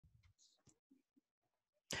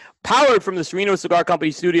Powered from the Sereno Cigar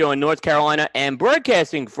Company studio in North Carolina and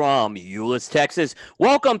broadcasting from Euless, Texas.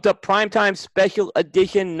 Welcome to Primetime Special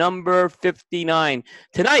Edition number 59.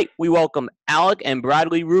 Tonight, we welcome Alec and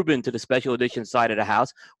Bradley Rubin to the special edition side of the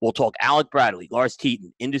house. We'll talk Alec Bradley, Lars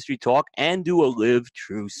Teton, industry talk, and do a Live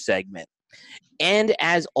True segment. And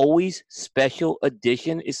as always, Special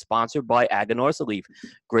Edition is sponsored by Aganorsa Leaf.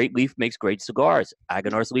 Great leaf makes great cigars.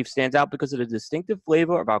 Aganorsa Leaf stands out because of the distinctive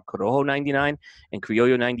flavor of our Corojo 99 and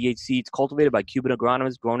Criollo 98 seeds cultivated by Cuban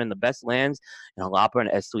agronomists grown in the best lands in Jalapa and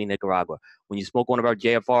Esteli, Nicaragua. When you smoke one of our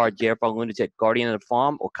JFR Lunatic, Guardian of the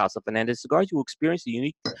Farm, or Casa Fernandez cigars, you will experience the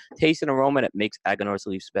unique taste and aroma that makes Aganorsa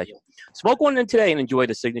Leaf special. Smoke one today and enjoy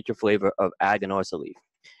the signature flavor of Aganorsa Leaf.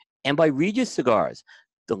 And by Regis Cigars.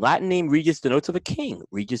 The Latin name Regis denotes of a king.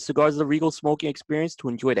 Regis Cigars is a regal smoking experience to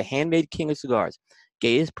enjoy the handmade king of cigars.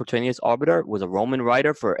 Gaius Petronius Arbiter was a Roman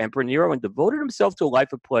writer for Emperor Nero and devoted himself to a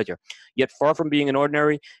life of pleasure. Yet far from being an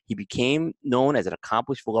ordinary, he became known as an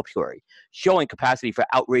accomplished voluptuary. Showing capacity for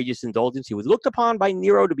outrageous indulgence, he was looked upon by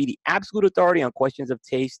Nero to be the absolute authority on questions of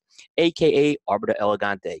taste, a.k.a. Arbiter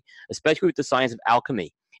Elegante, especially with the science of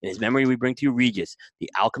alchemy. In his memory, we bring to you Regis, the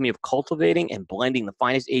alchemy of cultivating and blending the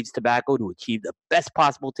finest aged tobacco to achieve the best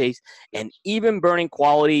possible taste and even burning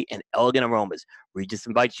quality and elegant aromas. Regis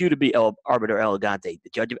invites you to be Arbiter Elegante, the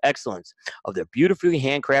judge of excellence of their beautifully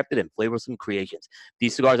handcrafted and flavorsome creations.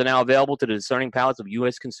 These cigars are now available to the discerning palates of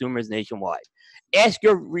U.S. consumers nationwide. Ask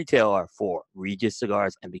your retailer for Regis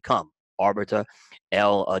Cigars and become Arbiter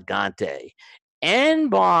Elegante. And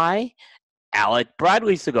by Alec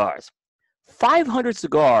Bradley Cigars. 500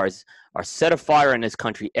 cigars are set afire in this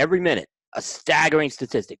country every minute, a staggering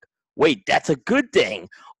statistic. Wait, that's a good thing.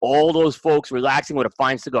 All those folks relaxing with a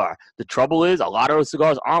fine cigar. The trouble is, a lot of those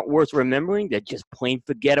cigars aren't worth remembering. They're just plain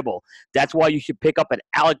forgettable. That's why you should pick up an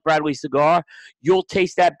Alec Bradley cigar. You'll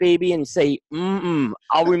taste that baby and say,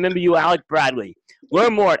 I'll remember you, Alec Bradley.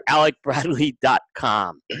 Learn more at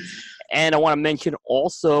alecbradley.com. And I want to mention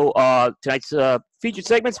also tonight's featured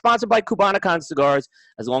segment sponsored by Cubanacon Cigars.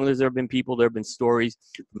 As long as there have been people, there have been stories.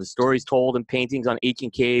 From the stories told in paintings on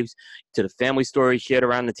ancient caves to the family stories shared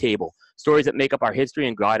around the table. Stories that make up our history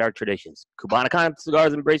and guide our traditions. Cubanacon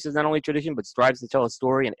Cigars embraces not only tradition, but strives to tell a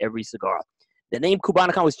story in every cigar. The name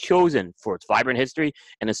Cubanacon was chosen for its vibrant history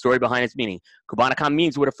and the story behind its meaning. Cubanacon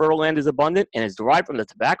means where the fertile land is abundant and is derived from the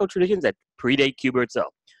tobacco traditions that predate Cuba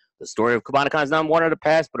itself. The story of Cubanacon is not one of the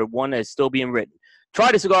past, but one that is still being written.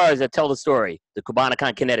 Try the cigars that tell the story. The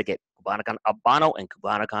Cubanacon Connecticut, Cubanacon Habano, and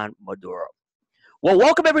Cubanacon Maduro. Well,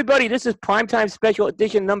 welcome, everybody. This is Primetime Special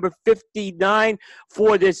Edition number 59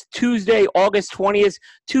 for this Tuesday, August 20th,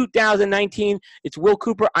 2019. It's Will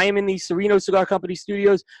Cooper. I am in the Sereno Cigar Company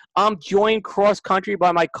studios. I'm joined cross-country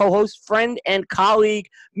by my co-host, friend, and colleague,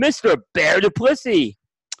 Mr. Bear Duplessis.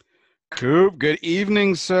 Coop, good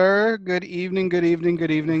evening, sir. Good evening.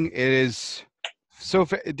 It is so,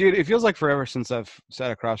 dude, it feels like forever since I've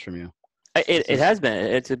sat across from you. It has been.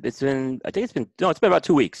 It's been, I think it's been about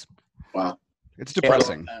 2 weeks. Wow. It's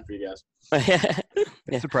depressing. Yeah.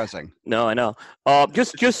 It's depressing. No, I know.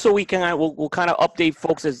 Just so we can, we'll kind of update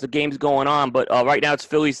folks as the game's going on. But right now it's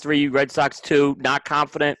Phillies 3, Red Sox 2. Not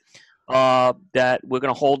confident that we're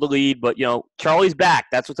going to hold the lead. But, Charlie's back.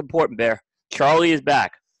 That's what's important, Bear. Charlie is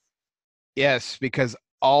back. Yes, because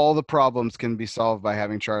all the problems can be solved by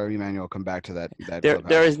having Charlie Emanuel come back to that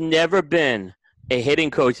There has never been a hitting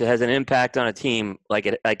coach that has an impact on a team like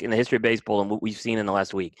in the history of baseball and what we've seen in the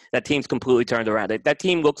last week. That team's completely turned around. That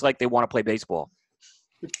team looks like they want to play baseball.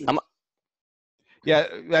 Yeah,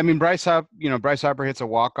 I mean Bryce Harper hits a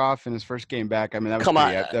walk-off in his first game back. I mean that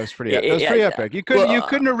was pretty epic. You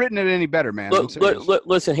couldn't have written it any better, man.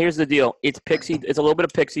 Listen, here's the deal. It's a little bit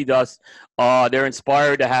of pixie dust. They're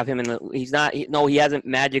inspired to have him in the. He hasn't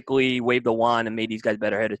magically waved a wand and made these guys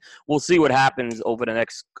better headed. We'll see what happens over the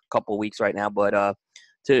next couple of weeks right now. But by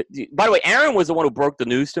the way, Aaron was the one who broke the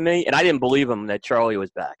news to me, and I didn't believe him that Charlie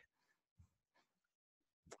was back.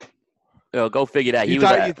 Go figure that. You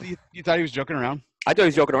thought he was joking around? I thought he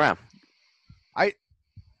was joking around.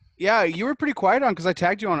 Yeah, you were pretty quiet on because I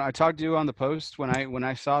tagged you on the post when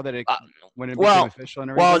I saw that when it became official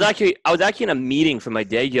and everything. Well, I was actually in a meeting for my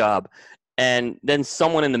day job, and then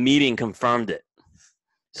someone in the meeting confirmed it.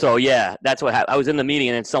 So yeah, that's what happened. I was in the meeting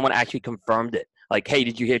and then someone actually confirmed it. Like, hey,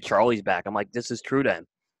 did you hear Charlie's back? I'm like, this is true then.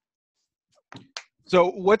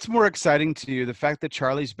 So what's more exciting to you, the fact that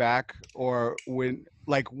Charlie's back, or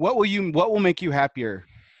what will make you happier?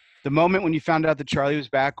 The moment when you found out that Charlie was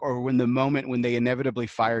back, or the moment when they inevitably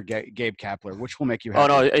fire Gabe Kapler? Which will make you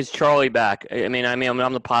happy? Oh, no, it's Charlie back. I'm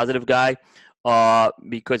the positive guy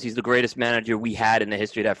because he's the greatest manager we had in the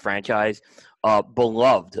history of that franchise.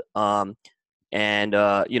 Beloved. and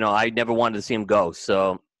I never wanted to see him go.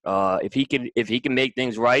 So if he can make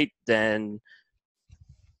things right, then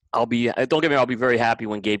don't get me wrong, I'll be very happy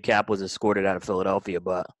when Gabe Kapler was escorted out of Philadelphia.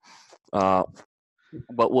 But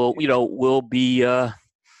we'll be Bear,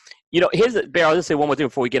 I'll just say one more thing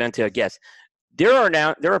before we get into our guests. There are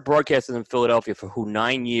broadcasters in Philadelphia who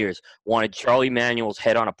 9 years wanted Charlie Manuel's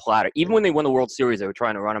head on a platter. Even when they won the World Series, they were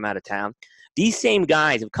trying to run him out of town. These same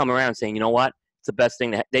guys have come around saying, you know what? It's the best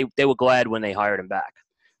thing. They were glad when they hired him back.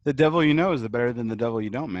 The devil you know is better than the devil you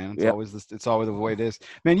don't, man. It's always the way it is.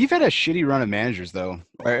 Man, you've had a shitty run of managers, though.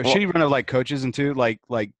 Or a shitty run of, like, coaches, and too. Like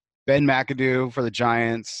Ben McAdoo for the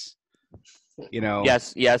Giants,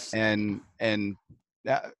 Yes. And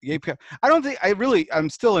Gabe I'm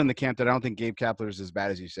still in the camp that I don't think Gabe Kapler is as bad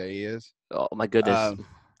as you say he is. Oh, my goodness.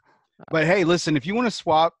 But, hey, listen, if you want to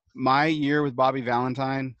swap my year with Bobby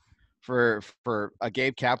Valentine for a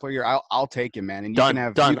Gabe Kapler year, I'll take him, man. And you can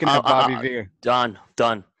have Bobby V. Done.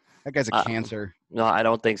 That guy's a cancer. No, I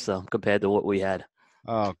don't think so compared to what we had.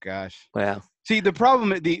 Oh, gosh. Yeah. See, the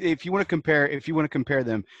problem, if you want to compare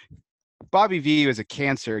them, Bobby V is a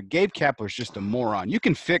cancer. Gabe Kapler's just a moron. You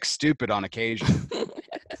can fix stupid on occasion.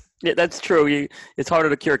 Yeah, that's true. It's harder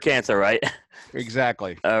to cure cancer, right?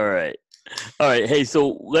 Exactly. All right. Hey,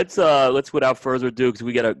 so let's without further ado, because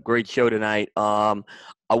we got a great show tonight.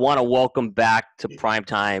 I want to welcome back to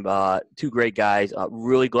Primetime two great guys.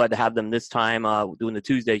 Really glad to have them this time doing the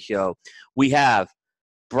Tuesday show. We have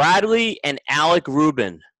Bradley and Alec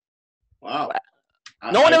Rubin. Wow.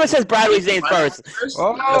 No one ever says Bradley's name first.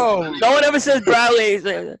 Oh, no one ever says Bradley's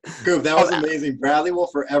name. Coop, that was amazing. Bradley will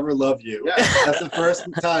forever love you. Yeah. That's the first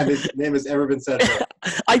time his name has ever been said.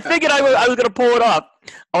 I figured I was going to pull it up.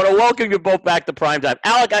 I want to welcome you both back to Primetime.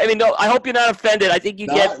 Alec, I hope you're not offended. I think you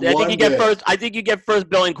get first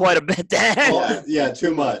billing quite a bit. Yeah,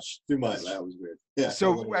 too much. That was weird. Yeah.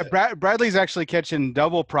 So Bradley's actually catching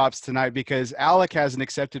double props tonight because Alec hasn't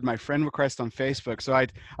accepted my friend request on Facebook. So I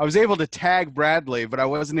was able to tag Bradley, but I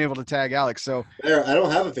wasn't able to tag Alec. So I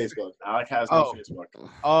don't have a Facebook. Alec has no Facebook.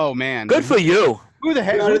 Oh man. Good for you. Who the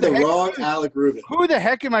heck? You the wrong Alec Rubin. Who the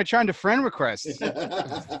heck am I trying to friend request? It's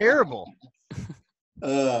terrible.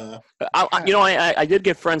 I did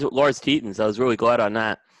get friends with Lars Tetens. I was really glad on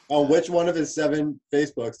that. On which one of his 7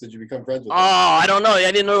 Facebooks did you become friends with? Oh, I don't know.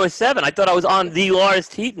 I didn't know it was 7. I thought I was on the Lars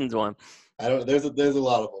Tetens one. There's a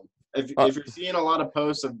lot of them. If you're seeing a lot of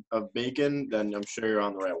posts of bacon, then I'm sure you're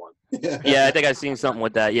on the right one. Yeah, I think I've seen something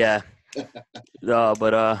with that. Yeah.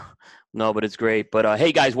 But it's great. But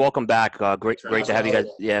hey, guys, welcome back. Great to have you guys.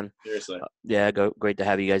 Yeah. Seriously. Yeah, great to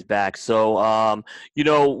have you guys back. So, I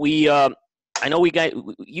know we had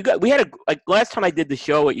last time I did the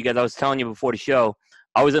show with you guys. I was telling you before the show,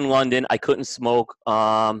 I was in London. I couldn't smoke.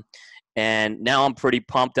 And now I'm pretty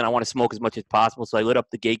pumped and I want to smoke as much as possible. So I lit up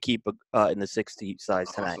the Gatekeeper in the 60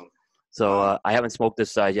 size tonight. Awesome. So I haven't smoked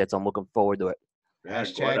this size yet, so I'm looking forward to it.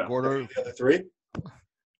 Hashtag Gordo. The other 3?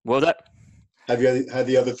 What was that? Have you had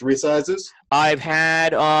the other 3 sizes? I've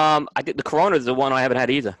had I think the Corona is the one I haven't had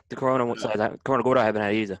either. The Corona Corona Gordo I haven't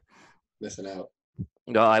had either. Missing out.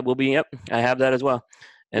 No, I will be. Yep, I have that as well.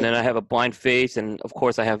 And then I have a Blind Face, and of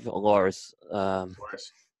course I have Loris. Of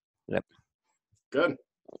course. Yep. Good.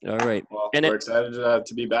 All right. Well, and we're excited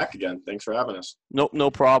to be back again. Thanks for having us. No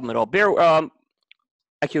problem at all. Bear.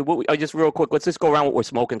 Actually, just real quick. Let's just go around what we're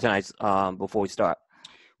smoking tonight before we start.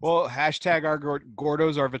 Well, hashtag our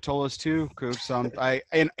Gordos are Vitolas too, Coops.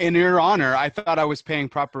 In your honor, I thought I was paying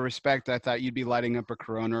proper respect. I thought you'd be lighting up a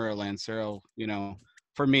Corona or a Lancero,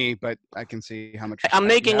 for me, but I can see how much. I'm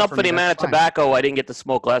making up for the amount of tobacco I didn't get to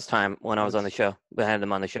smoke last time when I was on the show. I had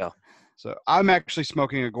them on the show. So I'm actually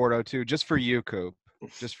smoking a Gordo too, just for you, Coop.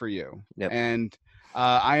 Just for you. Yep. And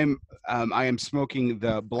I am smoking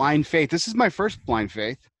the Blind Faith. This is my first Blind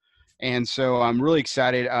Faith, and so I'm really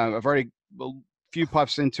excited. I've already a few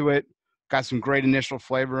puffs into it. Got some great initial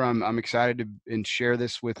flavor. I'm excited to share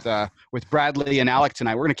this with Bradley and Alec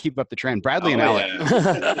tonight. We're gonna keep up the trend. Bradley and Alec.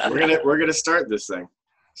 Yeah. we're gonna start this thing.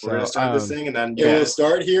 We're gonna start this thing and then we'll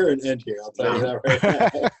start here and end here. I'll tell you that right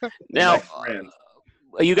now. Now,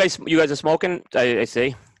 are you guys are smoking? I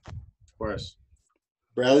see. Of course.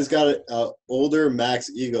 Bradley's got an older Max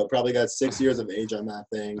Eagle. Probably got 6 years of age on that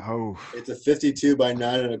thing. Oh. It's a 52 by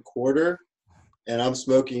 9 1/4. And I'm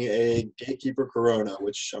smoking a Gatekeeper Corona,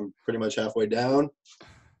 which I'm pretty much halfway down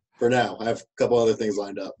for now. I have a couple other things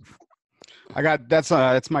lined up.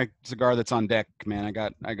 That's my cigar that's on deck, man. I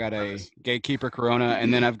got a Gatekeeper Corona,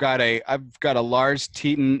 and then I've got a Lars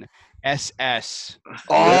Teton SS.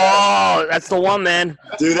 Oh, that's the one, man.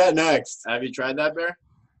 Do that next. Have you tried that, Bear?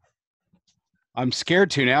 I'm scared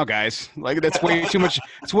to now, guys. Like that's way too much.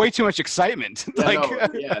 It's way too much excitement.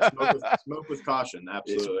 Yeah, like, smoke with caution.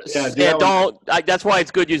 Absolutely. Yeah, do Yeah, that one. that's why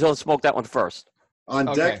it's good you don't smoke that one first. On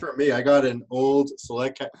Okay. deck for me, I got an old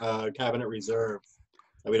Select Cabinet Reserve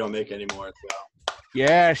that we don't make anymore as well.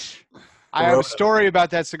 yes, I have a story about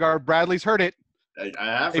that cigar. Bradley's heard it. I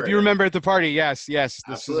have. If heard you it. remember at the party, yes, this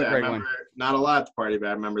Absolutely. is a great I remember one. not a lot at the party, but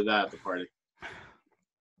I remember that at the party.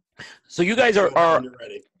 So you guys Share that are when you're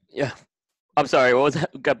ready. yeah. I'm sorry. What was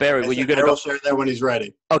that? Got Barry. Were you gonna I'll go? share that when he's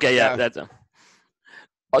ready. Okay, yeah, Yeah. that's.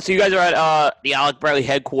 Oh, so you guys are at the Alec Bradley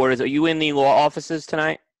headquarters. Are you in the law offices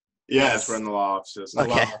tonight? Yes, we're in the law offices. The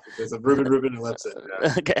law Okay. offices of Rubin, and Lipson.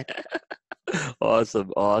 Yeah. Okay.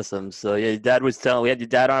 Awesome. So yeah, your dad was telling. We had your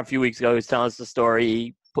dad on a few weeks ago. He was telling us the story.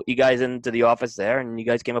 He put you guys into the office there, and you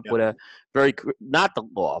guys came up Yep. with a very not the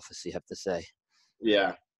law office. You have to say.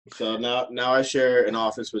 Yeah. So now I share an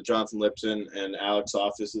office with Jonathan Lipson, and Alec's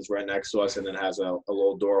office is right next to us, and then has a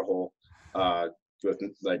little door hole with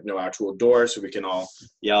like no actual door, so we can all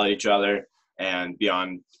yell at each other and be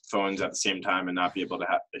on phones at the same time and not be able to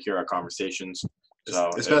hear our conversations. So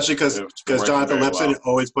Especially because it's working Jonathan very Lipson well.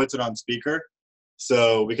 always puts it on speaker,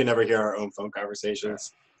 so we can never hear our own phone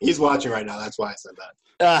conversations. He's watching right now. That's why I said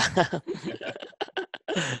that.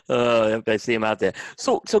 I see him out there.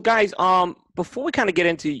 So guys, before we kind of get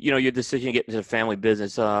into your decision to get into the family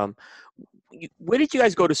business, where did you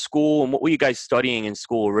guys go to school, and what were you guys studying in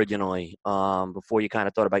school originally? Before you kind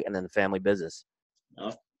of thought about getting in the family business.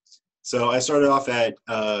 So I started off at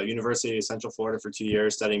University of Central Florida for 2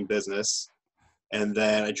 years studying business, and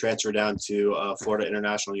then I transferred down to Florida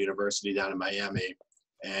International University down in Miami,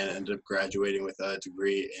 and ended up graduating with a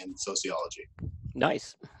degree in sociology.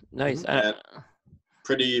 Nice. And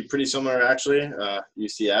pretty similar actually,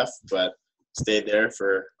 UCF, but stayed there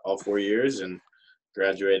for all 4 years and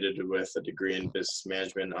graduated with a degree in business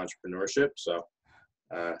management and entrepreneurship. So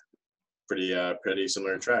pretty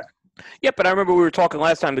similar track. Yeah, but I remember we were talking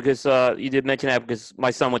last time because you did mention that because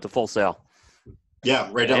my son went to Full Sail. Yeah,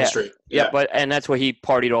 right down the street. Yeah, and that's where he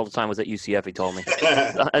partied all the time was at UCF. He told me.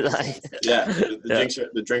 Yeah,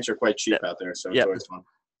 the drinks are quite cheap out there, so it's always fun.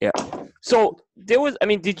 Yeah. So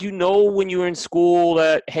did you know when you were in school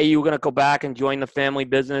that, hey, you were going to go back and join the family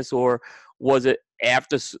business, or was it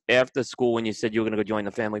after school when you said you were going to go join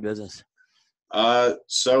the family business?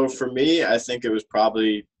 So for me, I think it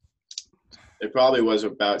probably was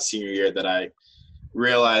about senior year that I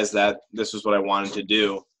realized that this was what I wanted to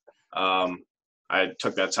do. I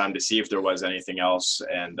took that time to see if there was anything else,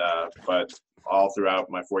 but all throughout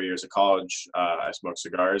my 4 years of college, I smoked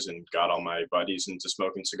cigars and got all my buddies into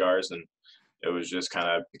smoking cigars, and it was just kind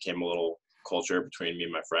of became a little culture between me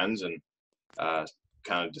and my friends, and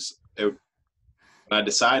when I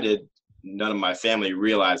decided, none of my family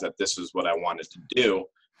realized that this was what I wanted to do.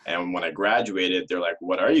 And when I graduated, they're like,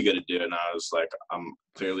 "What are you going to do?" And I was like, "I'm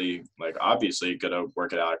clearly, obviously going to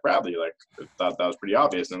work at Alec Bradley." Like, I thought that was pretty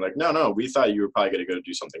obvious. And they're like, no, we thought you were probably going to go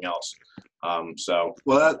do something else.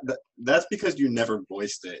 Well, that's because you never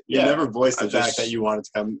voiced it. You never voiced the fact that you wanted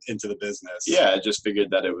to come into the business. Yeah, I just figured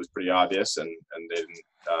that it was pretty obvious, and they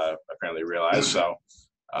didn't apparently realize. So,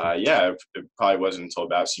 it probably wasn't until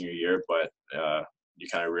about senior year, but you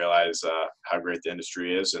kind of realize how great the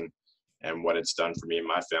industry is and what it's done for me and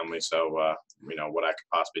my family. So, what I could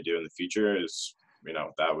possibly do in the future is,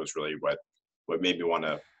 that was really what made me want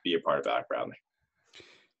to be a part of Alec Bradley.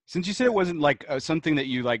 Since you said it wasn't something that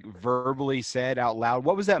you verbally said out loud,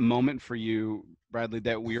 what was that moment for you, Bradley,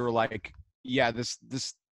 that we were like, yeah, this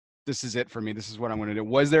is it for me. This is what I'm going to do.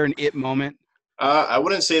 Was there an it moment? I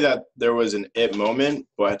wouldn't say that there was an it moment,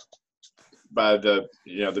 but by the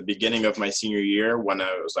beginning of my senior year, when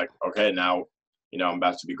I was like, okay, now, I'm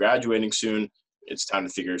about to be graduating soon. It's time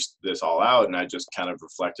to figure this all out. And I just kind of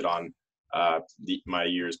reflected on my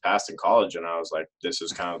years past in college, and I was like, this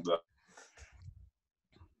is kind of the.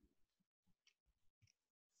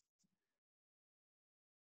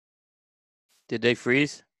 Did they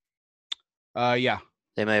freeze? Yeah.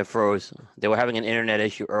 They may have froze. They were having an internet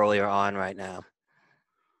issue earlier on right now.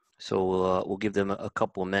 So we'll give them a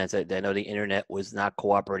couple of minutes. I know the internet was not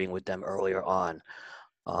cooperating with them earlier on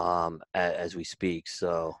as we speak.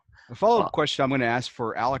 So a follow-up question I'm going to ask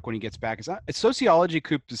for Alec when he gets back is sociology,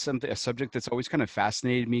 Coop, is a subject that's always kind of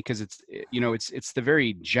fascinated me because it's the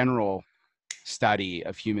very general study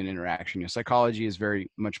of human interaction. Psychology is very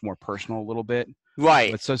much more personal a little bit.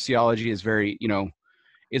 Right. But sociology is very,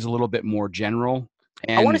 is a little bit more general.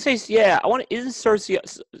 And I want to say,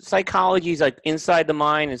 isn't psychology is like inside the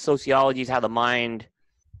mind, and sociology is how the mind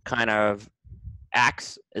kind of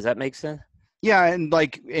acts? Does that make sense? Yeah, and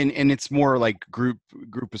and it's more like group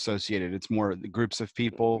associated. It's more the groups of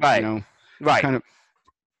people, right. Right.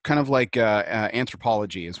 Kind of like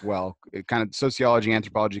anthropology as well. Kind of sociology,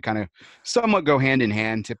 anthropology, kind of somewhat go hand in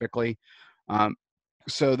hand typically.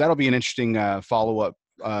 So that'll be an interesting follow up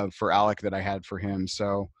for Alec that I had for him.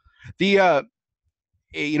 So the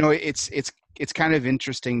it's kind of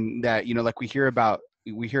interesting that like we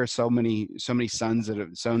hear so many sons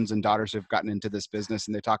and daughters have gotten into this business,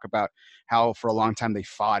 and they talk about how for a long time they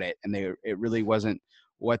fought it, and it really wasn't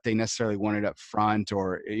what they necessarily wanted up front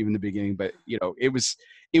or even the beginning, but it was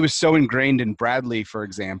so ingrained in Bradley, for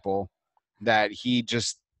example, that he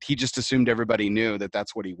just assumed everybody knew that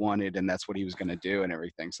that's what he wanted and that's what he was going to do and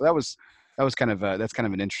everything. So that's kind of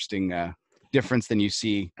an interesting difference than you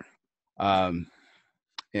see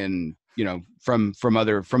in from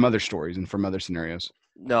other stories and from other scenarios.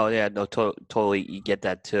 No, yeah, no, totally, you get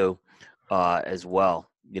that too, as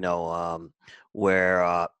well.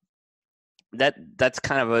 Where that's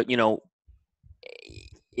kind of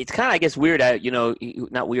it's kind of, I guess, weird.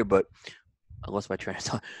 Not weird, but I lost my train of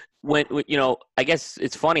thought. When I guess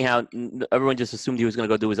it's funny how everyone just assumed he was going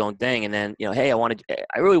to go do his own thing, and then hey,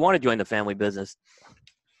 I really want to join the family business.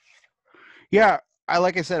 Yeah,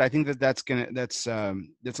 like I said, I think that's a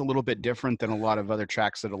little bit different than a lot of other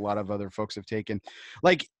tracks that a lot of other folks have taken.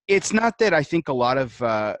 Like, it's not that I think a lot of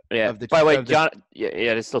By the way, John,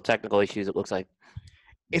 there's still technical issues. It looks like.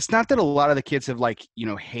 It's not that a lot of the kids have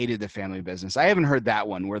hated the family business. I haven't heard that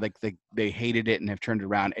one where they hated it and have turned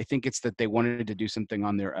around. I think it's that they wanted to do something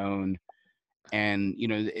on their own, and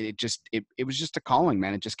it was just a calling,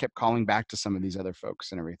 man. It just kept calling back to some of these other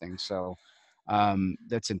folks and everything. So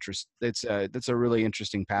that's interesting. That's a really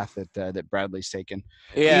interesting path that Bradley's taken.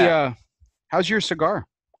 Yeah. How's your cigar?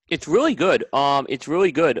 It's really good. It's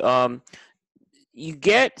really good. You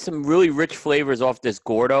get some really rich flavors off this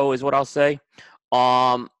Gordo, is what I'll say.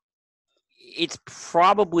 It's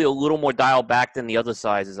probably a little more dialed back than the other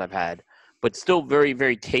sizes I've had, but still very,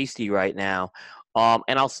 very tasty right now.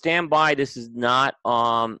 And I'll stand by. This is not.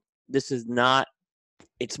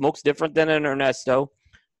 It smokes different than an Ernesto,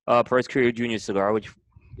 Perez Carrillo Jr. cigar, which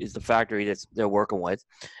is the factory that they're working with,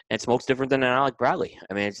 and it smokes different than an Alec Bradley.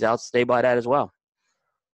 I mean, I'll stay by that as well.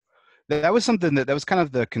 That was something that was kind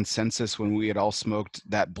of the consensus when we had all smoked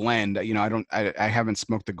that blend. I haven't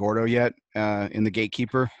smoked the Gordo yet in the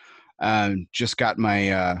Gatekeeper. Just got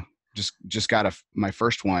my my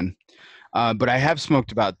first one, but I have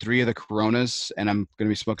smoked about 3 of the Coronas, and I'm going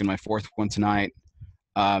to be smoking my 4th one tonight.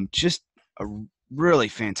 Just a really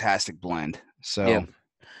fantastic blend. So.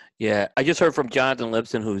 Yeah, I just heard from Jonathan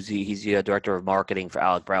Lipson, he's the director of marketing for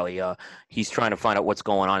Alec Bradley. He's trying to find out what's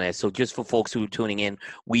going on there. So just for folks who are tuning in,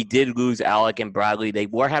 we did lose Alec and Bradley. They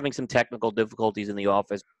were having some technical difficulties in the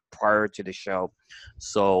office prior to the show.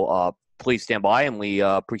 So please stand by, and we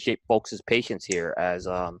appreciate folks' patience here as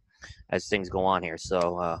things go on here.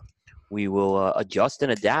 So we will adjust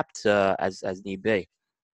and adapt as need be.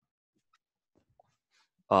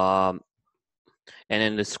 And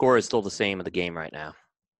then the score is still the same of the game right now.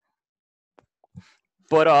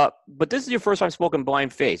 But this is your first time smoking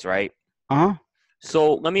Blind Face, right? Uh-huh.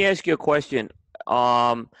 So let me ask you a question.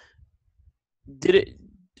 What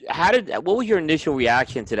was your initial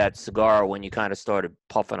reaction to that cigar when you kind of started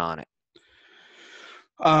puffing on it?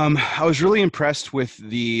 I was really impressed with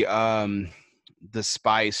the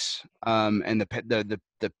spice and the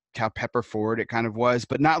how pepper forward it kind of was,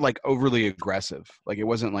 but not like overly aggressive. Like, it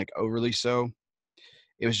wasn't like overly so.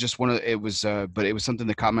 It was just but it was something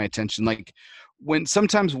that caught my attention. Like, when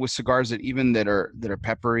sometimes with cigars that are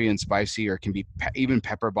peppery and spicy, or can be even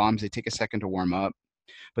pepper bombs, they take a second to warm up.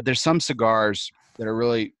 But there's some cigars that are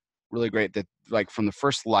really, really great that, like, from the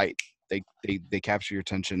first light, they capture your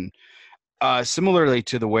attention. Similarly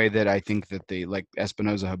to the way that I think that they, like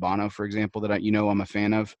Espinosa Habano, for example, that I'm a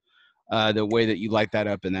fan of, the way that you light that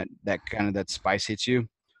up and that spice hits you,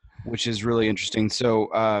 which is really interesting. So,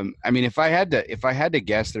 I mean, if I had to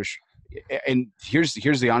guess, and here's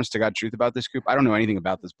the honest to God truth about this group. I don't know anything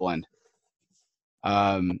about this blend.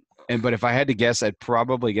 But if I had to guess, I'd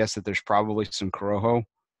probably guess that there's probably some Corojo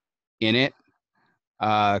in it,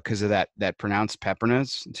 because of that pronounced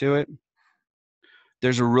pepperness to it.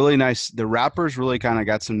 There's the wrapper's really kind of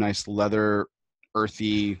got some nice leather,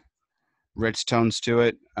 earthy, rich tones to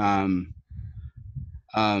it.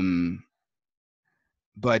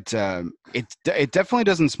 But it definitely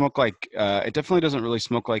doesn't smoke like it definitely doesn't really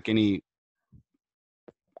smoke like any.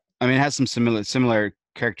 I mean, it has some similar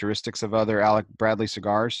characteristics of other Alec Bradley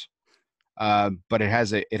cigars, but it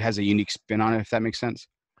has a unique spin on it, if that makes sense.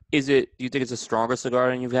 Do you think it's a stronger cigar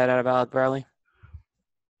than you've had out of Alec Bradley?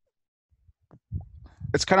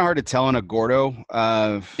 It's kind of hard to tell in a Gordo.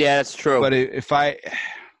 Yeah, that's true. But if I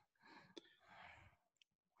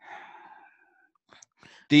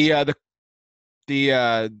The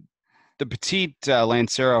petite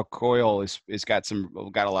Lancero coil is got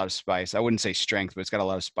a lot of spice. I wouldn't say strength, but it's got a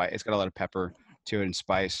lot of spice. It's got a lot of pepper to it and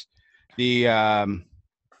spice. The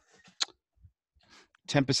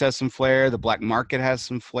Tempest has some flair. The Black Market has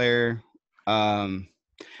some flair. Yeah,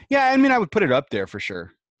 I mean, I would put it up there for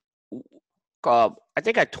sure. I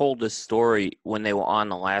think I told this story when they were on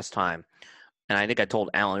the last time, and I think I told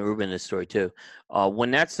Alan Rubin this story too.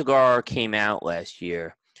 When that cigar came out last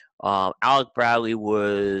year, Alec Bradley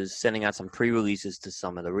was sending out some pre-releases to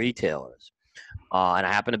some of the retailers. And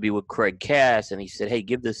I happened to be with Craig Cass, and he said, hey,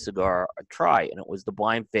 give this cigar a try. And it was the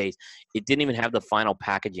blind face. It didn't even have the final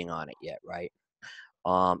packaging on it yet, right?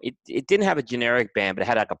 It didn't have a generic band, but it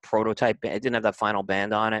had like a prototype band. It didn't have that final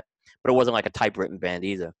band on it, but it wasn't like a typewritten band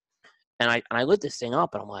either. And I lit this thing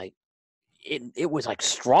up, and I'm like, it was like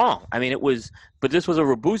strong. I mean, but this was a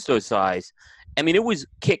Robusto size. I mean, it was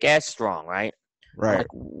kick-ass strong, right? Right. Like,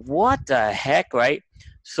 what the heck, right?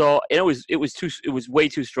 So it was way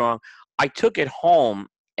too strong. I took it home,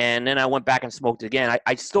 and then I went back and smoked it again.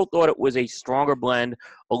 I still thought it was a stronger blend,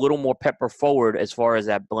 a little more pepper forward as far as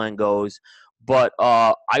that blend goes. But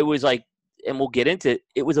I was like, and we'll get into it,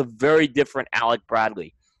 it was a very different Alec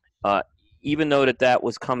Bradley. Even though that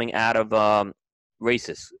was coming out of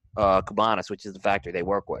Racist Cabanas, which is the factory they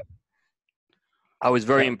work with. I was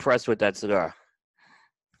very impressed with that cigar.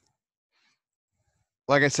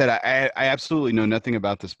 Like I said, I absolutely know nothing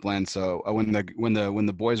about this blend. So when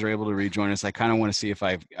the boys are able to rejoin us, I kind of want to see if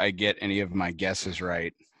I get any of my guesses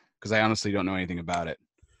right, because I honestly don't know anything about it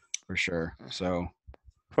for sure. So,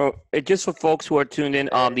 just for folks who are tuned in,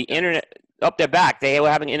 the internet up their back, they were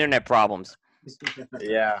having internet problems.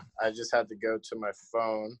 Yeah, I just had to go to my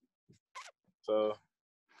phone. So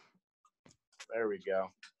there we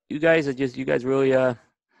go. You guys really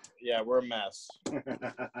Yeah, we're a mess. I've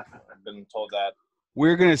been told that.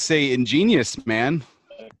 We're gonna say ingenious, man,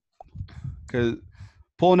 because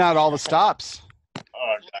pulling out all the stops.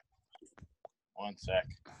 Oh, God. One sec.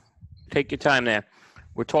 Take your time there.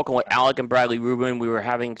 We're talking with Alec and Bradley Rubin. We were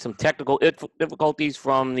having some technical difficulties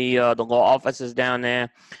from the law offices down there,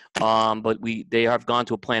 but they have gone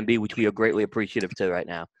to a plan B, which we are greatly appreciative to right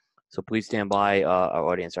now. So please stand by our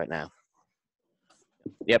audience right now.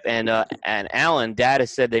 Yep, and Alan, Dad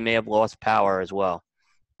has said they may have lost power as well,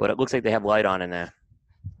 but it looks like they have light on in there.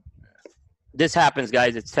 This happens,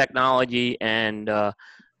 guys. It's technology, and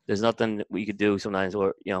there's nothing we could do sometimes.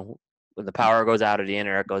 Or when the power goes out or the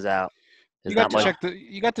internet goes out. You got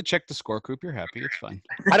to check the score, Coop. You're happy. It's fine.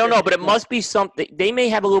 I don't know, but it must be something. They may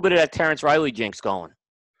have a little bit of that Terrence Riley jinx going.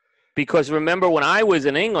 Because remember, when I was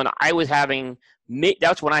in England, I was having –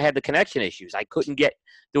 that's when I had the connection issues. I couldn't get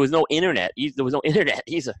 – there was no internet. There was no internet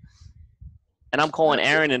either. And I'm calling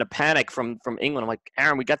Aaron in a panic from England. I'm like,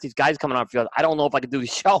 Aaron, we got these guys coming on field. I don't know if I can do the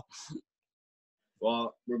show.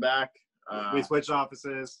 Well, we're back. We switched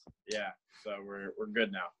offices. Yeah, so we're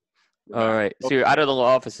good now. All right. So you're out of the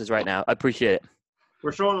law offices right now. I appreciate it.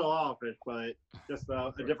 We're showing the law office, but just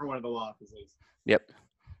a different one of the law offices. Yep.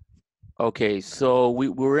 Okay, so we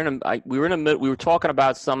were talking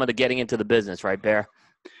about some of the getting into the business, right, Bear?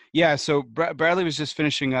 Yeah. So Bradley was just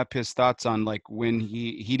finishing up his thoughts on like when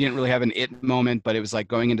he didn't really have an it moment, but it was like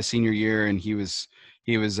going into senior year, and he was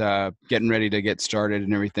getting ready to get started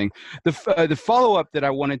and everything. The follow up that I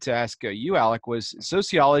wanted to ask you, Alec, was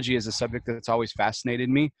sociology is a subject that's always fascinated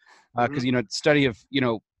me. Because the study of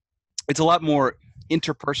it's a lot more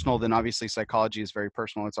interpersonal than obviously psychology is very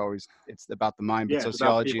personal. It's about the mind, but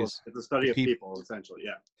sociology is it's a study of people essentially.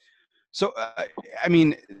 Yeah. So I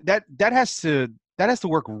mean that has to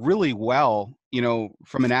work really well,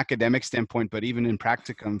 from an academic standpoint, but even in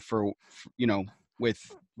practicum for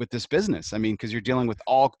with this business. I mean, because you're dealing with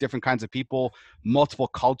all different kinds of people, multiple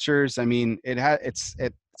cultures. I mean, it's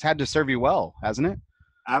had to serve you well, hasn't it?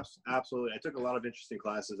 Absolutely. I took a lot of interesting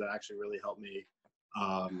classes that actually really helped me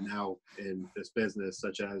now in this business,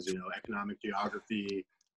 such as, economic geography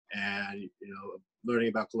and, learning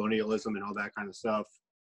about colonialism and all that kind of stuff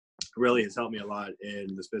really has helped me a lot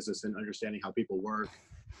in this business and understanding how people work.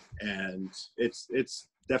 And it's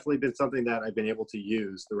definitely been something that I've been able to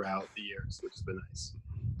use throughout the years, which has been nice.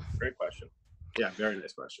 Great question. Yeah, very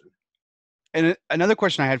nice question. And another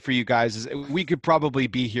question I had for you guys is we could probably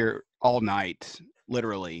be here all night,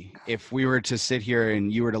 literally, if we were to sit here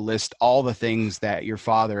and you were to list all the things that your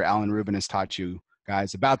father, Alan Rubin, has taught you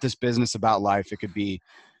guys about this business, about life. It could be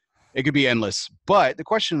endless. But the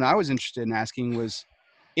question I was interested in asking was,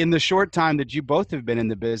 in the short time that you both have been in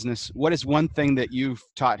the business, what is one thing that you've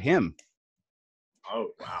taught him?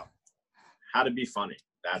 Oh, wow. How to be funny.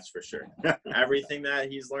 That's for sure. Everything that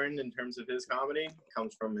he's learned in terms of his comedy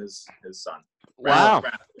comes from his son. Wow.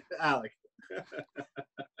 Alec.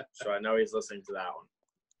 So I know he's listening to that one.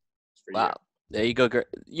 It's for Wow. There you go.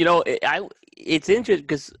 You know, it's interesting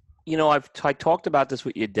because, you know, I talked about this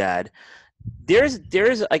with your dad. There's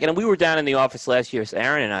like, and we were down in the office last year, so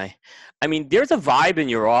Aaron and I mean, there's a vibe in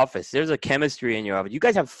your office. There's a chemistry in your office. You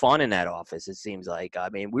guys have fun in that office, it seems like. I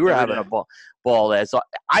mean, we were having a ball there. So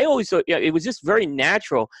I always thought, yeah, it was just very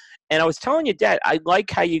natural. And I was telling your dad, I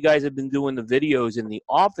like how you guys have been doing the videos in the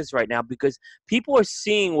office right now because people are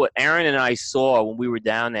seeing what Aaron and I saw when we were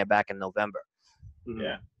down there back in November. Mm-hmm.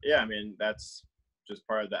 Yeah. I mean, that's just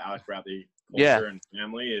part of the Alec Bradley culture and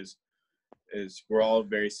family is we're all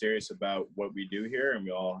very serious about what we do here, and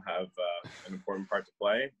we all have an important part to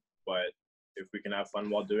play. But if we can have fun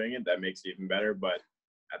while doing it, that makes it even better. But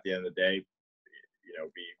at the end of the day, you know,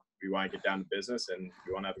 we want to get down to business, and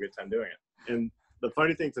we want to have a good time doing it. And the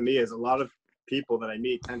funny thing to me is a lot of people that I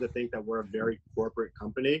meet tend to think that we're a very corporate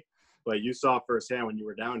company, but you saw firsthand when you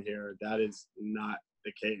were down here, that is not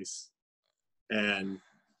the case. And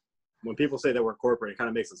when people say that we're corporate, it kind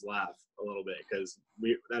of makes us laugh a little bit because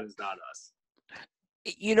that is not us.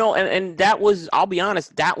 You know, and that was, I'll be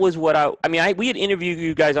honest, that was what we had interviewed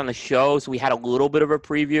you guys on the show, so we had a little bit of a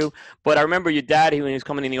preview, but I remember your dad, when he was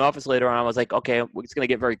coming in the office later on, I was like, okay, it's going to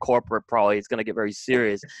get very corporate probably, it's going to get very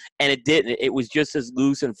serious, and it didn't. It was just as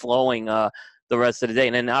loose and flowing the rest of the day,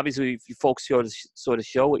 and then obviously if you folks sort of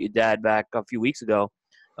show with your dad back a few weeks ago,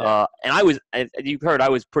 and you heard I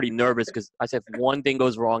was pretty nervous because I said if one thing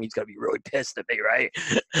goes wrong, he's gonna be really pissed at me, right?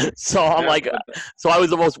 So I'm so I was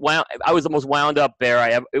the most wound up there.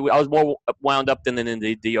 I was more wound up than in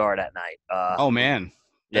the DR that night. Oh man,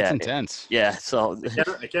 that's intense. Yeah, so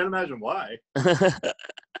I can't imagine why.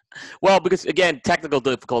 Well, because again, technical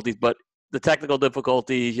difficulties, but the technical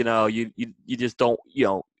difficulties, you know, you just don't, you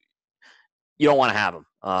know, you don't want to have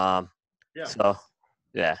them. So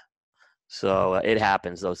yeah. So it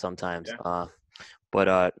happens though sometimes,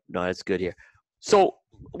 but no, it's good here. So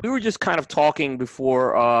we were just kind of talking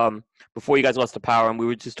before you guys lost the power, and we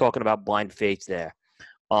were just talking about Blind Faith there.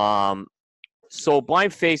 So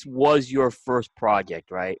Blind Faith was your first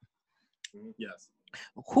project, right? Yes.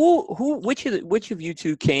 Which of you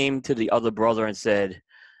two came to the other brother and said,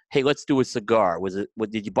 "Hey, let's do a cigar"? Was it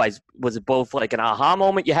both like an aha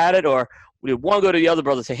moment you had it, or did one go to the other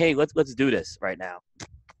brother and say, "Hey, let's do this right now"?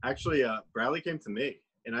 Actually, Bradley came to me,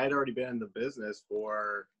 and I had already been in the business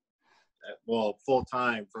for, full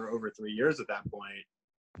time for over 3 years at that point.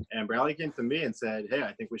 And Bradley came to me and said, "Hey,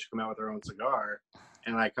 I think we should come out with our own cigar."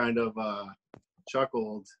 And I kind of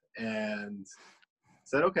chuckled and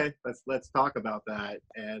said, "Okay, let's talk about that."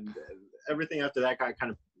 And everything after that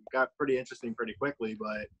got pretty interesting pretty quickly.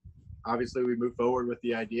 But obviously, we moved forward with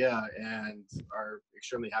the idea and are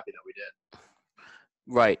extremely happy that we did.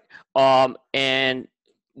 Right. And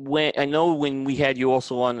when we had you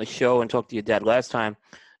also on the show and talked to your dad last time,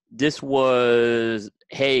 this was,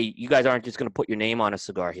 hey, you guys aren't just going to put your name on a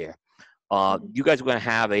cigar here. You guys are going to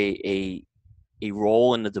have a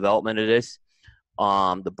role in the development of this,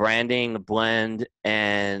 the branding, the blend,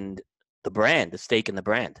 and the stake in the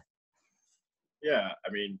brand. Yeah,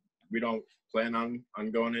 I mean, we don't plan on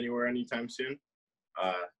going anywhere anytime soon.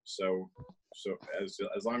 So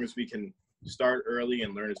as long as we can start early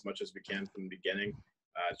and learn as much as we can from the beginning,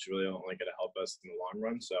 it's really only going to help us in the long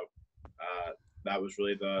run. So that was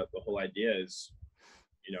really the whole idea is,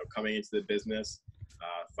 you know, coming into the business,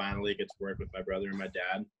 finally get to work with my brother and my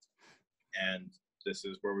dad. And this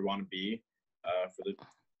is where we want to be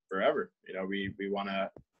forever. You know, we want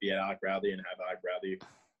to be at Alec Bradley and have Alec Bradley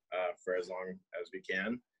for as long as we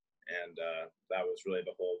can. And that was really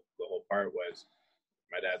the whole part was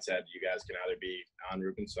my dad said, you guys can either be Alan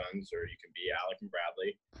Rubin's sons or you can be Alec and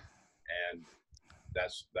Bradley. And that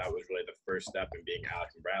was really the first step in being Alec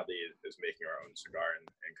and Bradley is making our own cigar and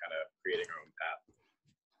kind of creating our own path.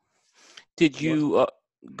 Did you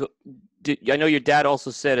I know your dad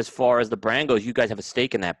also said as far as the brand goes, you guys have a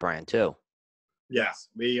stake in that brand too. Yes,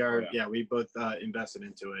 we are. Yeah, we both invested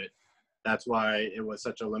into it. That's why it was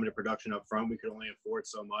such a limited production up front. We could only afford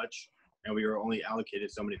so much, and we were only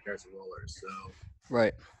allocated so many pairs of rollers. So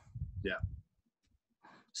right. Yeah.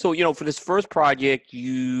 So, you know, for this first project,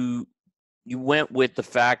 you went with the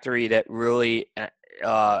factory that really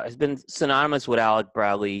has been synonymous with Alec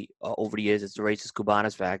Bradley over the years. It's the Raíces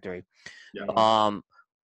Cubanas factory. Yeah.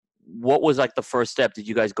 What was like the first step? Did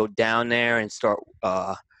you guys go down there and start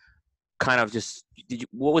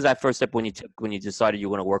what was that first step when you decided you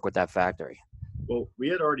want to work with that factory? Well, we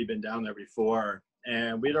had already been down there before,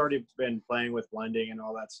 and we'd already been playing with blending and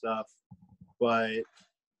all that stuff. But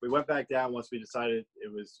we went back down once we decided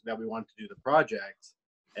it was that we wanted to do the project,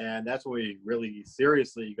 and that's when we really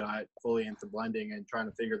seriously got fully into blending and trying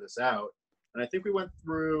to figure this out. And I think we went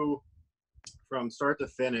through from start to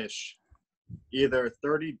finish either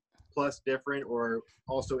 30 plus different or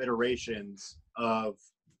also iterations of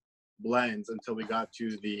blends until we got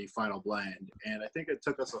to the final blend. And I think it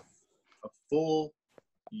took us a full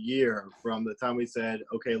year from the time we said,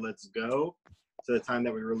 okay, let's go, to the time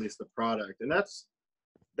that we released the product. And that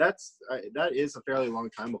is a fairly long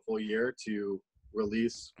time, a full year to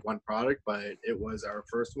release one product, but it was our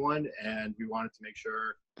first one, and we wanted to make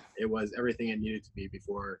sure it was everything it needed to be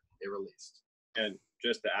before it released. And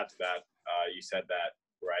just to add to that, you said that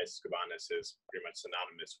Rice Cabanas is pretty much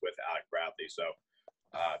synonymous with Alec Bradley. So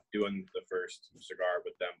doing the first cigar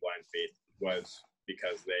with them, Blind Faith, was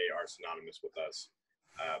because they are synonymous with us.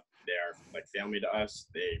 They are like family to us.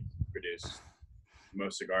 They produce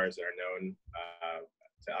most cigars that are known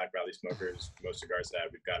to Alec Bradley smokers, most cigars that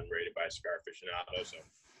we've gotten rated by Cigar Aficionado, so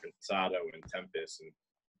Prensado and Tempest and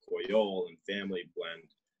Coyol and Family Blend,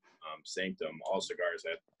 Sanctum, all cigars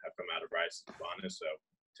that have come out of Rice and Cabanas. So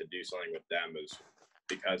to do something with them is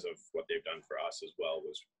because of what they've done for us as well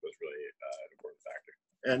was really an important factor.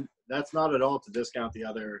 And that's not at all to discount the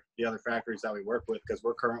other factories that we work with, because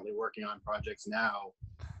we're currently working on projects now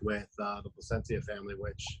with the Placencia family,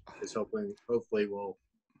 which is hopefully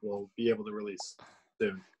we'll be able to release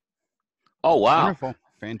soon. Oh wow! Wonderful,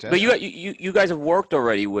 fantastic. But you guys have worked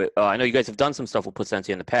already with. I know you guys have done some stuff with Placencia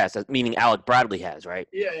in the past. Meaning Alec Bradley has, right?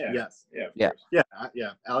 Yeah. Yes.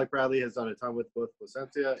 Yeah. Alec Bradley has done a ton with both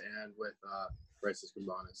Placencia and with Rice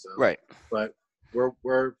Cabanas. So Right. But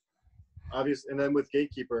we're obvious, and then with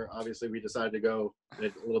Gatekeeper, obviously we decided to go in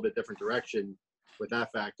a little bit different direction with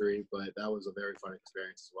that factory, but that was a very fun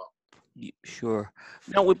experience as well. Sure.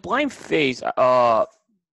 Now with Blind Face,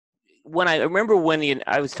 when I remember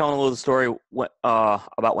I was telling a little story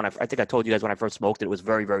about when I think I told you guys when I first smoked it, it was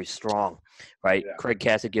very, very strong, right? Yeah. Craig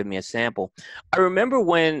Cass had given me a sample. I remember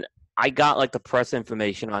when I got like the press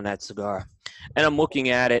information on that cigar, and I'm looking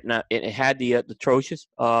at it, and it had the Troches,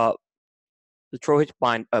 the Troches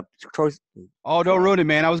bind. Oh, don't ruin it,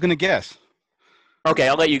 man. I was gonna guess. Okay,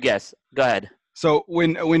 I'll let you guess. Go ahead. So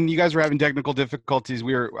when you guys were having technical difficulties,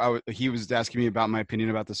 he was asking me about my opinion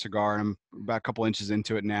about the cigar. I'm about a couple inches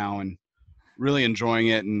into it now and really enjoying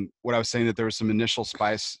it. And what I was saying, that there was some initial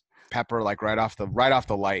spice, pepper, like right off the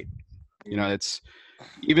light. You know, it's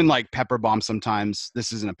even like pepper bombs sometimes.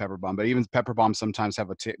 This isn't a pepper bomb, but even pepper bombs sometimes have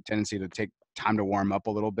a tendency to take time to warm up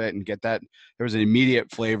a little bit and get that. There was an immediate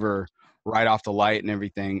flavor right off the light and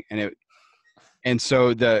everything. And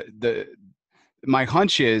so my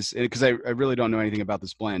hunch is, because I really don't know anything about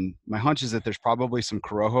this blend, my hunch is that there's probably some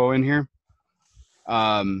Corojo in here,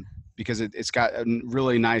 because it's got a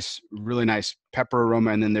really nice pepper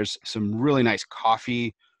aroma, and then there's some really nice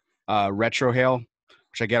coffee retrohale,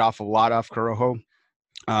 which I get off a lot of Corojo,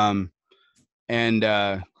 and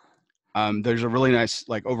there's a really nice,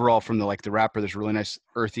 like, overall from the wrapper, there's a really nice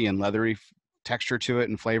earthy and leathery texture to it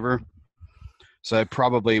and flavor. So I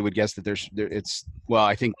probably would guess that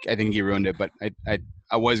I think you ruined it, but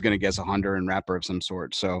I was going to guess a Honduran wrapper of some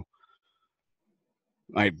sort. So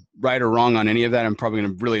I right or wrong on any of that, I'm probably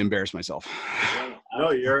going to really embarrass myself. No,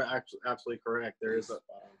 you're absolutely correct. There is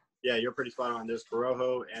you're pretty spot on. There's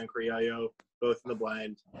Corojo and Criollo, both in the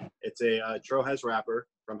blend. It's a Trojes wrapper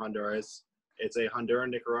from Honduras. It's a Honduran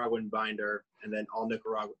Nicaraguan binder, and then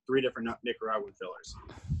three different Nicaraguan fillers.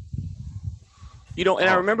 You know, and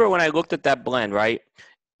I remember when I looked at that blend, right?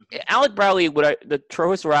 Alec Bradley, the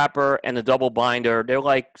Trojes wrapper and the double binder, they're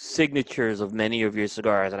like signatures of many of your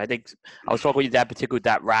cigars. And I think I was talking with you with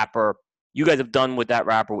that wrapper. You guys have done with that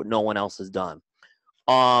wrapper what no one else has done.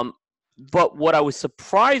 But what I was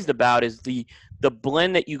surprised about is the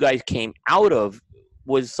blend that you guys came out of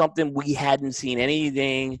was something we hadn't seen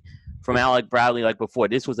anything from Alec Bradley like before.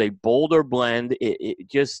 This was a bolder blend.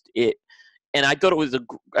 And I thought it was,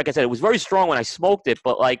 like I said, it was very strong when I smoked it,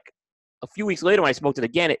 but like a few weeks later when I smoked it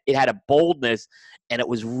again, it had a boldness, and it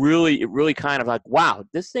really kind of like, wow,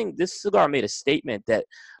 this cigar made a statement that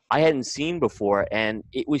I hadn't seen before, and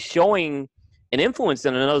it was showing an influence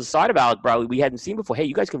on another side of Alec Bradley we hadn't seen before. Hey,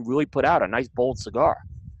 you guys can really put out a nice, bold cigar.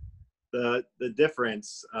 The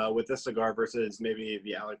difference with this cigar versus maybe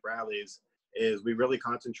the Alec Bradleys is we really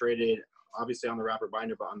concentrated, obviously, on the wrapper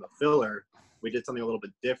binder, but on the filler, we did something a little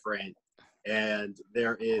bit different. And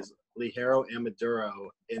there is Ligero and Maduro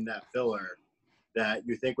in that filler that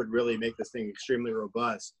you think would really make this thing extremely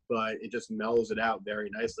robust, but it just mellows it out very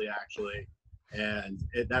nicely, actually. And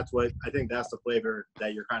that's what I think, that's the flavor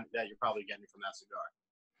that you're probably getting from that cigar.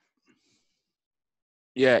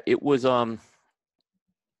 Yeah, it was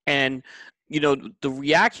And, the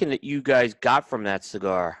reaction that you guys got from that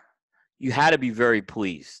cigar, you had to be very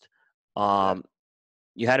pleased.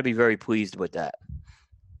 You had to be very pleased with that.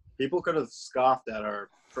 People could have scoffed at our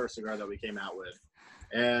first cigar that we came out with,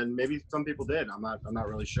 and maybe some people did. I'm not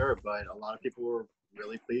really sure, but a lot of people were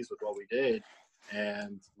really pleased with what we did,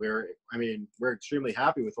 and we're extremely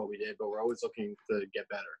happy with what we did, but we're always looking to get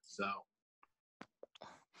better. So,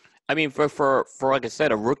 I mean, for like I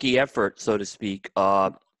said, a rookie effort, so to speak.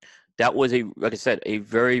 That was like I said, a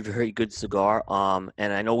very, very good cigar.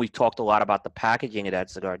 And I know we've talked a lot about the packaging of that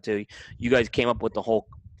cigar too. You guys came up with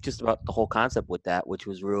just about the whole concept with that, which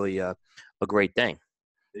was really a great thing.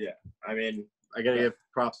 Yeah, I gotta give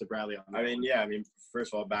props to Bradley on that.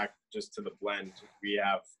 First of all, back just to the blend, we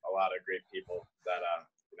have a lot of great people that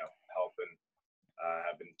help and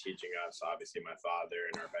have been teaching us. Obviously, my father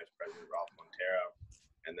and our vice president Ralph Montero,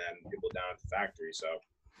 and then people down at the factory. So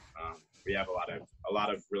we have a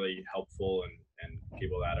lot of really helpful and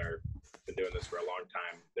people that are been doing this for a long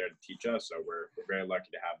time there to teach us. So we're very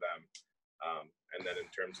lucky to have them. And then in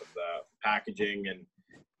terms of the packaging and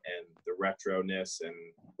the retroness and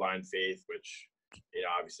Blind Faith, which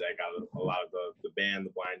obviously I got a lot of the band,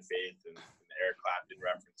 the Blind Faith, and the Eric Clapton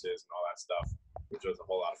references and all that stuff, which was a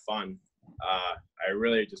whole lot of fun. I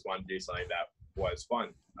really just wanted to do something that was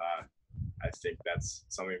fun. I think that's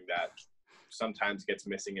something that sometimes gets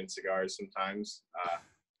missing in cigars sometimes.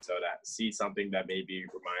 So to see something that maybe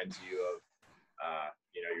reminds you of,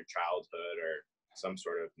 your childhood or some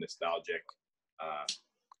sort of nostalgic,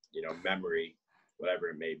 memory, whatever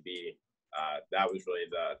it may be. That was really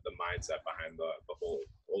the mindset behind the whole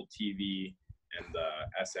old TV and the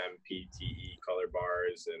SMPTE color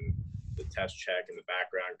bars and the test check in the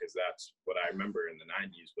background, because that's what I remember in the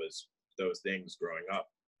 90s was those things growing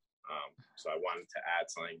up. So I wanted to add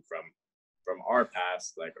something from our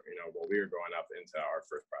past, like, while we were growing up, into our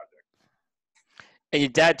first project. And your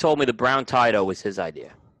dad told me the brown tie though was his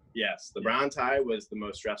idea. Yes, the brown tie was the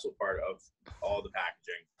most stressful part of all the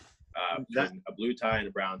packaging. Between a blue tie and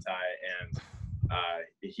a brown tie, and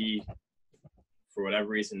he, for whatever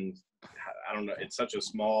reason, I don't know, it's such a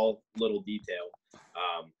small little detail.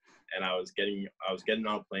 And I was getting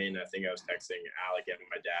on a plane. I think I was texting Alec and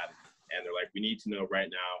my dad, and they're like, "We need to know right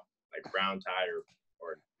now, like brown tie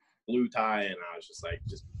or blue tie," and I was just like,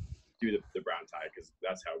 "Just do the brown tie, because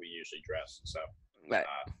that's how we usually dress." So right.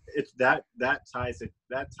 It's that tie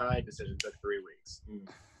decision took 3 weeks.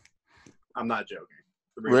 I'm not joking.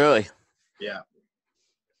 Really? Weeks. Yeah.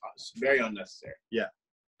 It's very unnecessary. Yeah.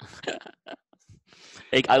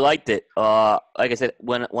 I liked it. Like I said,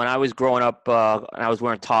 when I was growing up, and I was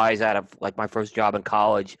wearing ties out of like my first job in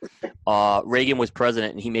college, Reagan was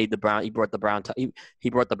president, and he brought the brown tie. He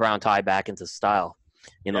brought the brown tie back into style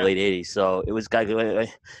in the late 80s. So it was,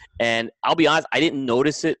 and I'll be honest, I didn't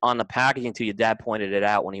notice it on the packaging until your dad pointed it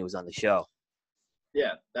out when he was on the show.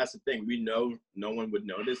 Yeah, that's the thing. We know no one would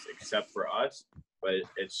notice except for us, but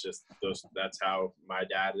it's just that's how our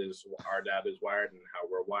dad is wired, and how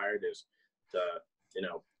we're wired is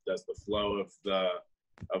does the flow of the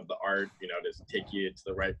art, does it take you to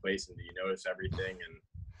the right place, and do you notice everything? And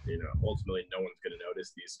ultimately no one's going to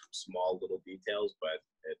notice these small little details, but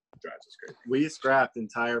it drives us crazy. We scrapped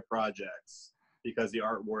entire projects because the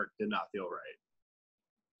artwork did not feel right.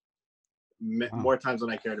 More times than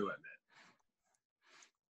I care to admit.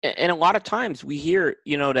 And a lot of times we hear,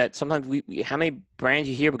 that sometimes we how many brands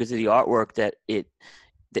you hear because of the artwork that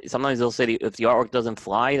sometimes they'll say if the artwork doesn't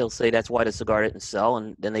fly, they'll say that's why the cigar didn't sell,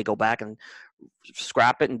 and then they go back and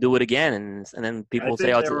scrap it and do it again, and then people say,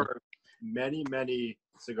 there were many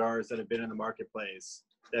cigars that have been in the marketplace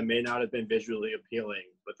that may not have been visually appealing,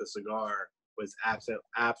 but the cigar was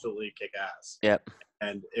absolutely kick-ass. Yep.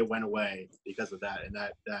 And it went away because of that, and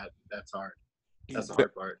that's hard. That's the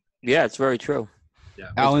hard part. Yeah, it's very true.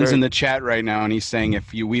 Yeah. Alan's in the chat right now, and he's saying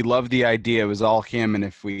we loved the idea, it was all him, and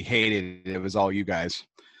if we hated it, it was all you guys.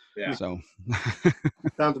 Yeah. So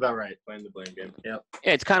sounds about right. Playing the blame game. Yep.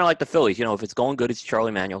 Yeah, it's kind of like the Phillies. If it's going good, it's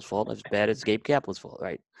Charlie Manuel's fault. If it's bad, it's Gabe Kaplan's fault,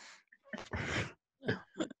 right?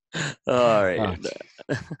 All right.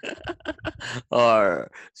 All right.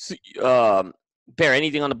 So, Bear,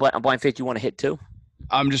 anything on the Blind Faith you want to hit too?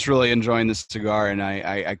 I'm just really enjoying this cigar, and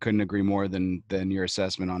I couldn't agree more than your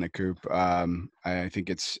assessment on it, Coop. I think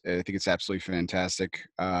it's absolutely fantastic.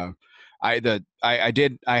 I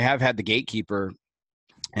have had the Gatekeeper,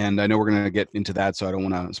 and I know we're going to get into that, so I don't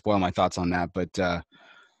want to spoil my thoughts on that.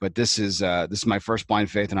 But this is my first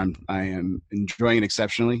Blind Faith, and I am enjoying it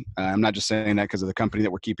exceptionally. I'm not just saying that because of the company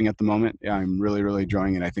that we're keeping at the moment. Yeah, I'm really, really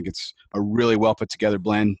enjoying it. I think it's a really well put together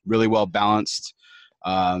blend, really well balanced.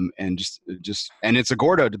 and and it's a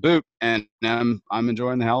Gordo to boot, and I'm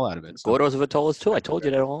enjoying the hell out of it. So. Gordos of Vitolas too. I told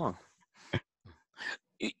you that all along.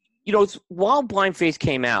 You know, while Blind Faith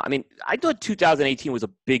came out, I mean, I thought 2018 was a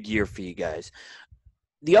big year for you guys.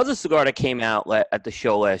 The other cigar that came out at the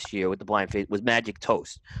show last year with the Blind Faith was Magic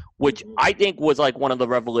Toast, which I think was like one of the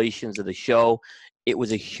revelations of the show. It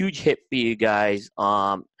was a huge hit for you guys.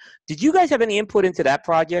 Did you guys have any input into that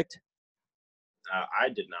project? I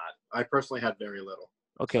did not. I personally had very little.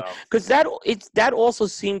 Okay, because that also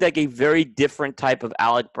seemed like a very different type of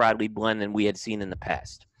Alec Bradley blend than we had seen in the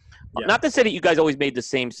past. Yeah. Not to say that you guys always made the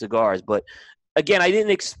same cigars, but again, I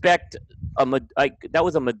didn't expect that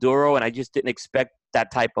was a Maduro, and I just didn't expect that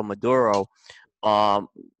type of Maduro.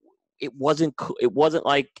 It wasn't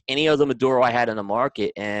like any other Maduro I had in the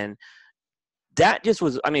market, and that just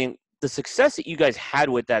was. I mean, the success that you guys had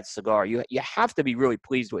with that cigar, you have to be really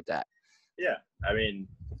pleased with that. Yeah, I mean,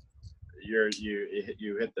 you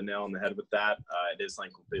hit the nail on the head with that. It is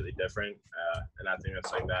something completely different, and I think that's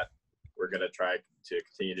something that we're going to try to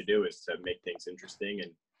continue to do, is to make things interesting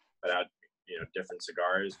and put out, different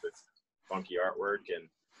cigars with funky artwork. And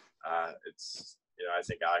it's, I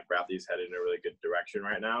think Alec Bradley's headed in a really good direction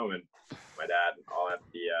right now. And my dad all at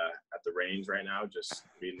the reins right now, just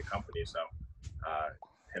leading the company. So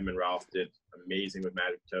him and Ralph did amazing with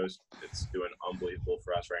Magic Toast. It's doing unbelievable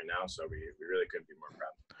for us right now. So we really couldn't be more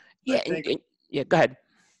proud. Yeah, go ahead.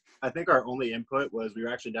 I think our only input was we were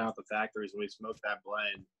actually down at the factories when we smoked that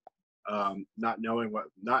blend,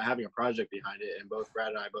 not having a project behind it, and both Brad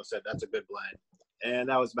and I both said that's a good blend, and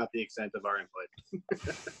that was about the extent of our input.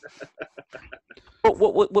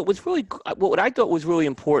 What I thought was really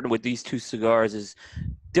important with these two cigars is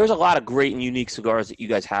there's a lot of great and unique cigars that you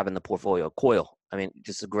guys have in the portfolio. Coil, I mean,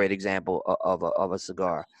 just a great example of a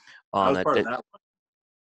cigar. I was part of that one.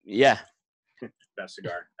 Yeah. Best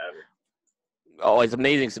cigar ever. Oh, it's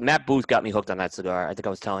amazing. So Matt Booth got me hooked on that cigar. I think I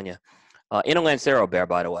was telling you. In a Lancero Bear,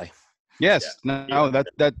 by the way. Yes. Yeah. No,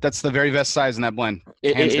 that's the very best size in that blend.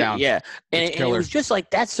 Hands down. Yeah. And it was just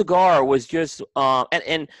like that cigar was just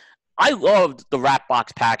and I loved the wrap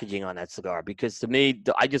box packaging on that cigar, because to me,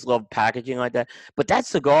 I just love packaging like that. But that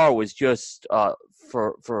cigar was just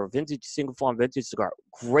for a vintage single farm vintage cigar,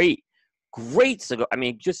 great cigar. I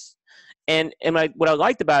mean, just and what I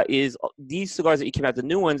liked about is these cigars that you came out, the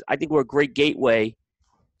new ones, I think were a great gateway,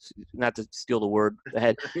 not to steal the word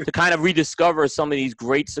ahead, to kind of rediscover some of these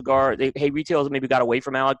great cigars. Hey, retailers maybe got away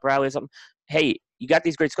from Alec Bradley or something. Hey, you got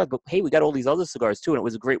these great cigars, but hey, we got all these other cigars too. And it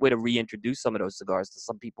was a great way to reintroduce some of those cigars to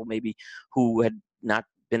some people maybe who had not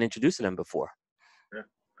been introduced to them before. Yeah,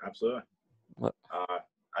 absolutely.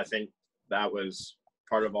 I think that was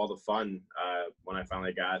part of all the fun when I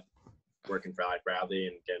finally got working for Alec Bradley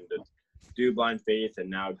and getting to do Blind Faith and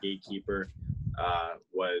now Gatekeeper,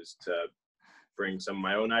 was to bring some of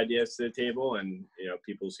my own ideas to the table, and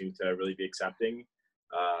people seem to really be accepting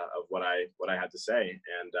of what I had to say,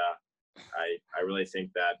 and I really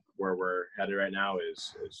think that where we're headed right now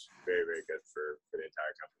is very, very good for the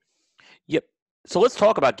entire company. Yep. So let's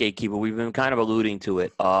talk about Gatekeeper. We've been kind of alluding to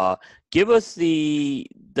it. Give us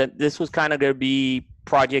that this was kind of going to be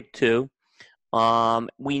project 2.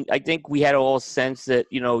 I think we had all sense that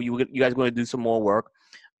you guys were going to do some more work.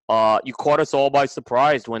 You caught us all by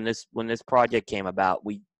surprise when this project came about.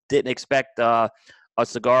 We didn't expect a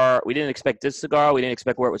cigar. We didn't expect this cigar. We didn't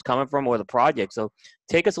expect where it was coming from or the project. So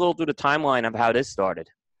take us a little through the timeline of how this started.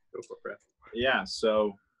 Go for it. Yeah.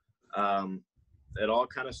 So it all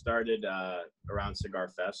kind of started around Cigar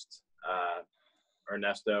Fest.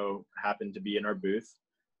 Ernesto happened to be in our booth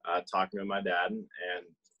talking with my dad, and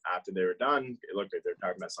after they were done, it looked like they were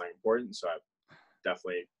talking about something important. So I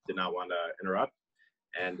definitely did not want to interrupt.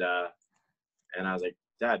 And I was like,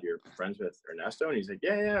 Dad, you're friends with Ernesto? And he's like,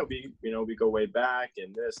 yeah, we go way back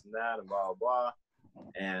and this and that and blah, blah, blah.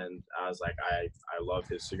 And I was like, I love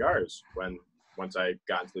his cigars. Once I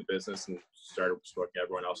got into the business and started smoking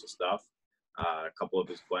everyone else's stuff, a couple of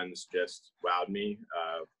his blends just wowed me.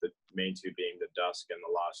 The main two being the Dusk and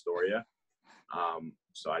the La Astoria.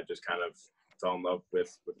 So I just kind of fell in love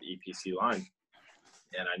with the EPC line.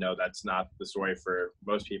 And I know that's not the story for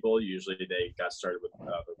most people. Usually they got started with the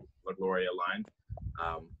La Gloria line.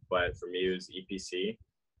 But for me, it was EPC.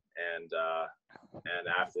 And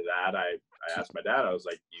after that, I asked my dad, I was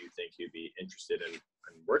like, do you think you'd be interested in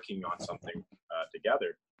working on something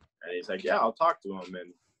together? And he's like, yeah, I'll talk to him.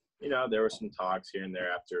 And, there were some talks here and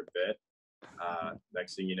there after a bit.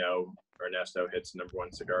 Next thing you know, Ernesto hits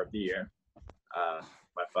 #1 cigar of the year.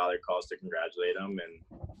 My father calls to congratulate him,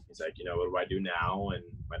 and he's like, what do I do now? And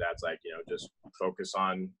my dad's like, just focus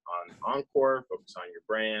on Encore, focus on your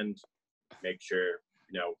brand, make sure,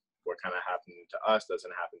 what kind of happened to us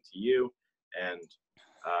doesn't happen to you, and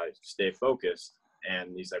stay focused.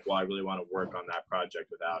 And he's like, well, I really want to work on that project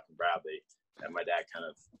with Alec and Bradley. And my dad kind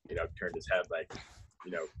of, turned his head like,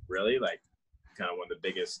 really? Like, kind of one of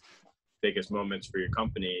the biggest moments for your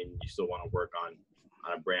company, and you still want to work on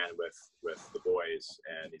a brand with the boys.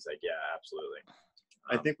 And he's like, yeah, absolutely.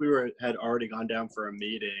 I think we had already gone down for a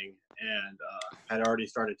meeting and had already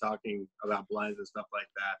started talking about blends and stuff like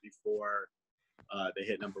that before they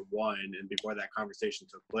hit number one and before that conversation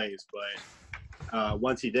took place. But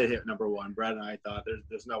once he did hit number one, Brad and I thought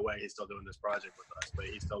there's no way he's still doing this project with us, but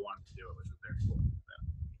he still wanted to do it, which was very cool.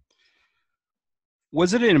 Yeah.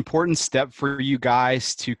 Was it an important step for you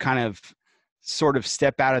guys to kind of sort of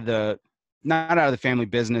step out of not out of the family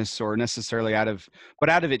business or necessarily out of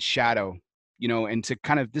its shadow, and to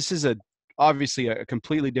kind of, this is obviously a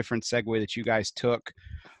completely different segue that you guys took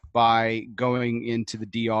by going into the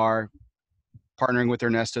DR, partnering with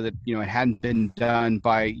Ernesto that, it hadn't been done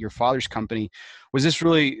by your father's company. Was this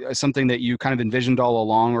really something that you kind of envisioned all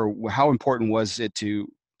along, or how important was it to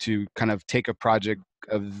kind of take a project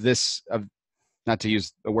of this, not to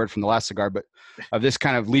use a word from the last cigar, but of this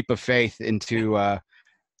kind of leap of faith into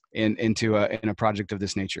in a project of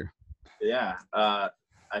this nature? Yeah.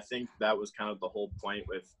 I think that was kind of the whole point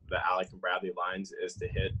with the Alec and Bradley lines, is to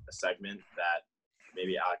hit a segment that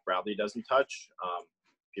maybe Alec Bradley doesn't touch.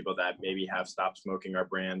 People that maybe have stopped smoking our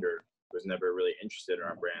brand or was never really interested in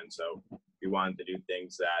our brand. So we wanted to do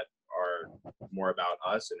things that are more about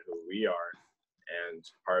us and who we are. And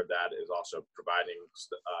part of that is also providing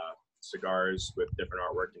cigars with different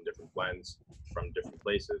artwork and different blends from different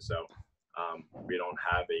places. So we don't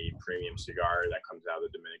have a premium cigar that comes out of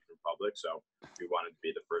the Dominican Republic. So we wanted to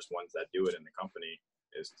be the first ones that do it in the company,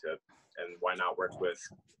 and why not work with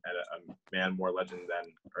a man more legend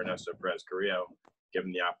than Ernesto Perez Carrillo, give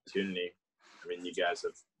him the opportunity. I mean, you guys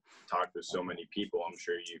have talked with so many people. I'm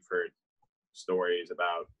sure you've heard stories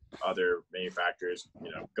about other manufacturers,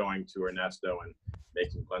 going to Ernesto and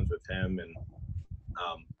making blends with him. And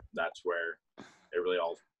that's where it really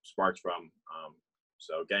all sparks from.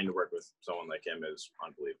 So getting to work with someone like him is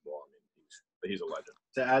unbelievable. I mean, he's a legend.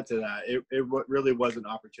 To add to that, it really was an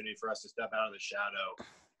opportunity for us to step out of the shadow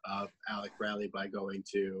of Alec Bradley by going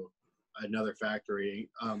to another factory.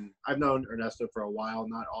 I've known Ernesto for a while,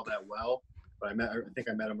 not all that well, but I think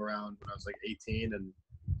I met him around when I was like 18,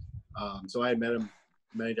 and so I had met him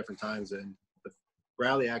many different times. And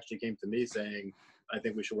Bradley actually came to me saying, "I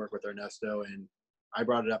think we should work with Ernesto," and I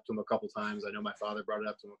brought it up to him a couple times. I know my father brought it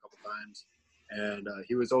up to him a couple times, and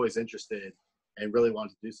he was always interested and really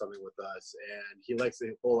wanted to do something with us. And he likes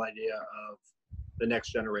the whole idea of the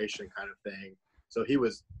next generation kind of thing. So he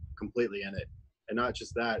was completely in it. And not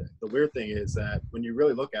just that, the weird thing is that when you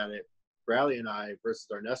really look at it, Bradley and I versus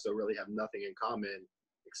Ernesto really have nothing in common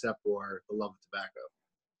except for the love of tobacco.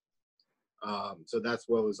 So that's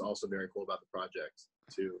what was also very cool about the project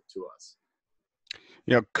to us.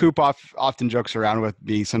 Coop often jokes around with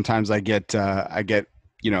me. Sometimes I get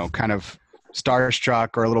kind of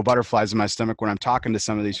starstruck or a little butterflies in my stomach when I'm talking to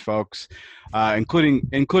some of these folks, including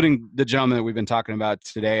the gentleman that we've been talking about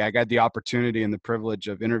today. I got the opportunity and the privilege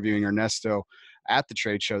of interviewing Ernesto at the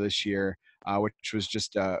trade show this year, which was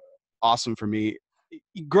just awesome for me.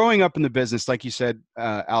 Growing up in the business, like you said,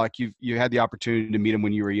 Alec, you had the opportunity to meet him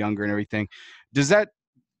when you were younger and everything. Does that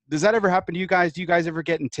ever happen to you guys? Do you guys ever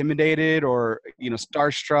get intimidated or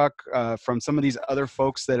starstruck from some of these other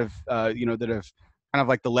folks that have that have kind of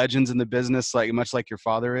like the legends in the business, like much like your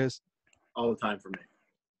father is? All the time for me.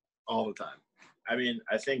 All the time. I mean,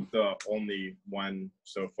 I think the only one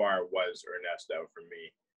so far was Ernesto for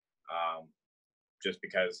me, just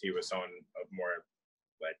because he was someone of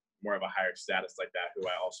more of a higher status like that, who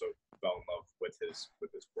I also fell in love with his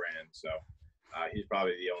brand. So he's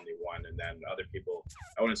probably the only one. And then other people,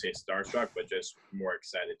 I wouldn't say starstruck, but just more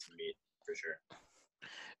excited to meet for sure.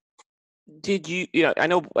 Did you, I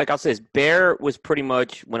know, like I'll say this, Bear was pretty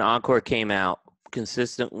much, when Encore came out,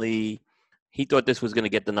 consistently, he thought this was going to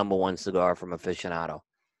get the number one cigar from Aficionado.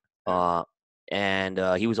 And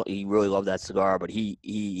he really loved that cigar, but he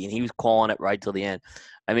was calling it right till the end.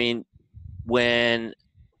 I mean,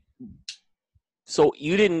 so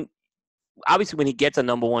you didn't, obviously when he gets a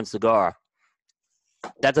number one cigar,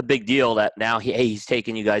 that's a big deal that now he's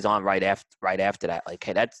taking you guys on right after that. Like,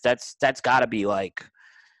 hey, that's gotta be like,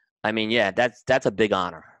 I mean, yeah, that's a big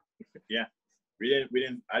honor. Yeah.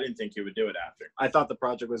 I didn't think he would do it after. I thought the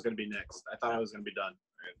project was going to be next. I thought I was going to be done.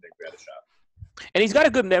 I didn't think we had a shot. And he's got a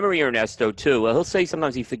good memory, Ernesto, too. He'll say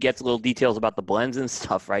sometimes he forgets little details about the blends and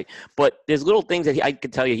stuff, right? But there's little things that I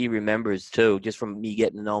can tell you he remembers, too, just from me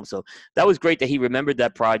getting to know him. So that was great that he remembered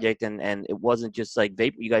that project, and it wasn't just like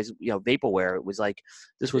you guys, vaporware. It was like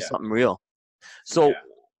this was something real. So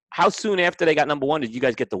how soon after they got number one did you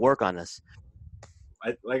guys get to work on this?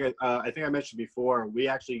 I think I mentioned before, we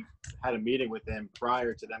actually had a meeting with them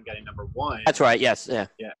prior to them getting number one. That's right. Yes. Yeah.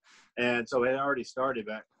 Yeah. And so it had already started,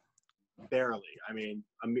 but barely. I mean,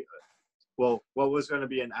 well, what was going to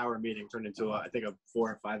be an hour meeting turned into, I think, a 4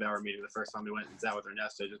 or 5 hour meeting the first time we went and sat with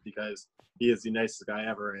Ernesto, just because he is the nicest guy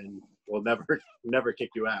ever and will never kick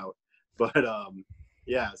you out. But,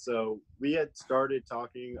 yeah, so we had started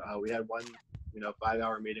talking. We had one, 5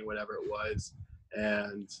 hour meeting, whatever it was.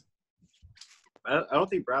 And I don't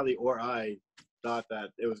think Bradley or I thought that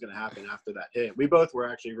it was going to happen after that hit. We both were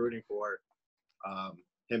actually rooting for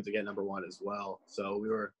him to get number one as well. So we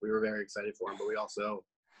were very excited for him, but we also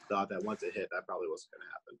thought that once it hit, that probably wasn't going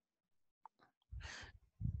to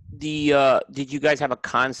happen. Did you guys have a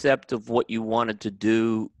concept of what you wanted to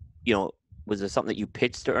do? Was there something that you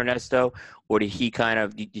pitched to Ernesto, or did you kind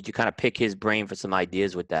of pick his brain for some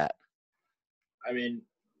ideas with that? I mean,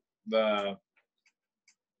 I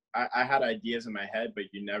had ideas in my head,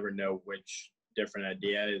 but you never know which different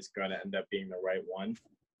idea is going to end up being the right one.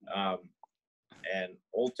 And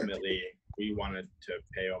ultimately, we wanted to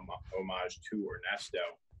pay homage to Ernesto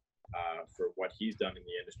for what he's done in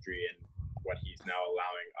the industry and what he's now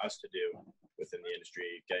allowing us to do within the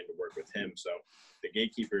industry, getting to work with him. So the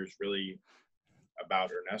Gatekeeper is really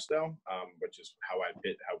about Ernesto, which is how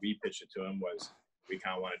we pitched it to him, was we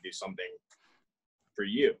kind of want to do something for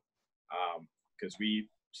you, because we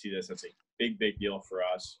see this as a big deal for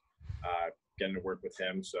us, getting to work with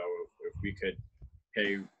him. So if we could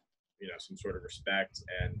pay some sort of respect,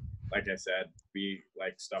 and like I said, we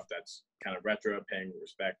like stuff that's kind of retro, paying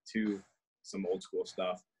respect to some old school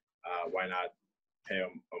stuff. Why not pay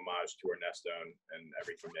homage to Ernesto and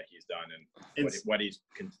everything that he's done and what he's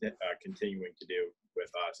continuing to do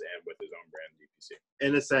with us and with his own brand, DPC.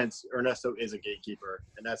 In a sense, Ernesto is a gatekeeper,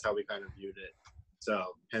 and that's how we kind of viewed it.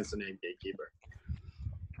 So hence the name Gatekeeper.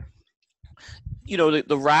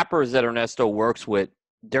 The rappers that Ernesto works with,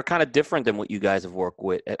 they're kind of different than what you guys have worked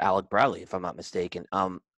with at Alec Bradley, if I'm not mistaken.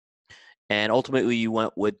 And ultimately you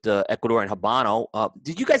went with Ecuadorian Habano.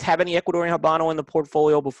 Did you guys have any Ecuadorian Habano in the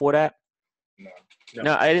portfolio before that?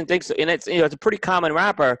 No, I didn't think so. And it's it's a pretty common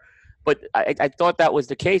rapper, but I thought that was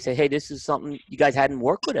the case. Hey, this is something you guys hadn't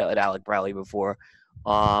worked with at Alec Bradley before.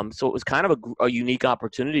 So it was kind of a unique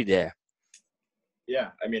opportunity there.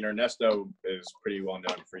 Yeah, I mean, Ernesto is pretty well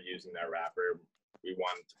known for using that rapper. We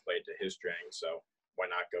wanted to play to his strengths, so why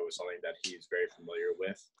not go with something that he's very familiar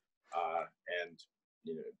with, and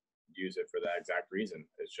use it for that exact reason.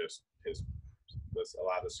 It's just a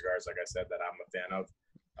lot of the cigars, like I said, that I'm a fan of,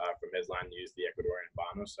 from his line, use the Ecuadorian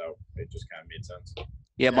Habano, so it just kind of made sense.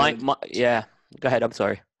 Yeah, yeah. Go ahead. I'm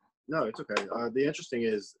sorry. No, it's okay. The interesting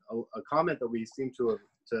is a comment that we seem to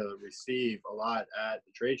receive a lot at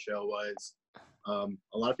the trade show was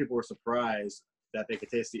a lot of people were surprised that they could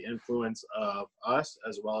taste the influence of us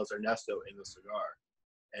as well as Ernesto in the cigar,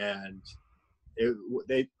 and a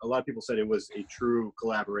lot of people said it was a true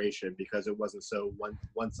collaboration because it wasn't so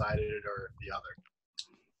one-sided or the other.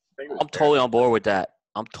 I'm totally on board with that.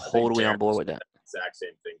 I'm totally on board with that. Exact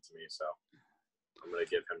same thing to me, so I'm going to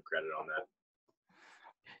give him credit on that.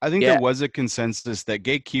 I think there was a consensus that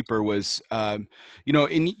Gatekeeper was,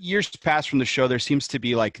 in years past from the show, there seems to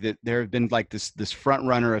be like that there have been like this front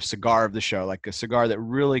runner of cigar of the show, like a cigar that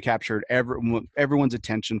really captured everyone's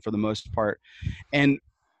attention for the most part. And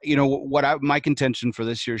my contention for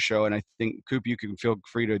this year's show, and I think Coop, you can feel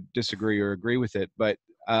free to disagree or agree with it, but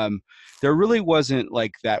there really wasn't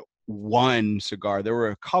like that one cigar. There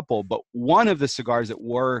were a couple, but one of the cigars that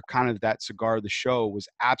were kind of that cigar of the show was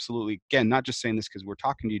absolutely, again, not just saying this because we're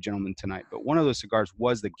talking to you gentlemen tonight, but one of those cigars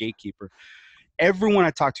was the Gatekeeper. Everyone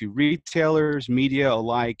I talked to, retailers, media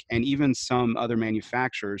alike, and even some other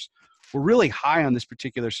manufacturers, were really high on this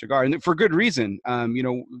particular cigar, and for good reason.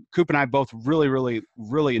 Coop and I both really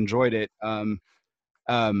enjoyed it.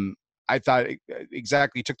 I thought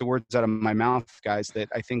exactly took the words out of my mouth, guys, that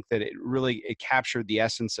I think that it captured the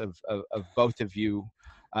essence of both of you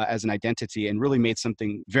as an identity and really made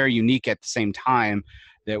something very unique at the same time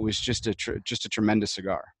that was just a tremendous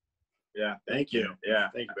cigar. Yeah, thank you. Yeah,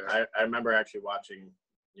 thank you. I remember actually watching,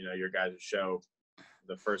 your guys' show,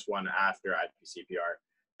 the first one after IPCPR,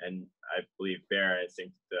 and I believe Bear, I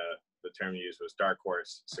think the term you used was dark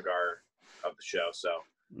horse cigar of the show. So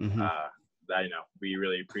that we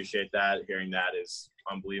really appreciate that. Hearing that is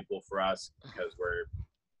unbelievable for us because we're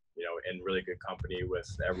in really good company with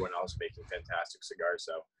everyone else making fantastic cigars.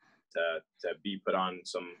 So to be put on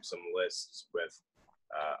some lists with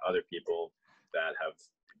other people that have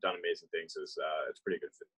done amazing things is it's pretty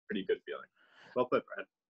good feeling. Well put, Brad.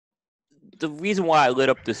 The reason why I lit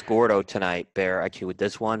up this Gordo tonight, Bear, actually with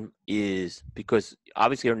this one, is because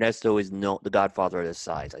obviously Ernesto is the godfather of this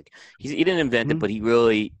size. Like he didn't invent it, but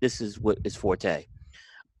this is what his forte.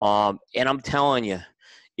 And I'm telling you,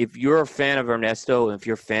 if you're a fan of Ernesto, and if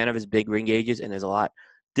you're a fan of his big ring gauges, and there's a lot,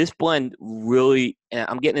 this blend really, and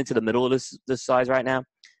I'm getting into the middle of this size right now.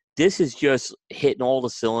 This is just hitting all the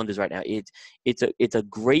cylinders right now. It's a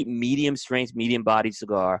great medium strength, medium bodied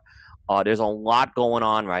cigar. There's a lot going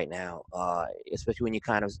on right now, especially when you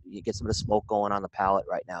get some of the smoke going on the palate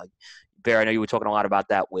right now. Bear, I know you were talking a lot about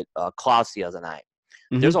that with Klaus the other night.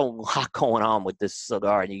 Mm-hmm. There's a lot going on with this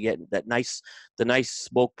cigar, and you get the nice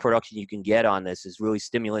smoke production you can get on this is really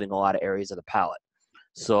stimulating a lot of areas of the palate.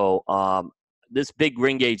 So this big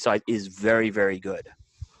ring gauge size is very, very good.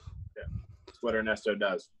 Yeah, that's what Ernesto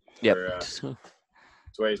does. Yep. That's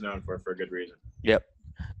what he's known for a good reason. Yep.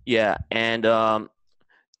 Yeah, and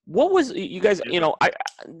what was you guys?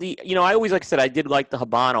 I always, like I said, I did like the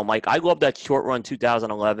Habano, Mike. I love that short run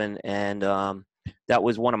 2011, and that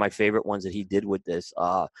was one of my favorite ones that he did with this.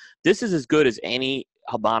 This is as good as any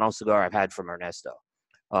Habano cigar I've had from Ernesto,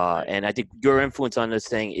 and I think your influence on this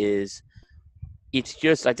thing is. It's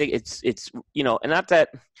just, I think it's and not that,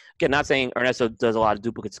 again, not saying Ernesto does a lot of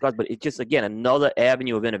duplicate cigars, but it's just, again, another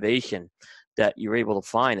avenue of innovation that you're able to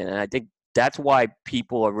find. And I think that's why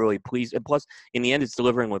people are really pleased. And plus, in the end, it's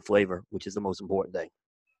delivering with flavor, which is the most important thing.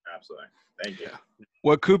 Absolutely. Thank you.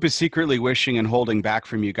 What Coop is secretly wishing and holding back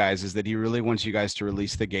from you guys is that he really wants you guys to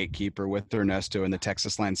release the Gatekeeper with Ernesto and the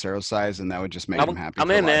Texas Lancero size, and that would just make him happy.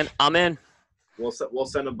 I'm in, man. I'm in. We'll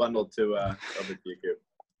send a bundle to over to you, Coop.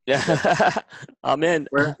 Yeah, I'm in.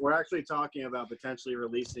 We're actually talking about potentially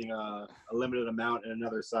releasing a limited amount in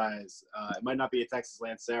another size. It might not be a Texas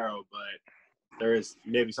Lancero, but there is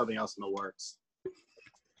maybe something else in the works.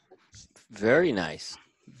 Very nice.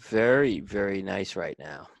 Very, very nice right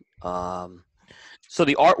now. So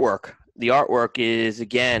the artwork is,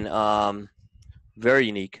 again, very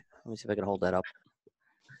unique. Let me see if I can hold that up.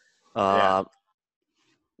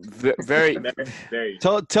 Very.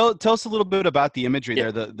 Tell us a little bit about the imagery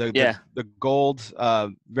there. The gold,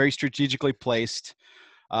 very strategically placed,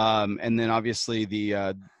 and then obviously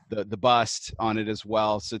the bust on it as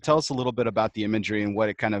well. So tell us a little bit about the imagery and what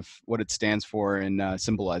it stands for and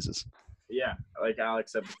symbolizes. Yeah, like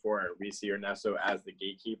Alex said before, we see Ernesto as the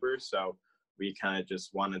gatekeeper. So we kind of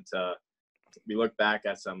just wanted to. We look back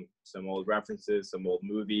at some old references, some old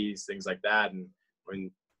movies, things like that, and when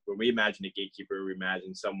we imagine a gatekeeper, we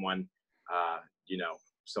imagine someone,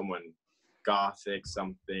 someone gothic,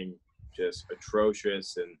 something just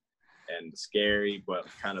atrocious and scary, but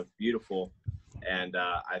kind of beautiful. And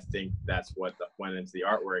I think that's what went into the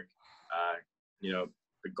artwork.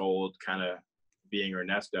 The gold kind of being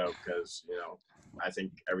Ernesto, because I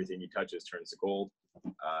think everything he touches turns to gold.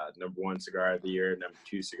 Number 1 cigar of the year, number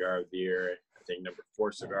 2 cigar of the year, I think number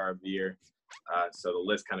 4 cigar of the year. So the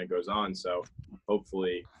list kind of goes on. So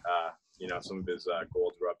hopefully, some of his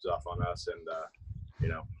gold rubs off on us, and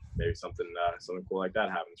maybe something cool like that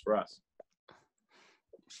happens for us.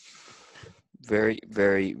 Very,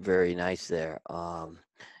 very, very nice there.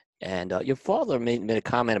 And your father made a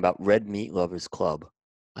comment about Red Meat Lovers Club.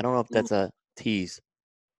 I don't know if that's a tease.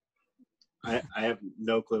 I have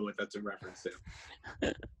no clue what that's in reference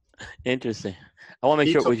to. Interesting. I want to make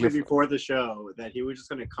he sure told it was me before the show that he was just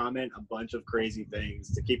going to comment a bunch of crazy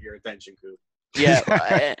things to keep your attention, Coop.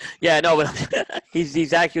 Yeah, no, but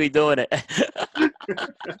he's actually doing it.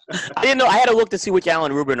 I didn't know. I had to look to see which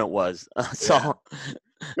Alan Rubin it was.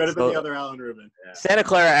 Could have been the other Alan Rubin. Yeah. Santa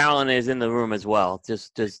Clara Alan is in the room as well.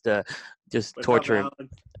 Just torturing.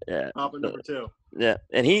 Yeah. Papa number 2. Yeah,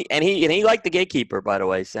 and he liked the Gatekeeper, by the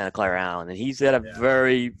way, Santa Clara Allen, and he's got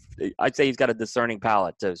I'd say he's got a discerning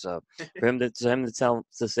palate too. So for him to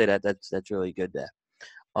say that's really good there.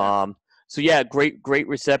 So yeah, great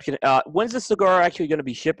reception. When's the cigar actually going to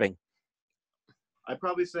be shipping? I'd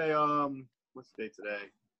probably say what's the date today?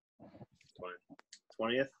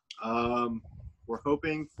 20th. We're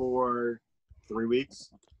hoping for 3 weeks.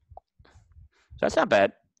 That's not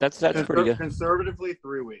bad. That's pretty good. Conservatively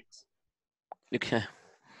 3 weeks. Okay,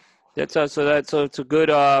 it's a good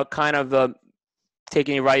kind of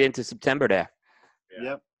taking you right into September there. Yeah.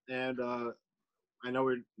 Yep, and I know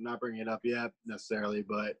we're not bringing it up yet necessarily,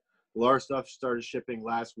 but a lot of stuff started shipping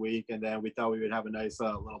last week, and then we thought we would have a nice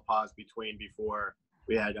little pause before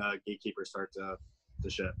we had Gatekeeper start to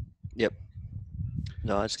ship. Yep.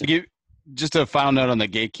 No, that's to just a final note on the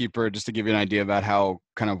Gatekeeper, just to give you an idea about how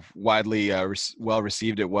kind of widely well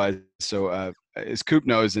received it was. So as Coop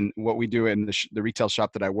knows, and what we do in the retail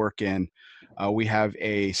shop that I work in, we have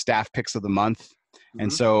a staff picks of the month. Mm-hmm.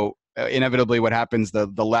 And so inevitably what happens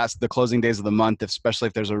the closing days of the month, especially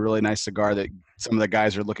if there's a really nice cigar that some of the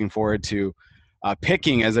guys are looking forward to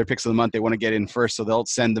picking as their picks of the month, they want to get in first. So they'll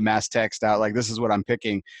send the mass text out like, this is what I'm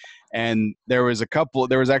picking. And there was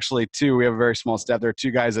actually two. We have a very small staff. There are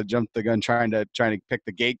two guys that jumped the gun trying to pick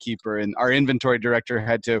the Gatekeeper, and our inventory director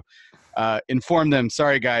had to inform them,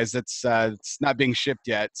 sorry guys, it's not being shipped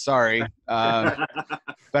yet. Sorry.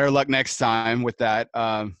 Better luck next time with that.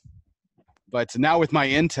 But now with my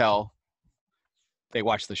intel, they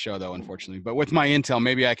watched the show though, unfortunately. But with my intel,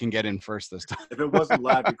 maybe I can get in first this time. If it wasn't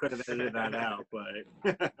live, we could have edited that out.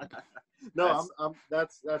 But no,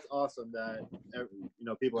 that's awesome that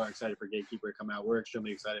people are excited for Gatekeeper to come out. We're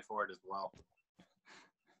extremely excited for it as well.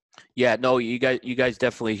 Yeah, no, you guys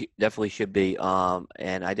definitely should be.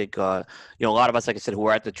 And I think a lot of us, like I said, who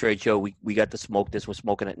were at the trade show, we got to smoke this. We're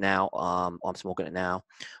smoking it now. I'm smoking it now.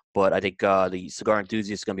 But I think the cigar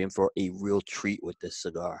enthusiast is going to be in for a real treat with this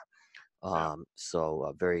cigar.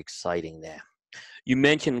 So very exciting there. You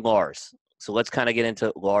mentioned Lars, so let's kind of get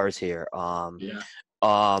into Lars here.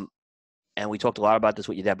 And we talked a lot about this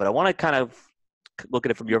with your dad, but I want to kind of look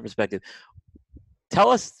at it from your perspective. Tell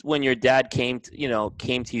us when your dad came to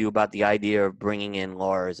you about the idea of bringing in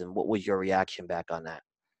Lars, and what was your reaction back on that?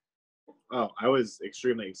 Oh, I was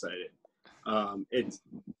extremely excited. It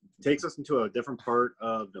takes us into a different part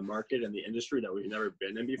of the market and the industry that we've never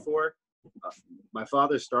been in before. My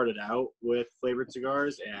father started out with flavored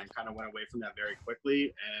cigars and kind of went away from that very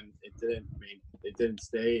quickly, and it didn't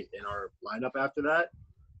stay in our lineup after that.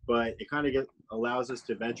 But it kind of allows us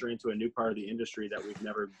to venture into a new part of the industry that we've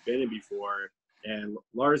never been in before. And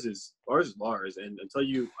Lars is Lars, and until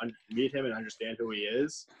you meet him and understand who he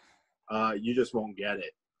is, you just won't get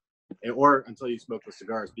it, or until you smoke the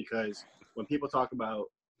cigars. Because when people talk about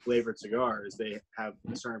flavored cigars, they have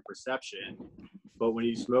a certain perception. But when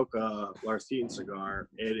you smoke a Lars Teton cigar,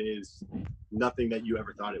 it is nothing that you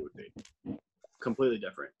ever thought it would be. Completely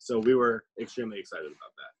different. So we were extremely excited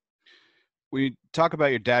about that. We talk about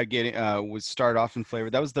your dad getting was start off in flavor.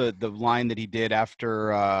 That was the line that he did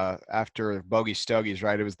after Bogey Stogies,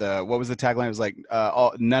 right? It was what was the tagline? It was like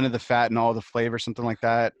none of the fat and all the flavor, something like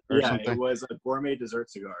that, or something. It was gourmet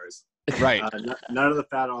dessert cigars. Right. None of the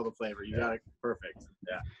fat, all the flavor. You got it perfect.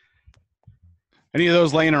 Yeah. Any of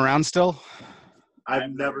those laying around still?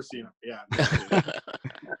 I've never seen them. Yeah.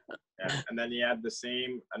 Yeah. And then he had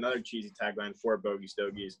another cheesy tagline for Bogey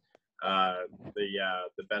Stogies.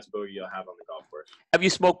 The best bogey you'll have on the golf course. Have you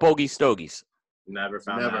smoked Bogey Stogies? Never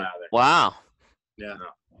found that either. Wow. Yeah. No.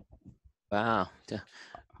 Wow.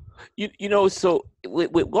 So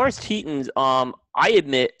with Lars Teton's, I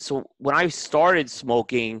admit, so when I started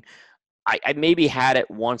smoking, I maybe had it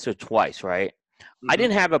once or twice, right? Mm-hmm. I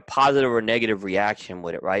didn't have a positive or negative reaction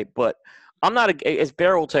with it, right? But I'm not, as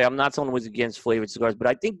Bear will tell you, I'm not someone who was against flavored cigars, but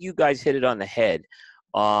I think you guys hit it on the head.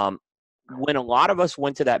 When a lot of us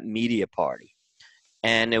went to that media party,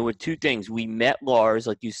 and there were two things. We met Lars,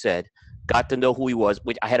 like you said, got to know who he was,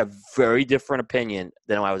 which I had a very different opinion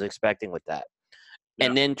than I was expecting with that. Yeah.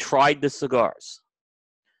 And then tried the cigars,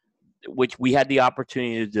 which we had the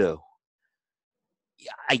opportunity to do.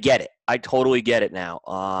 I get it. I totally get it now.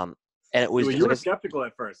 And it was. You were skeptical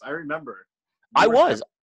at first. I remember. I was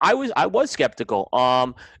skeptical.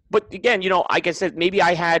 But again, like I said, maybe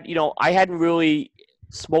I hadn't really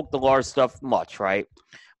smoked the Lars stuff much, right?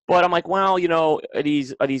 But I'm like, well, are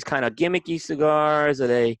these kind of gimmicky cigars? Are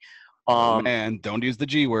they? Man, don't use the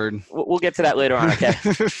G word. We'll get to that later on, okay?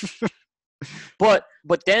 But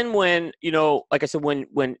then when like I said,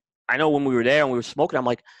 when I know when we were there and we were smoking, I'm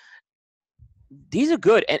like, these are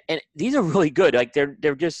good, and these are really good. Like they're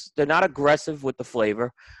not aggressive with the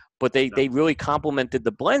flavor, but they really complemented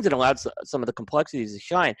the blends and allowed some of the complexities to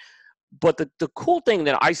shine. But the cool thing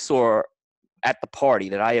that I saw at the party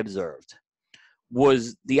that I observed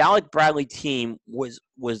was the Alec Bradley team was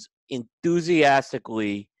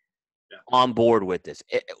enthusiastically on board with this.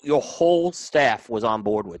 Your whole staff was on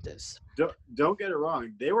board with this. Don't get it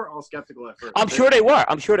wrong. They were all skeptical at first. I'm sure they were.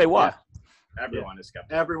 Yeah. Everyone is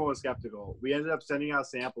skeptical. Everyone was skeptical. We ended up sending out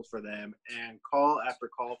samples for them, and call after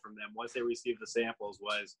call from them once they received the samples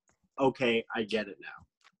was, okay, I get it now.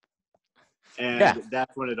 And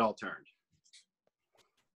that's when it all turned.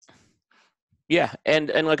 Yeah, and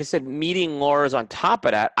like I said, meeting Lars on top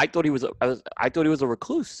of that, I thought he was a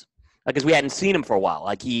recluse, because we hadn't seen him for a while.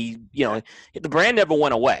 Like the brand never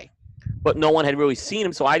went away, but no one had really seen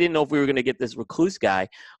him, so I didn't know if we were going to get this recluse guy.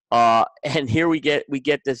 And here we get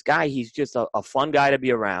this guy. He's just a fun guy to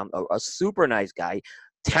be around, a super nice guy,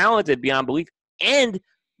 talented beyond belief, and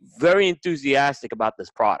very enthusiastic about his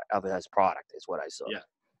product is what I saw.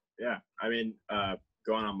 Yeah. I mean,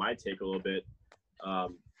 going on my take a little bit,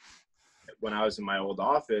 when I was in my old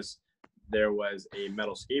office, there was a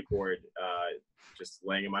metal skateboard just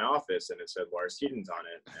laying in my office, and it said Lars Tieden's on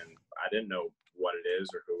it, and I didn't know what it is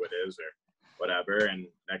or who it is or whatever. And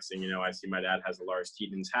next thing you know, I see my dad has a Lars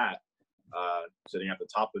Tieden's hat sitting at the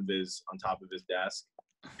top of his desk,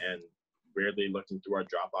 and weirdly looking through our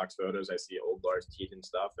Dropbox photos, I see old Lars Tieden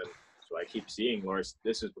stuff, and so I keep seeing Lars.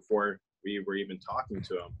 This is before we were even talking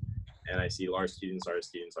to him, and I see Lars Tieden's,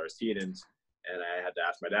 and I had to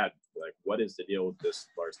ask my dad, like, what is the deal with this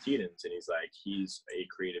Lars Tieden's? And he's like, he's a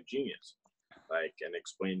creative genius, like, and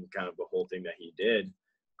explained kind of the whole thing that he did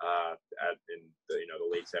in the the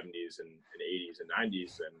late 70s and 80s and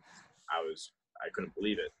 90s, and I couldn't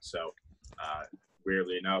believe it. So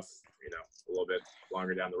weirdly enough, a little bit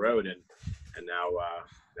longer down the road, and now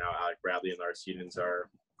Alec Bradley and Lars Tieden's are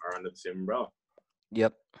under the same umbrella.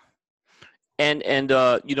 Yep. And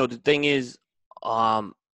the thing is,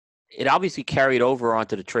 it obviously carried over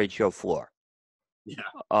onto the trade show floor. Yeah.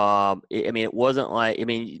 I mean, it wasn't like, I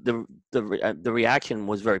mean, the reaction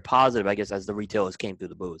was very positive, I guess, as the retailers came through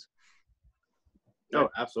the booth. No,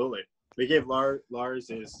 absolutely. We gave Lars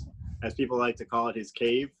his, as people like to call it, his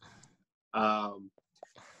cave.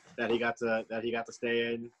 That he got to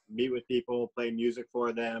stay in, meet with people, play music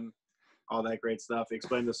for them, all that great stuff.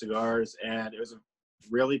 Explain the cigars, and it was a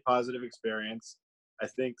really positive experience. I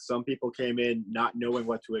think some people came in not knowing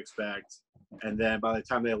what to expect, and then by the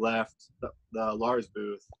time they left the Lars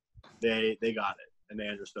booth, they got it and they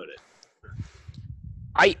understood it.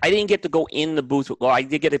 I didn't get to go in the booth. Well, I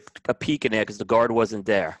did get a peek in there because the guard wasn't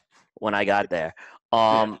there when I got there.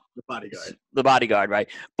 The bodyguard, right?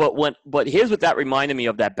 But here's what that reminded me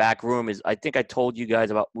of, that back room, is I think I told you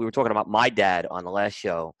guys about, we were talking about my dad on the last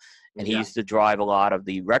show, and he used to drive a lot of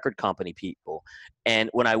the record company people. And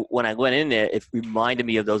when I went in there, it reminded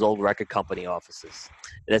me of those old record company offices.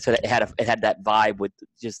 That's what it had that vibe with,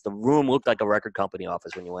 just the room looked like a record company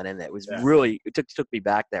office when you went in there. It was really, it took me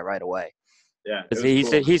back there right away. Yeah, he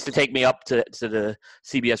used to take me up to the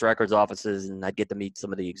CBS Records offices, and I'd get to meet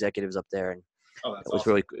some of the executives up there, and it was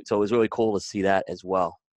awesome. It was really cool to see that as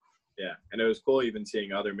well. Yeah, and it was cool even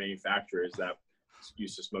seeing other manufacturers that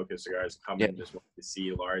used to smoke his cigars come in, just want to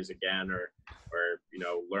see Lars again, or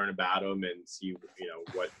learn about him and see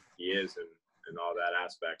what he is and all that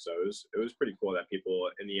aspect. So it was pretty cool that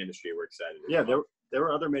people in the industry were excited. Yeah, there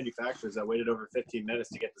were other manufacturers that waited over 15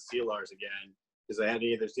 minutes to get to see Lars again, because they hadn't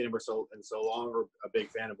either seen him in so long or a big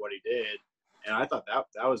fan of what he did. And I thought that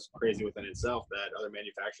was crazy within itself, that other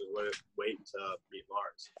manufacturers would wait to meet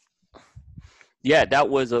Lars. Yeah, that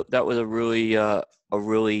was a really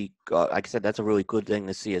like I said, that's a really good thing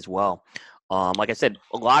to see as well. Like I said,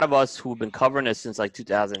 a lot of us who've been covering this since like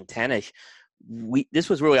 2010ish, this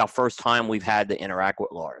was really our first time we've had to interact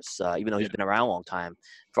with Lars, even though he's been around a long time.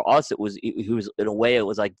 For us, he was in a way, it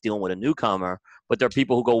was like dealing with a newcomer, but there are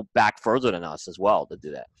people who go back further than us as well to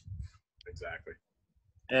do that. Exactly.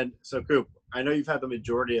 And so, Coop, I know you've had the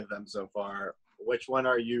majority of them so far. Which one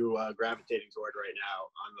are you gravitating toward right now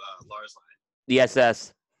on the Lars line? The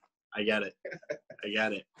SS. I get it.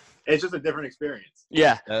 It's just a different experience.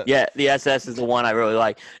 Yeah. The SS is the one I really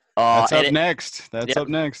like. That's up next. Up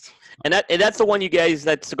next. And that's the one you guys,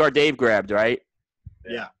 that Cigar Dave grabbed, right?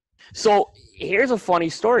 Yeah. So here's a funny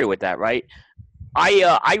story with that, right?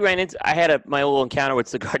 I had my little encounter with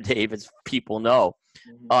Cigar Dave, as people know.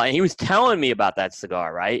 And he was telling me about that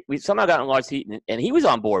cigar, right? We somehow got in Lars Tieden, and he was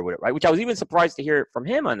on board with it, right? Which I was even surprised to hear from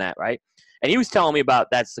him on that, right? And he was telling me about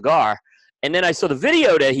that cigar. And then I saw the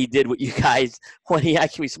video that he did with you guys when he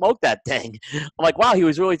actually smoked that thing. I'm like, wow, he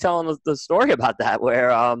was really telling the story about that,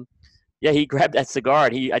 where, he grabbed that cigar,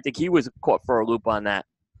 and I think he was caught for a loop on that.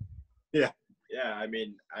 Yeah. Yeah, I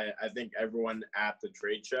mean, I think everyone at the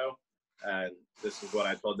trade show, and this is what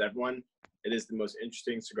I told everyone, it is the most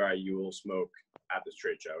interesting cigar you will smoke at this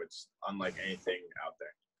trade show. It's unlike anything out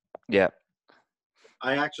there. Yeah.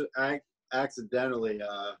 I accidentally,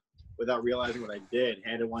 without realizing what I did,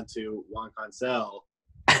 handed one to Juan Cancel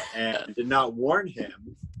and did not warn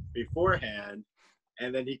him beforehand.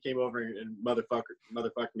 And then he came over and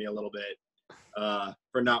motherfucked me a little bit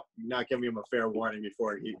for not giving him a fair warning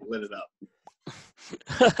before he lit it up.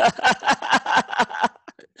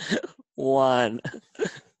 Juan.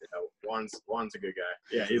 Juan's a good guy.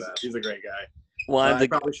 Yeah, he's a great guy. I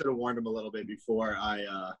probably should have warned him a little bit before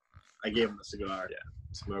I gave him the cigar. Yeah,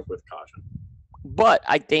 smoke with caution. But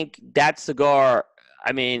I think that cigar,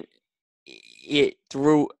 I mean, it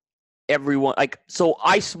threw everyone like so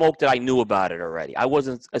I smoked it. I knew about it already. I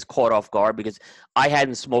wasn't as caught off guard because I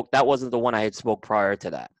hadn't smoked. That wasn't the one I had smoked prior to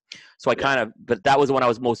that. So but that was the one I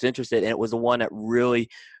was most interested in. It was the one that really,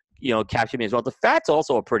 captured me as well. The fats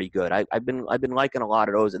also are pretty good. I've been liking a lot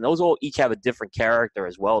of those, and those all each have a different character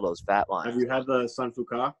as well. Those fat lines. Have you had the Sun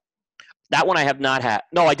Fuka? That one I have not had.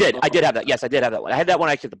 No, I did. I did have that. Yes, I did have that one. I had that one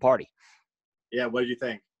actually at the party. Yeah. What did you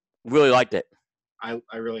think? Really liked it. I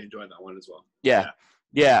really enjoyed that one as well. Yeah.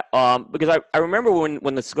 Because I remember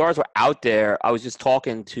when the cigars were out there, I was just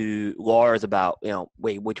talking to Lars about,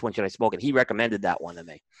 wait, which one should I smoke? And he recommended that one to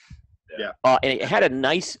me. Yeah. And it had a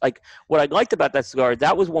nice, what I liked about that cigar,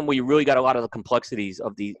 that was one where you really got a lot of the complexities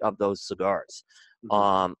of those cigars.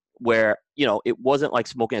 Mm-hmm. Where, it wasn't like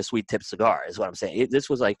smoking a sweet tip cigar is what I'm saying. This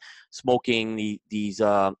was like smoking these,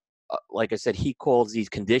 like I said, he calls these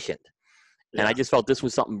conditioned. And I just felt this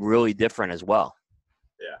was something really different as well.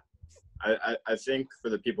 Yeah. I think for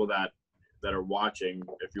the people that are watching,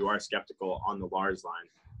 if you are skeptical on the Lars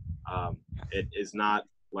line, it is not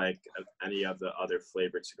like any of the other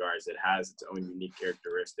flavored cigars. It has its own unique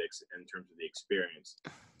characteristics in terms of the experience.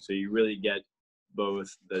 So you really get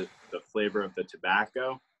both the flavor of the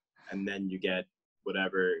tobacco, and then you get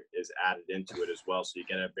whatever is added into it as well. So you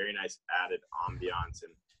get a very nice added ambiance,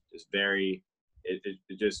 and just it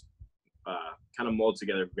just kind of molds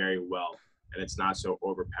together very well. And it's not so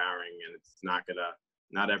overpowering, and it's not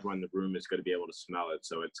everyone in the room is going to be able to smell it.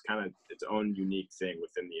 So it's kind of its own unique thing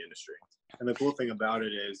within the industry. And the cool thing about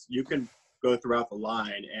it is you can go throughout the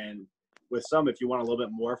line, and with some, if you want a little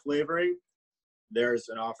bit more flavoring, there's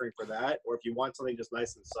an offering for that. Or if you want something just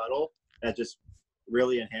nice and subtle that just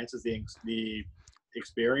really enhances the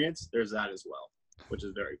experience, there's that as well, which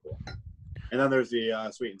is very cool. And then there's the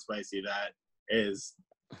sweet and spicy that is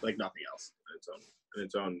like nothing else in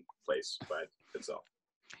its own place by itself.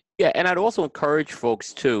 Yeah, and I'd also encourage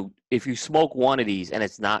folks too, if you smoke one of these and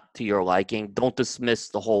it's not to your liking, don't dismiss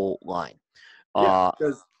the whole line.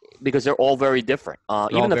 Because they're all very different.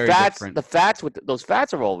 Even the fats with those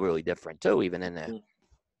fats are all really different too, even in there.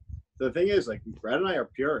 The thing is, like, Brad and I are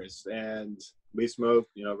purists, and we smoke,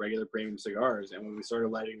 regular premium cigars. And when we started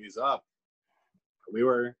lighting these up, we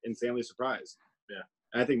were insanely surprised. Yeah,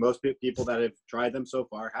 and I think most people that have tried them so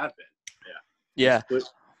far have been. Yeah.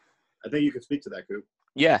 I think you can speak to that, Coop.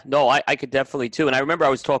 Yeah, no, I could definitely too. And I remember I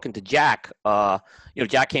was talking to Jack.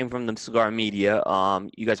 Jack came from the cigar media.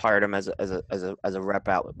 You guys hired him as a rep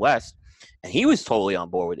out west, and he was totally on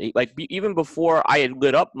board with it. Like even before I had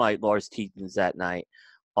lit up my Lars Tietjens that night,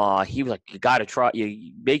 he was like, "You got to try.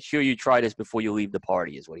 You make sure you try this before you leave the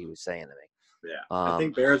party," is what he was saying to me. Yeah, I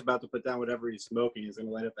think Bear's about to put down whatever he's smoking. He's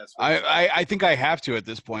gonna light up that. I think I have to at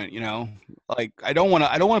this point. Like I don't want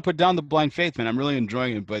to put down the blind faith, man. I'm really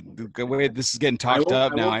enjoying it, but the way this is getting talked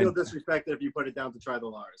up now, I won't feel disrespected if you put it down to try the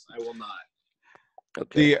Lars. I will not.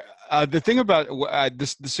 Okay. The thing about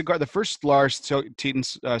the cigar, the first Lars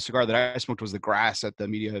Tietjens cigar that I smoked was the Grass at the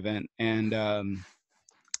media event, and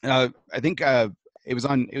I think it was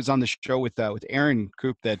on the show with Aaron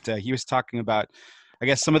Coop that he was talking about. I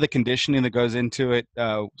guess some of the conditioning that goes into it,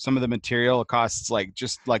 some of the material costs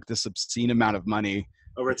just like this obscene amount of money.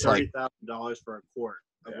 Over $30,000 for a quart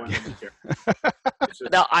of one material.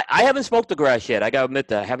 Now I haven't smoked the Grass yet. I gotta admit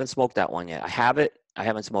that I haven't smoked that one yet. I have it. I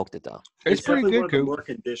haven't smoked it though. It's pretty good, one of the more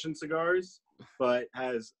conditioned cigars, but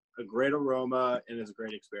has a great aroma and is a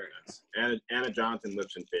great experience. And a Jonathan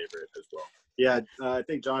Lipson favorite as well. Yeah, I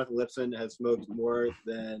think Jonathan Lipson has smoked more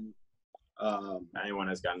than anyone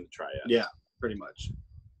has gotten to try it. Yeah, pretty much.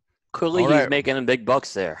 Clearly, he's making them big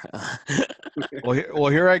bucks there. well,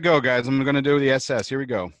 here I go, guys. I'm going to do the SS. Here we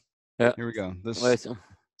go. Yeah. Here we go.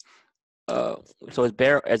 So as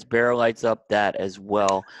Bear lights up that as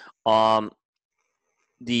well.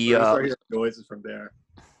 The noises from Bear.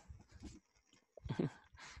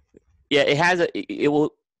 Yeah, it has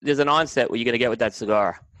there's an onset where you're going to get with that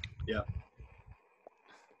cigar. Yeah.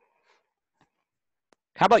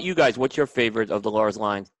 How about you guys? What's your favorite of the Lars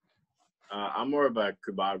line? I'm more of a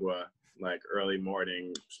Cubagua, like early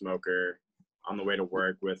morning smoker on the way to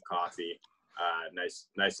work with coffee. Nice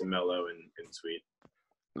and mellow and sweet.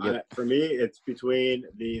 For me, it's between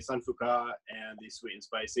the Sun Fuka and the sweet and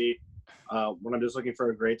spicy. When I'm just looking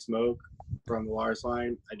for a great smoke from the Lars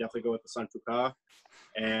line, I definitely go with the Sun Fuka.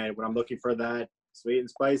 And when I'm looking for that sweet and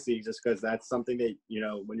spicy, just because that's something that,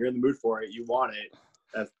 when you're in the mood for it, you want it.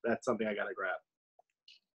 That's something I got to grab.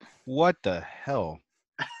 What the hell?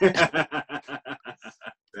 Yeah,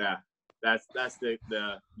 that's the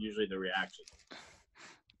usually the reaction.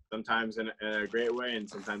 Sometimes in a great way, and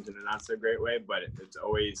sometimes in a not so great way. But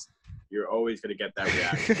you're always gonna get that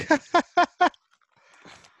reaction.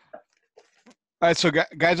 All right, so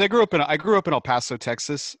guys, I grew up in El Paso,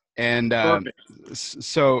 Texas, and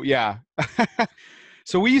so yeah.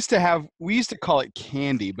 So we used to call it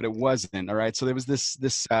candy, but it wasn't. All right, so there was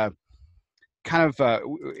this kind of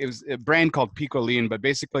it was a brand called Picolín, but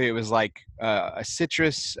basically it was like a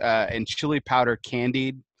citrus and chili powder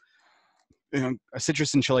candied, a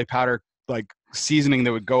citrus and chili powder like seasoning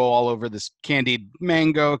that would go all over this candied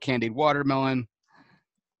mango, candied watermelon.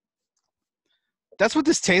 That's what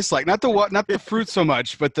this tastes like. Not the fruit so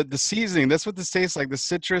much, but the seasoning. That's what this tastes like. The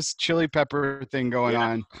citrus chili pepper thing going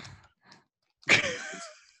on.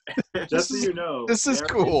 Just so you know, this is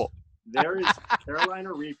cool. There is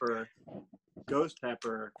Carolina Reaper, ghost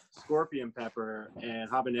pepper, scorpion pepper, and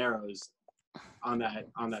habaneros on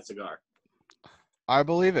that cigar. I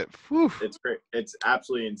believe it. Whew. It's great. It's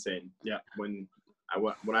absolutely insane. Yeah. When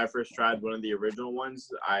I first tried one of the original ones,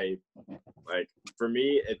 for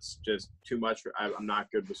me, it's just too much. I'm not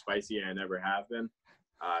good with spicy, and I never have been.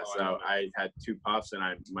 So I had 2 puffs, and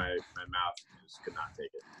my mouth just could not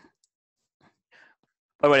take it.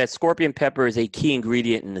 By the way, that scorpion pepper is a key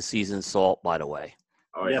ingredient in the seasoned salt, by the way.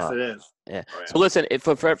 Oh, yes, it is. Yeah. Oh, yeah. So listen, if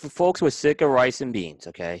for folks who are sick of rice and beans,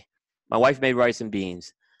 okay, my wife made rice and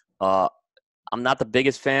beans. I'm not the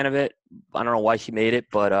biggest fan of it. I don't know why she made it,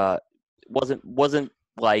 but wasn't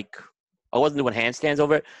like I wasn't doing handstands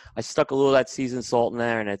over it. I stuck a little of that seasoned salt in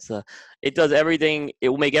there, and it does everything. It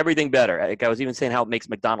will make everything better. Like I was even saying how it makes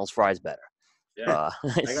McDonald's fries better. Yeah,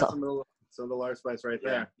 I got some of the large spice right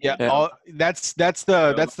there. Yeah. That's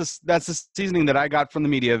the seasoning that I got from the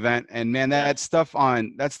media event, and man, that stuff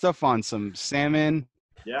on some salmon,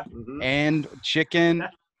 and chicken,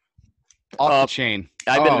 off the chain.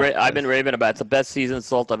 I've been raving about it. It's the best seasoned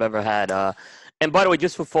salt I've ever had. And by the way,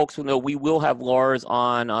 just for folks who know, we will have Lars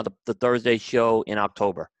on the Thursday show in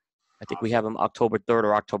October. I think we have him October 3rd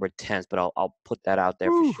or October 10th, but I'll put that out there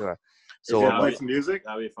for sure. So play some music.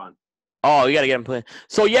 That'll be fun. Oh, you got to get him playing.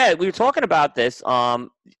 So yeah, we were talking about this. I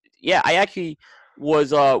actually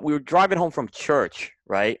was. We were driving home from church,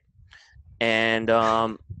 right? And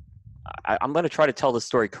I'm going to try to tell the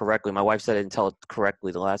story correctly. My wife said I didn't tell it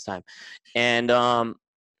correctly the last time, and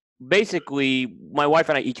basically, my wife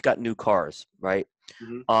and I each got new cars, right?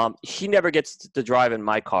 Mm-hmm. She never gets to drive in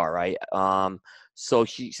my car, right? So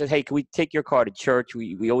she said, "Hey, can we take your car to church?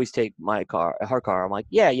 We always take her car." I'm like,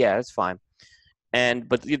 "Yeah, that's fine."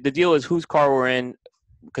 But the deal is whose car we're in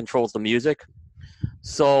controls the music.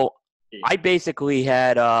 So I basically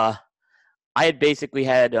had Lars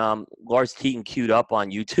Teton queued up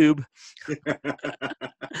on YouTube,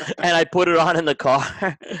 and I put it on in the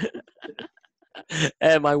car.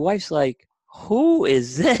 And my wife's like, "Who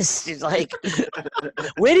is this?" She's like,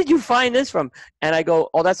 "Where did you find this from?" And I go,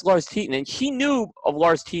 "Oh, that's Lars Teton." And she knew of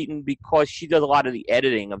Lars Teton because she does a lot of the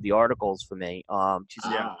editing of the articles for me.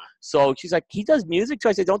 So she's like, "He does music?" So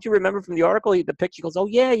I said, "Don't you remember from the article, the picture?" She goes, "Oh,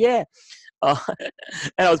 yeah." And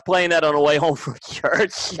I was playing that on the way home from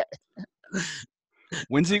church.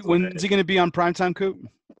 When's he going to be on Primetime Coop?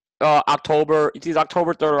 October. It's either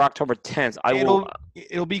October 3rd or October 10th.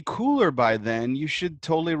 It'll be cooler by then. You should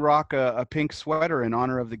totally rock a pink sweater in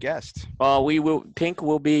honor of the guest. We will. Pink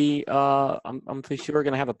will be. I'm for sure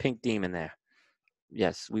gonna have a pink demon there.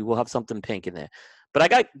 Yes, we will have something pink in there.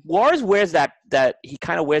 But Lars wears that he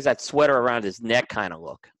kind of wears that sweater around his neck kind of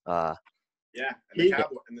look. And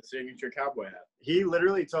the signature cowboy hat. He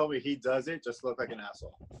literally told me he does it just to look like an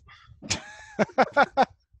asshole.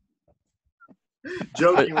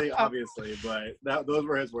 Jokingly, obviously, but those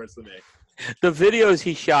were his words to me. The videos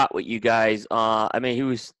he shot with you guys, he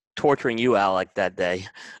was torturing you, Alec, that day.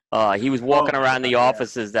 He was walking around the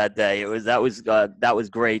offices that day. That was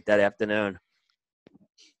great that afternoon.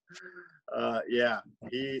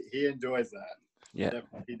 He enjoys that. Yeah,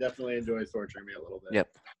 he definitely enjoys torturing me a little bit. Yep.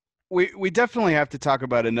 We definitely have to talk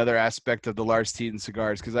about another aspect of the Lars Teton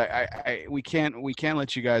cigars because we can't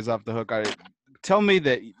let you guys off the hook. Tell me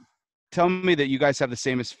that you guys have the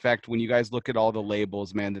same effect when you guys look at all the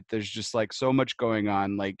labels, man, that there's just like so much going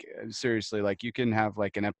on. Like seriously, like you can have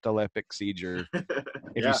like an epileptic seizure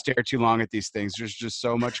if you stare too long at these things. There's just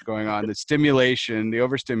so much going on. The stimulation, the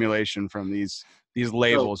overstimulation from these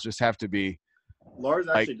labels just have to be. Lars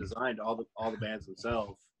actually designed all the bands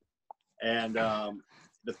himself. And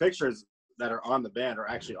the pictures that are on the band are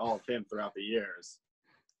actually all of him throughout the years.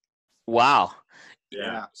 Wow.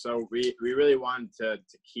 Yeah. So we really wanted to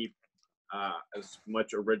keep as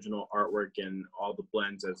much original artwork and all the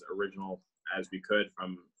blends as original as we could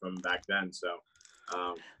from back then. So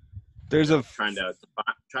trying to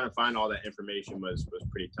find all that information was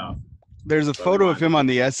pretty tough. There's a So photo they of him on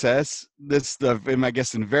the SS. This stuff, him, I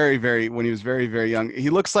guess, in when he was very, very young. He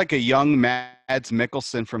looks like a young Mads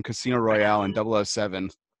Mikkelsen from Casino Royale in 007.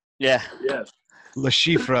 Yeah. Yes. Le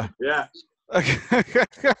Chiffre. Yeah. I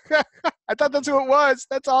thought that's who it was.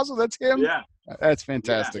 That's awesome. That's him. Yeah. That's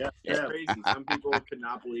fantastic. Yeah. It's crazy. Some people could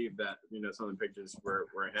not believe that, some of the pictures were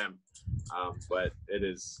him. But it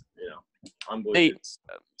is, unbelievable. It's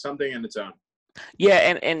something in its own.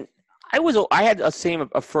 Yeah, and I had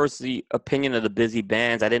the opinion of the busy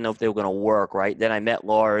bands. I didn't know if they were going to work, right? Then I met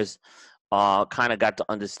Lars, kind of got to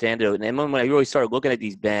understand it. And then when I really started looking at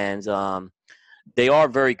these bands, they are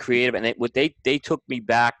very creative. And they took me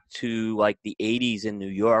back to like the 80s in New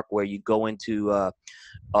York, where you go into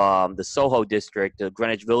the Soho district, the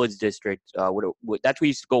Greenwich Village district. That's where we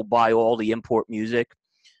used to go buy all the import music.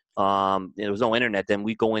 There was no internet then.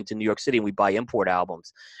 We go into New York City and we buy import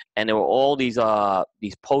albums, and there were all these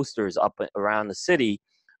posters up around the city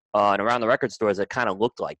and around the record stores that kind of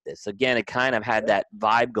looked like this. Again, it kind of had that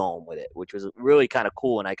vibe going with it, which was really kind of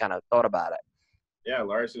cool, and I kind of thought about it. Yeah,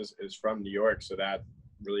 Lars is from New York, so that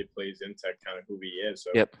really plays into kind of who he is.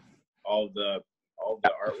 So Yep. all the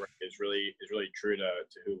artwork is really true to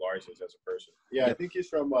who Lars is as a person. Yeah, I think he's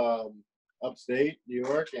from upstate New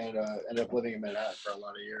York and ended up living in Manhattan for a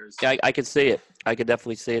lot of years. Yeah, I could see it. I could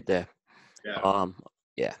definitely see it there. Yeah.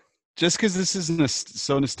 Yeah. Just because this is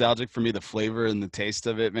so nostalgic for me, the flavor and the taste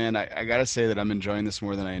of it, man, I gotta say that I'm enjoying this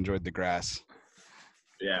more than I enjoyed the grass.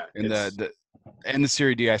 Yeah. And the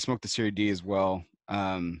Serie D. I smoked the Serie D as well.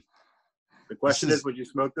 The question is, would you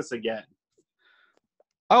smoke this again?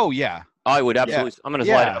 Oh yeah. I would absolutely. Yeah. I'm gonna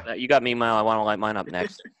light it up. You got me, Mile. I want to light mine up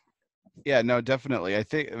next. Yeah, no, definitely. I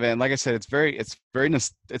think, man, like I said, it's very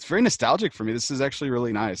nostalgic for me. This is actually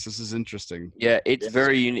really nice. This is interesting. Yeah, it's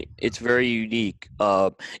very unique. It's very unique.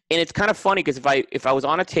 And it's kind of funny because if I was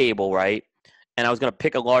on a table, right, and I was gonna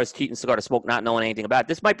pick a Lars Teton cigar to smoke, not knowing anything about it,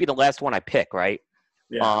 this might be the last one I pick, right?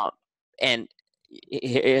 Yeah. And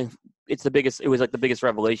it's the biggest. It was like the biggest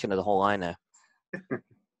revelation of the whole line there.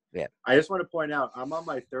 Yeah. I just want to point out, I'm on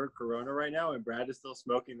my third Corona right now, and Brad is still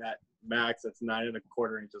smoking that Max that's 9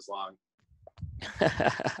 1/4 inches long.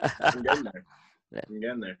 I'm getting there. I'm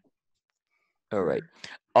getting there. All right.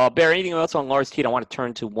 Barry, anything else on Lars Teton? I want to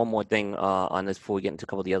turn to one more thing on this before we get into a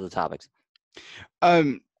couple of the other topics.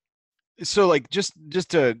 So like just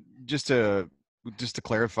to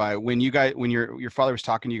clarify, when your father was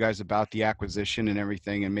talking to you guys about the acquisition and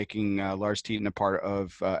everything and making Lars Teton a part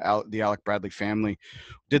of the Alec Bradley family,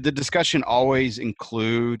 did the discussion always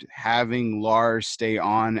include having Lars stay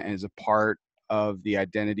on as a part of the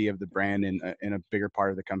identity of the brand and in a bigger part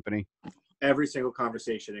of the company? Every single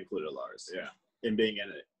conversation included Lars. Yeah. In being in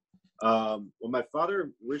it. When my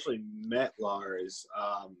father originally met Lars,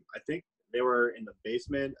 I think they were in the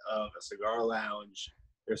basement of a cigar lounge.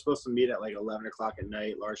 They were supposed to meet at like 11 o'clock at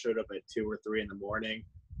night. Lars showed up at 2 or 3 in the morning.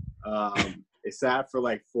 They sat for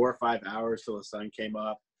like 4 or 5 hours till the sun came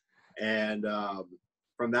up. And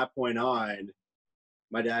from that point on,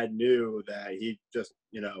 my dad knew that he just,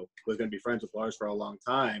 was going to be friends with Lars for a long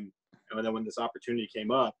time. And then when this opportunity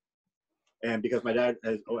came up, and because my dad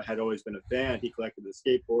had always been a fan, he collected the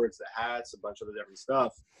skateboards, the hats, a bunch of the different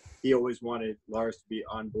stuff. He always wanted Lars to be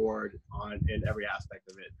on board in every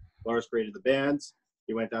aspect of it. Lars created the bands.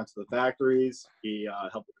 He went down to the factories. He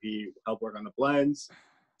helped work on the blends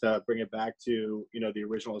to bring it back to the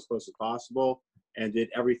original as close as possible, and did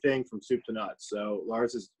everything from soup to nuts. So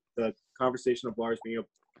the conversation of Lars being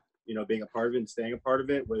a part of it and staying a part of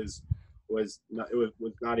it was not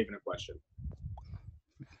even a question.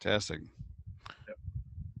 Fantastic.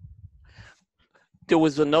 There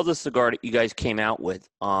was another cigar that you guys came out with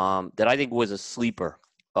that I think was a sleeper.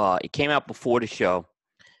 It came out before the show.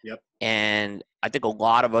 Yep. And I think a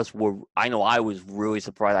lot of us were – I know I was really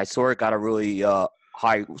surprised. I saw it got a really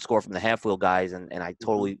high score from the Half Wheel guys, and I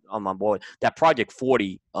totally – I'm on board. That Project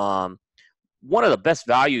 40, one of the best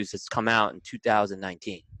values that's come out in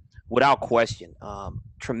 2019, without question.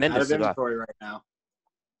 Tremendous Out of cigar. inventory right now.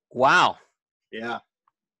 Wow. Yeah.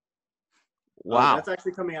 Wow. That's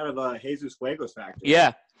actually coming out of Jesus Fuegos factory.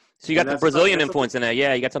 Yeah. So you got the Brazilian influence in there.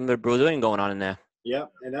 Yeah, you got some of the Brazilian going on in there.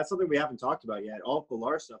 Yep, and that's something we haven't talked about yet. All of the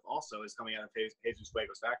Lars stuff also is coming out of Jesus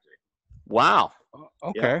Fuegos factory. Wow.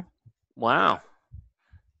 Okay. Yeah. Wow.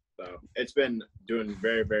 So it's been doing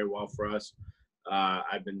very, very well for us.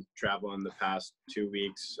 I've been traveling the past 2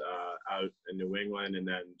 weeks out in New England, and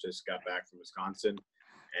then just got back from Wisconsin,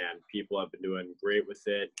 and people have been doing great with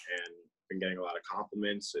it and been getting a lot of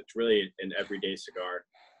compliments. It's really an everyday cigar.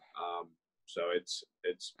 So it's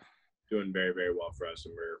doing very, very well for us,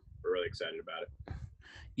 and we're really excited about it.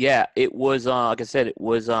 Yeah, it was. Like I said, it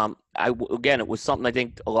was. Again, it was something I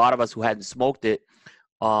think a lot of us who hadn't smoked it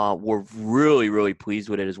were really, really pleased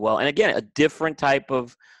with it as well. And again, a different type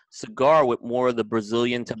of cigar with more of the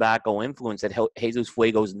Brazilian tobacco influence that Jesus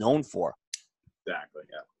Fuego is known for. Exactly.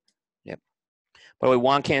 Yeah. Yep. By the way,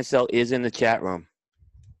 Juan Cancel is in the chat room.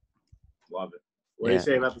 Love it. What do you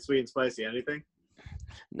say about the sweet and spicy? Anything?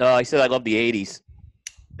 No, I said I love the 80s.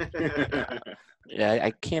 Yeah,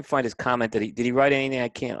 I can't find his comment. Did he write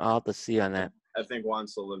anything? I'll have to see on that. I think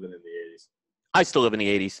Juan's still living in the 80s. I still live in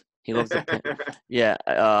the 80s. He loves it. Yeah.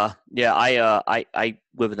 I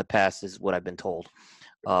live in the past is what I've been told.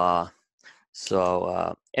 And by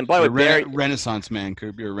the way, Barry, Renaissance man,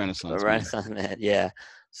 could be a Renaissance man. Yeah.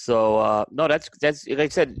 So no, that's like I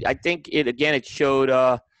said. I think it showed,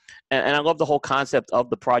 and I love the whole concept of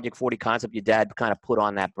the Project 40 concept your dad kind of put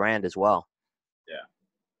on that brand as well.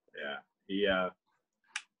 Yeah.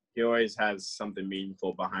 He always has something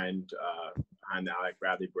meaningful behind the Alec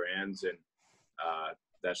Bradley brands, and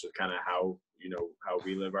that's just kind of how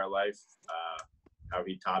we live our life. How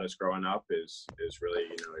he taught us growing up is really,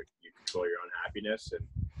 you control your own happiness and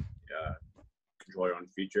control your own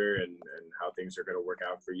future and how things are going to work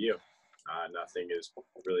out for you. Nothing is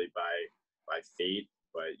really by fate,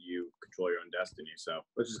 but you control your own destiny. So,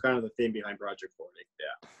 which is kind of the theme behind Project 40.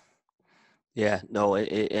 Yeah. Yeah, no,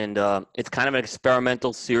 it's kind of an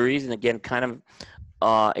experimental series, and again, kind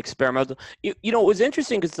of experimental. It was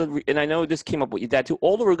interesting because, and I know this came up with your dad too.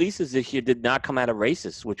 All the releases this year did not come out of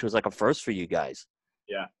races, which was like a first for you guys.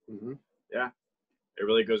 Yeah, yeah. It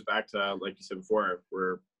really goes back to, like you said before,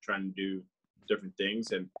 we're trying to do different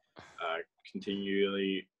things and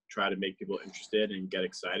continually try to make people interested and get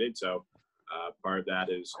excited. So part of that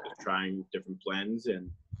is trying different blends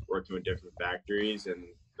and working with different factories, and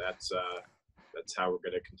that's how we're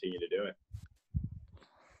going to continue to do it.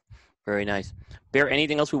 Very nice. Bear,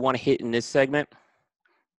 anything else we want to hit in this segment?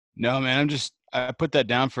 No, man. I put that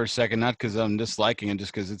down for a second, not because I'm disliking it,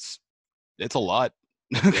 just because it's a lot.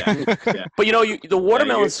 Yeah. But the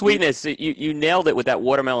watermelon sweetness, you nailed it with that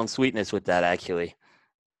watermelon sweetness with that, actually.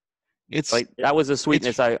 It's like that was a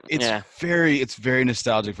sweetness. It's very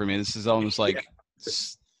nostalgic for me. This is almost like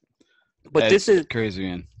but this is crazy,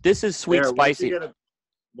 man. This is sweet spicy.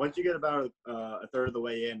 Once you get about a third of the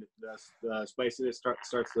way in, the spiciness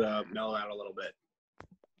starts to mellow out a little bit.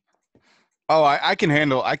 Oh, I can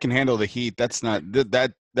handle the heat. That's not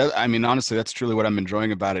that. I mean, honestly, that's truly what I'm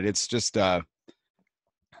enjoying about it. It's just I'm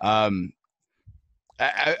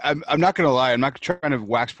not gonna lie. I'm not trying to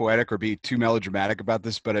wax poetic or be too melodramatic about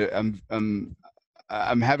this, but I'm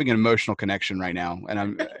having an emotional connection right now,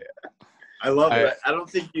 and I love it. I don't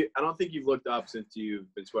think you've looked up since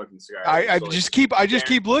you've been smoking cigars. I just keep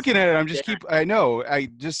looking at it. I know.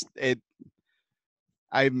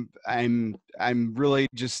 I'm really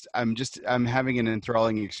just I'm having an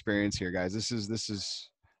enthralling experience here, guys. This is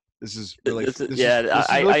really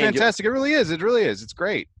fantastic. It really is. It's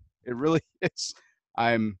great. It really is.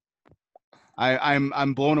 I'm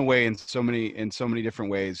blown away in so many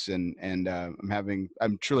different ways, and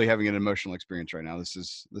I'm truly having an emotional experience right now. This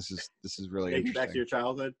is really interesting. Back to your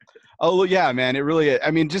childhood. Oh yeah, man, it really is.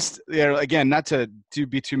 I mean, just again, not to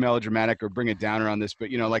be too melodramatic or bring it down around this,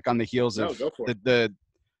 but like on the heels of the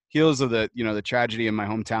the tragedy in my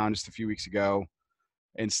hometown just a few weeks ago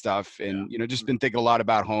and stuff, and just been thinking a lot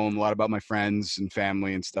about home, a lot about my friends and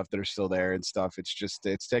family and stuff that are still there and stuff.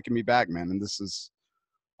 It's taking me back, man, and this is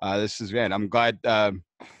great. I'm glad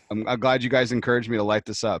you guys encouraged me to light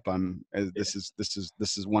this up. This is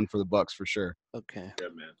one for the books for sure. Okay.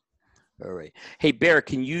 Good, man. All right. Hey, Bear,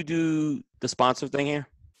 can you do the sponsor thing here?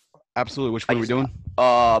 Absolutely. Which one are we doing?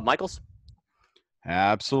 Michael's.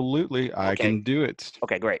 Absolutely. I can do it.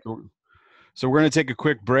 Okay, great. So we're going to take a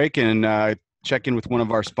quick break and check in with one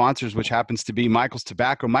of our sponsors, which happens to be Michael's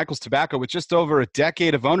Tobacco. Michael's Tobacco, with just over a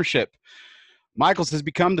decade of ownership, Michael's has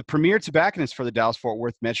become the premier tobacconist for the Dallas-Fort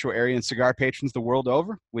Worth metro area and cigar patrons the world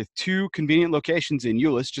over. With 2 convenient locations in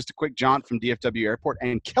Euless, just a quick jaunt from DFW Airport,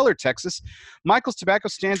 and Keller, Texas, Michael's Tobacco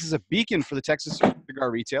stands as a beacon for the Texas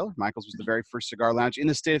cigar retailer. Michael's was the very first cigar lounge in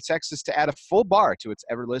the state of Texas to add a full bar to its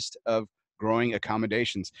ever list of growing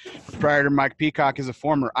accommodations. Proprietor Mike Peacock is a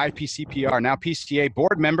former IPCPR, now PCA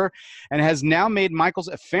board member, and has now made Michael's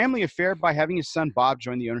a family affair by having his son Bob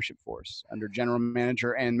join the ownership force. Under general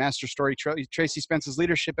manager and master story Tracy Spence's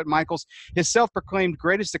leadership at Michael's, his self-proclaimed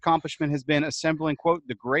greatest accomplishment has been assembling, quote,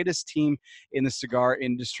 the greatest team in the cigar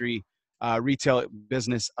industry, retail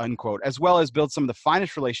business, unquote, as well as build some of the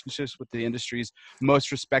finest relationships with the industry's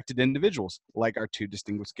most respected individuals, like our two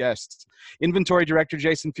distinguished guests. Inventory Director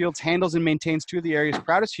Jason Fields handles and maintains two of the area's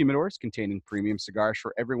proudest humidors, containing premium cigars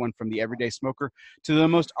for everyone from the everyday smoker to the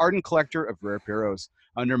most ardent collector of rare puros.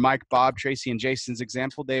 Under Mike, Bob, Tracy, and Jason's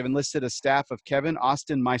example, they have enlisted a staff of Kevin,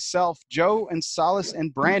 Austin, myself, Joe, and Solace,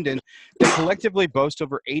 and Brandon that collectively boast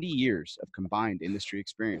over 80 years of combined industry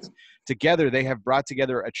experience. Together, they have brought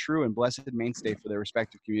together a true and blessed mainstay for their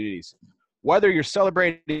respective communities. Whether you're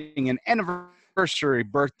celebrating an anniversary,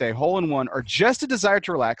 birthday, hole-in-one, or just a desire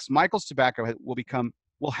to relax, Michael's Tobacco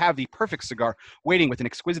will have the perfect cigar waiting with an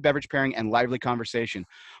exquisite beverage pairing and lively conversation.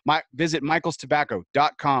 Visit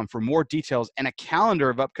michaelstobacco.com for more details and a calendar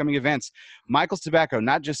of upcoming events. Michael's Tobacco,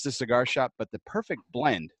 not just a cigar shop, but the perfect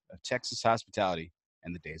blend of Texas hospitality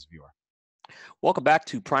and the days of yore. Welcome back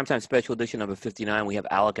to Primetime Special Edition number 59. We have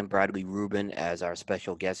Alec and Bradley Rubin as our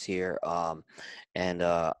special guests here. Bear and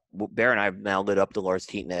I have now lit up Dolores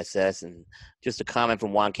Teton SS. And just a comment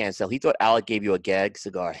from Juan Cancel. He thought Alec gave you a gag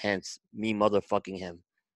cigar, hence me motherfucking him.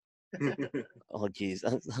 Oh, geez.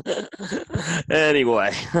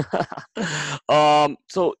 Anyway.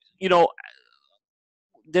 So,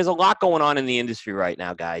 there's a lot going on in the industry right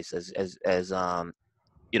now, guys,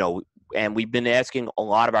 and we've been asking a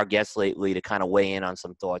lot of our guests lately to kind of weigh in on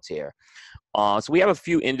some thoughts here. So we have a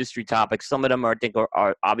few industry topics. Some of them are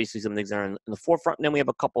obviously some things that are in the forefront, and then we have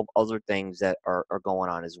a couple of other things that are going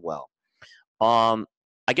on as well. I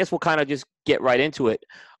guess we'll kind of just get right into it.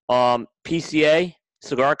 PCA,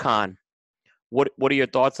 CigarCon. What are your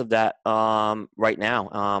thoughts of that right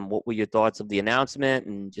now? What were your thoughts of the announcement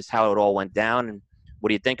and just how it all went down, and what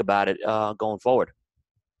do you think about it going forward?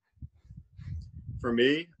 For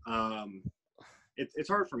me, it's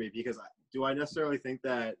hard for me because do I necessarily think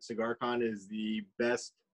that CigarCon is the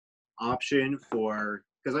best option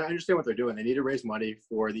because I understand what they're doing. They need to raise money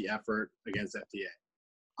for the effort against FDA.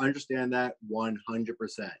 I understand that 100%.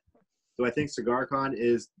 Do I think CigarCon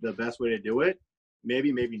is the best way to do it?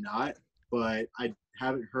 Maybe, maybe not, but I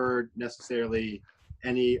haven't heard necessarily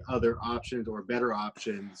any other options or better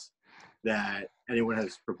options that anyone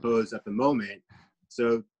has proposed at the moment.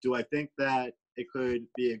 So do I think that it could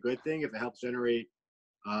be a good thing if it helps generate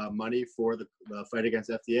money for the fight against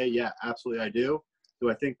FDA? Yeah, absolutely I do. Do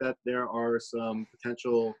I think that there are some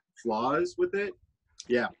potential flaws with it?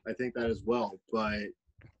 Yeah, I think that as well. But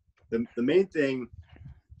the main thing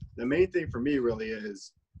for me really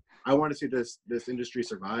is I want to see this industry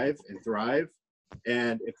survive and thrive.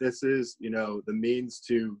 And if this is, the means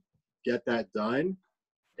to get that done,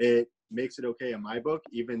 it makes it okay in my book,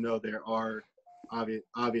 even though there are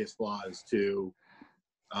obvious flaws to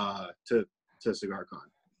CigarCon.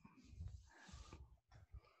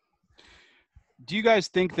 Do you guys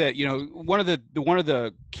think that one of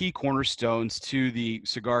the key cornerstones to the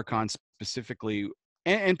CigarCon specifically,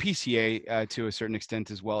 and PCA to a certain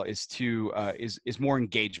extent as well, is more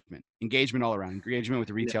engagement all around, engagement with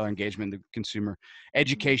the retailer, engagement with the consumer,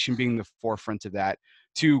 education being the forefront of that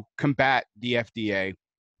to combat the FDA.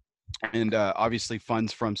 And obviously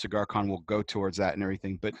funds from CigarCon will go towards that and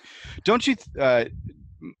everything. But don't you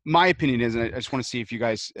my opinion is, and I just want to see if you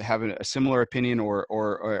guys have a similar opinion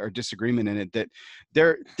or disagreement in it, that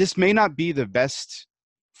this may not be the best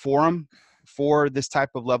forum for this type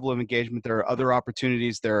of level of engagement. There are other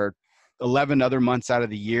opportunities. There are 11 other months out of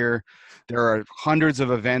the year. There are hundreds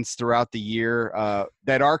of events throughout the year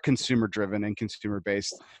that are consumer driven and consumer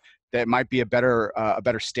based that might be a better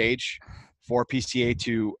stage for PCA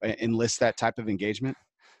to enlist that type of engagement.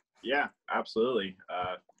 Yeah, absolutely.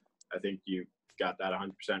 I think you got that 100%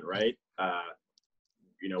 right.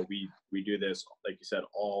 We do this, like you said,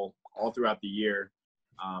 all throughout the year,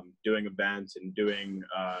 doing events and doing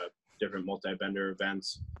different multi-vendor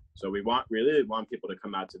events. So we really want people to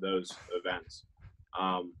come out to those events.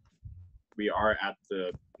 We are at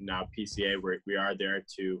the now PCA where we are there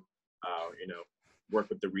to work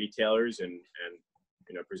with the retailers and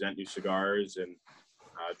present new cigars and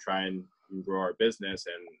try and grow our business.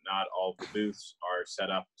 And not all the booths are set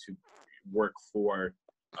up to work for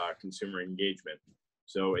consumer engagement.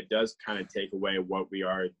 So it does kind of take away what we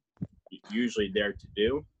are usually there to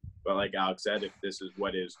do. But like Alex said, if this is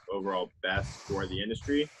what is overall best for the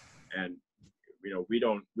industry, and we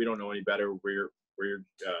don't know any better. We're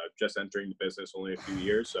just entering the business only a few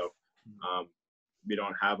years, so we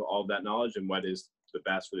don't have all that knowledge and what is the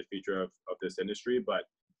best for the future of this industry. But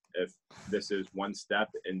if this is one step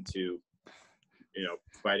into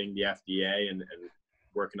fighting the FDA and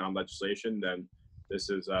working on legislation, then this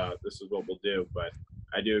is what we'll do. But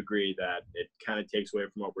I do agree that it kind of takes away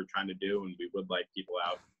from what we're trying to do, and we would like people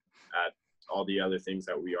out at all the other things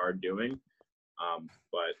that we are doing.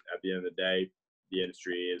 But at the end of the day, the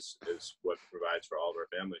industry is what provides for all of our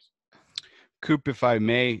families. Coop, if I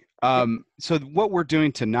may, so what we're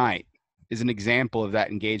doing tonight is an example of that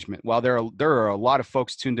engagement. While there are a lot of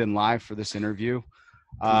folks tuned in live for this interview,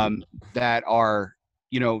 that are,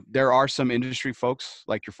 there are some industry folks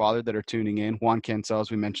like your father that are tuning in, Juan Cancel,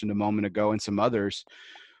 as we mentioned a moment ago, and some others.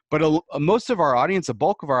 But most of our audience, a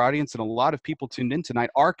bulk of our audience, and a lot of people tuned in tonight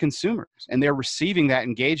are consumers, and they're receiving that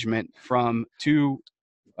engagement from two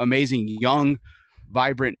amazing, young,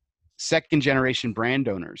 vibrant, second-generation brand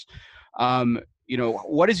owners.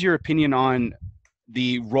 What is your opinion on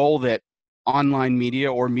the role that online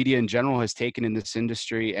media or media in general has taken in this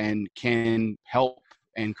industry and can help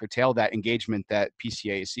and curtail that engagement that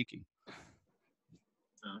PCA is seeking?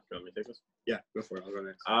 You want me to take this? Yeah, go for it. I'll go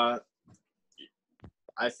next.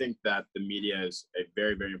 I think that the media is a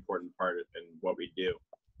very, very important part in what we do.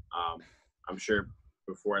 I'm sure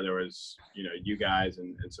before there was, you guys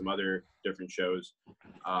and some other different shows,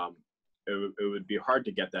 it would be hard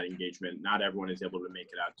to get that engagement. Not everyone is able to make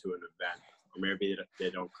it out to an event, or maybe they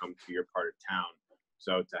don't come to your part of town.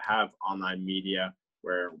 So to have online media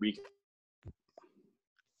where we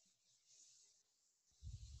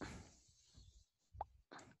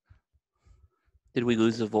Did we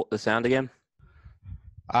lose the sound again?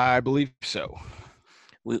 I believe so.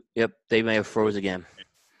 Yep, they may have froze again.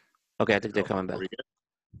 Okay, I think they're coming back. we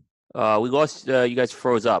good? We lost. You guys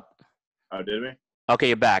froze up. Oh, did we? Okay,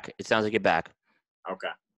 you're back. It sounds like you're back. Okay.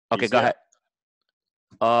 Okay, You go said-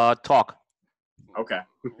 ahead. Talk. Okay.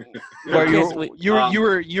 Where Okay,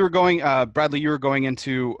 you were going, Bradley. You were going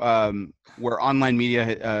into where online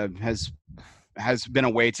media has been a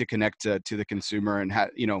way to connect to the consumer, and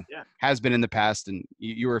has been in the past. And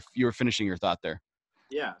you were finishing your thought there.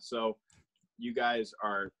 Yeah. So you guys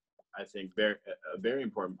are, I think, a very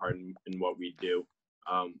important part in what we do.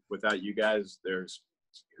 Without you guys, there's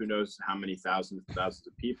who knows how many thousands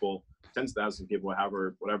of people, tens of thousands of people,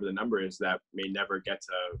 whatever the number is, that may never get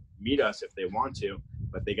to meet us if they want to,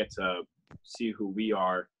 but they get to see who we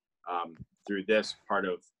are through this part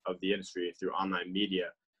of the industry, through online media.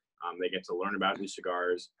 They get to learn about new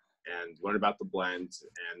cigars and learn about the blends,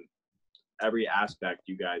 and every aspect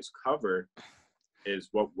you guys cover is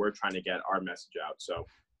what we're trying to get our message out. So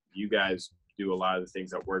you guys do a lot of the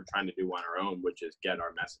things that we're trying to do on our own, which is get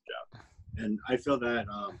our message out. And I feel that,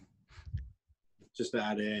 just to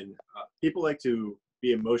add in, people like to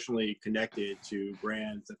be emotionally connected to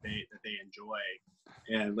brands that they enjoy.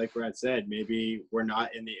 And like Brad said, maybe we're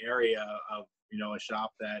not in the area of, a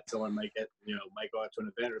shop that someone might go out to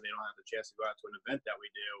an event, or they don't have the chance to go out to an event that we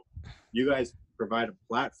do. You guys provide a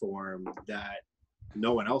platform that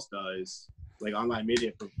no one else does. Like online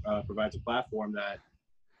media provides a platform that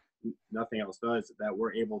nothing else does, that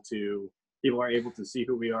people are able to see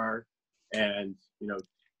who we are, and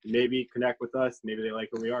maybe connect with us. Maybe they like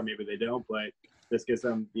who we are, maybe they don't, but this gives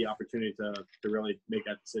them the opportunity to really make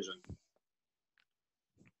that decision.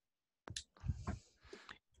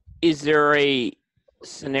 Is there a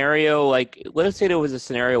scenario, like, let's say there was a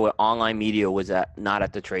scenario where online media was not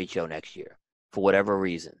at the trade show next year for whatever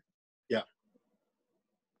reason? Yeah.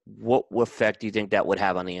 What effect do you think that would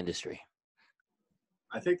have on the industry?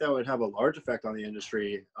 I think that would have a large effect on the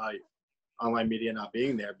industry, online media not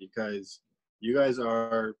being there, because you guys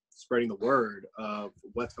are spreading the word of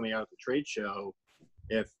what's coming out at the trade show.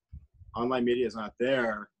 If online media is not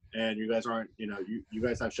there, and you guys aren't, you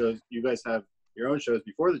guys have shows, you guys have your own shows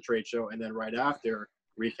before the trade show, and then right after,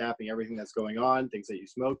 recapping everything that's going on, things that you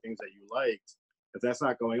smoked, things that you liked. If that's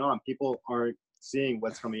not going on, people aren't seeing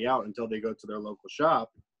what's coming out until they go to their local shop,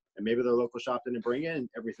 and maybe their local shop didn't bring in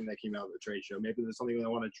everything that came out of the trade show. Maybe there's something they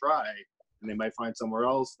want to try, and they might find somewhere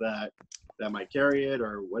else that might carry it,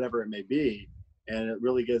 or whatever it may be. And it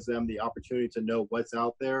really gives them the opportunity to know what's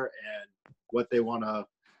out there and what they want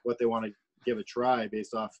to give a try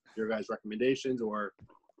based off your guys' recommendations or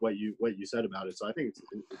what you said about it. So I think it's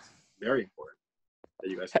very important that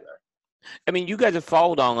you guys are there. I mean, you guys have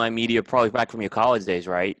followed online media probably back from your college days,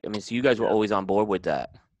 right? I mean, so you guys were always on board with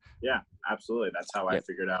that. Yeah, absolutely. That's how I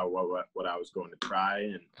figured out what I was going to try.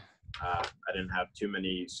 And I didn't have too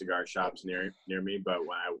many cigar shops near me, but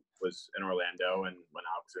when I was in Orlando and when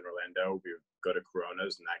Alex was in Orlando, we would go to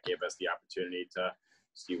Coronas, and that gave us the opportunity to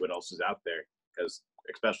see what else is out there. Because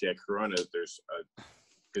especially at Coronas, there's a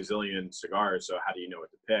gazillion cigars, so how do you know what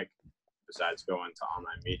to pick besides going to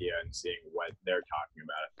online media and seeing what they're talking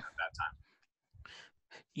about at that time?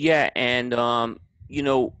 Yeah, and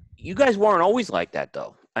you guys weren't always like that,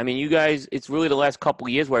 though. I mean, you guys, it's really the last couple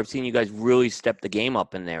of years where I've seen you guys really step the game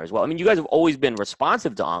up in there as well. I mean, you guys have always been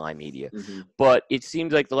responsive to online media, but it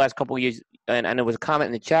seems like the last couple of years and there was a comment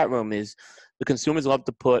in the chat room, is the consumers love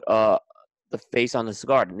to put the face on the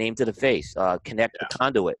cigar, the name to the face, connect the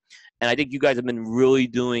conduit. And I think you guys have been really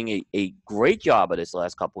doing a great job of this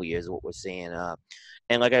last couple of years, what we're seeing.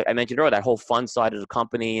 And like I mentioned earlier, that whole fun side of the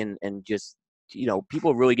company and just,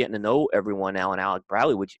 people are really getting to know everyone now in Alec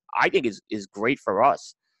Bradley, which I think is great for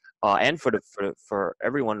us and for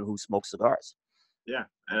everyone who smokes cigars. Yeah,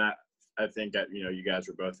 and I think that you guys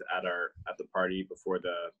were both at the party before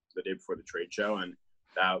the day before the trade show, and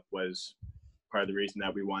that was part of the reason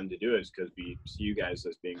that we wanted to do it, is because we see you guys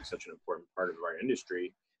as being such an important part of our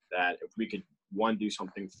industry, that if we could do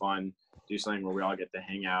something fun, do something where we all get to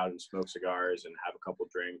hang out and smoke cigars and have a couple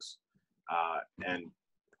drinks, and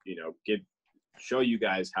show you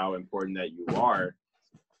guys how important that you are,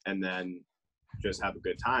 and then just have a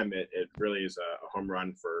good time. It really is a home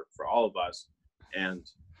run for all of us. And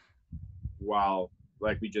while,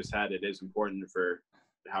 like we just had, it is important for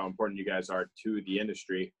how important you guys are to the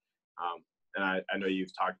industry. And I know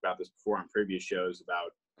you've talked about this before on previous shows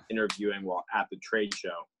about interviewing while at the trade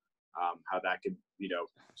show, how that could,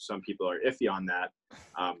 some people are iffy on that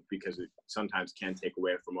because it sometimes can take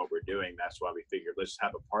away from what we're doing. That's why we figured, let's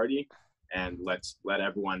have a party and let's let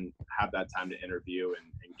everyone have that time to interview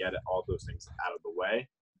and get all those things out of the way.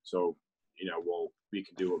 So, we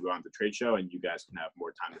can do what we want at the trade show, and you guys can have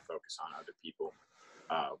more time to focus on other people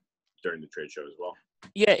during the trade show as well.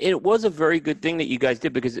 Yeah, it was a very good thing that you guys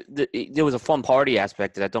did, because there was a fun party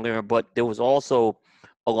aspect to that. Don't get me wrong, but there was also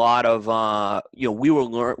a lot of we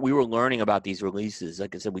were learning about these releases.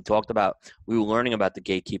 Like I said, we were learning about the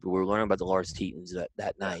Gatekeeper, we were learning about the Lars Tetons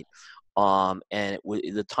that night, and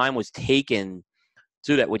the time was taken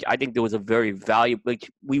to that, which I think there was a very valuable. Like,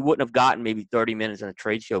 we wouldn't have gotten maybe 30 minutes in a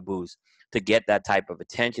trade show booth to get that type of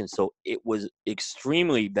attention. So it was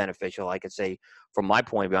extremely beneficial, I could say, from my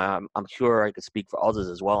point of view. I'm sure I could speak for others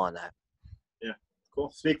as well on that. Yeah, cool.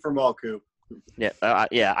 Speak from all, Coop. Yeah,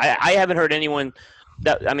 I haven't heard anyone.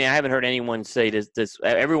 I haven't heard anyone say this.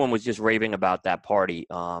 Everyone was just raving about that party.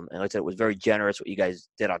 And like I said, it was very generous what you guys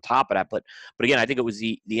did on top of that. But again, I think it was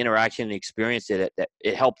the interaction and experience that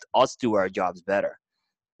it helped us do our jobs better.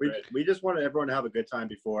 We just wanted everyone to have a good time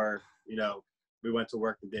before, we went to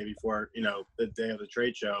work the day before, the day of the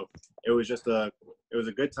trade show. It was just it was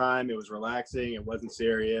a good time. It was relaxing. It wasn't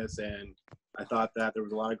serious. And I thought that there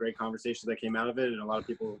was a lot of great conversations that came out of it, and a lot of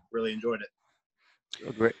people really enjoyed it.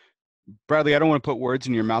 Oh, great. Bradley, I don't want to put words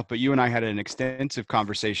in your mouth, but you and I had an extensive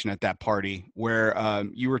conversation at that party where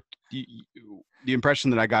the impression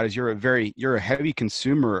that I got is you're a heavy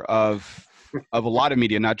consumer of a lot of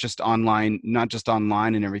media, not just online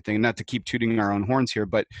and everything. And not to keep tooting our own horns here,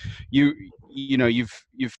 but you've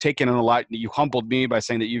taken in a lot. You humbled me by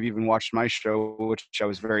saying that you've even watched my show, which I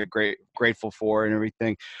was very grateful for and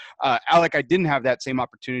everything. Alec, I didn't have that same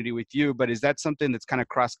opportunity with you, but is that something that's kind of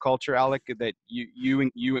cross culture, Alec, that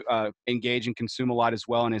you engage and consume a lot as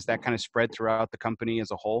well? And is that kind of spread throughout the company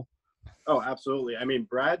as a whole? Oh, absolutely. I mean,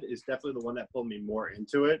 Brad is definitely the one that pulled me more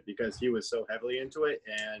into it, because he was so heavily into it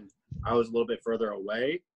and I was a little bit further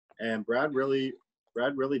away. And Brad really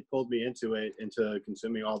pulled me into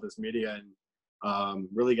consuming all this media and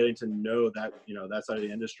really getting to know that, that side of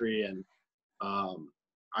the industry. And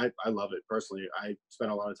I love it personally. I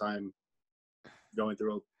spent a lot of time going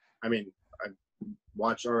through. I mean, I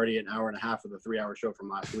watched already an hour and a half of the 3-hour show from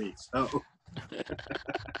last week. So.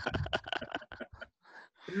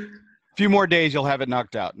 A few more days, you'll have it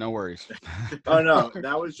knocked out. No worries. Oh, no.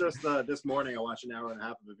 That was just this morning. I watched an hour and a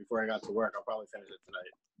half of it before I got to work. I'll probably finish it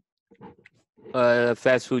tonight.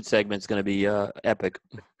 Fast food segment's going to be epic.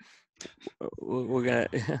 We're going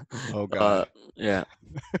to. Oh, God. Yeah.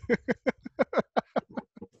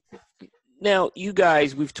 Now, you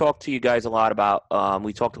guys, we've talked to you guys a lot about,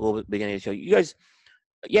 we talked a little bit at the beginning of the show. You guys,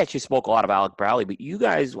 yes, you spoke a lot of Alec Bradley, but you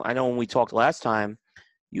guys, I know when we talked last time,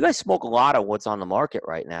 you guys smoke a lot of what's on the market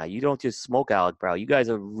right now. You don't just smoke Alec Bradley. You guys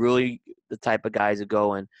are really the type of guys that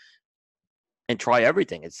go and try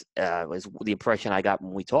everything. It's was the impression I got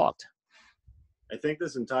when we talked. I think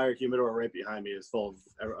this entire humidor right behind me is full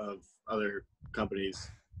of other companies'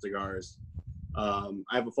 cigars. I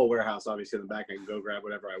have a full warehouse, obviously, in the back. I can go grab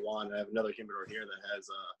whatever I want. I have another humidor here that has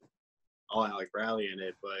all Alec Bradley in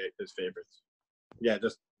it, but his favorites. Yeah,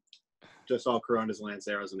 just all Coronas,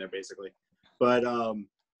 Lanceros in there, basically. But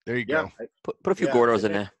there you go. Put a few Gordos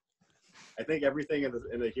in there. I think everything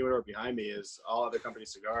in the humidor behind me is all other company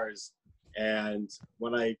cigars. And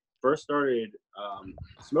when I first started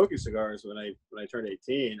smoking cigars, when I turned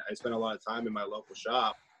 18, I spent a lot of time in my local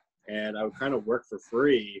shop, and I would kind of work for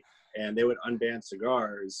free, and they would unban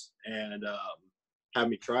cigars and have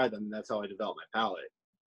me try them. And that's how I developed my palate.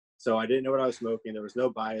 So I didn't know what I was smoking. There was no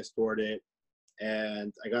bias toward it.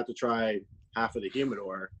 and I got to try half of the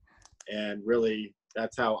humidor, and really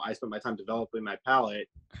that's how I spent my time developing my palate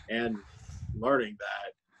and learning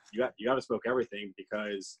that you got to smoke everything,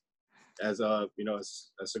 because as a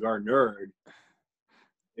a cigar nerd,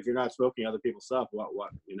 if you're not smoking other people's stuff,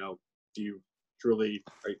 what do you truly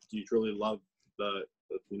love do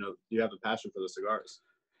you have a passion for the cigars?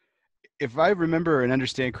 If I remember and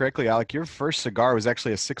understand correctly, Alec, your first cigar was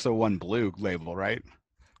actually a 601 Blue label, right?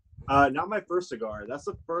 Not my first cigar. That's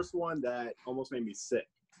the first one that almost made me sick.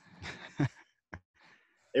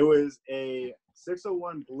 It was a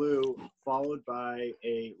 601 Blue followed by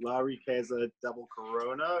a La Riqueza Double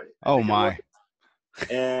Corona. Oh my!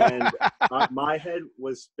 And my head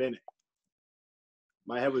was spinning.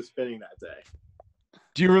 My head was spinning that day.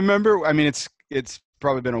 Do you remember? I mean, it's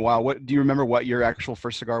probably been a while. What do you remember? What your actual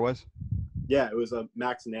first cigar was? Yeah, it was a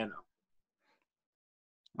Max Nano.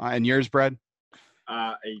 And yours, Brad?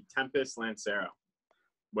 A Tempest Lancero,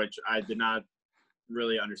 which I did not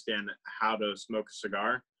really understand how to smoke a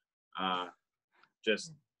cigar.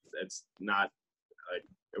 Just it's not like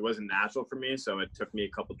it wasn't natural for me, so it took me a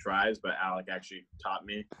couple tries. But Alec actually taught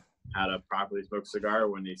me how to properly smoke a cigar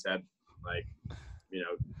when he said, like,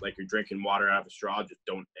 like you're drinking water out of a straw, just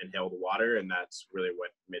don't inhale the water, and that's really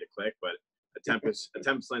what made it click. But a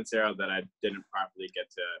Tempest Lancero that I didn't properly get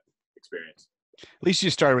to experience. At least you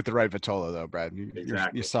started with the right Vitola, though, Brad.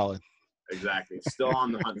 Exactly. You're solid. Exactly. Still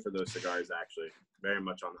on the hunt for those cigars, actually. Very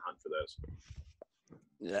much on the hunt for those.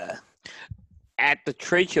 Yeah. At the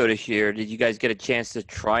trade show this year, did you guys get a chance to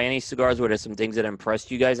try any cigars? Were there some things that impressed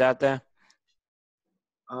you guys out there?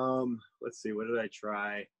 Let's see. What did I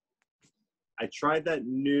try? I tried that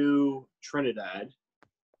new Trinidad.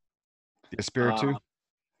 The Espiritu?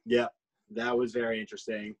 Yeah, that was very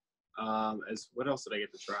interesting. What else did I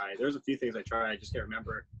get to try? There's a few things I tried. I just can't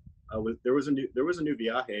remember. There was a new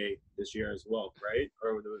Viaje this year as well, right?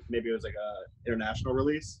 Or maybe it was like a international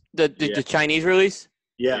release. The Chinese release?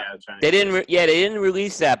 Yeah, they didn't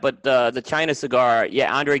release that, but the China cigar.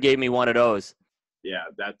 Yeah, Andre gave me one of those. Yeah,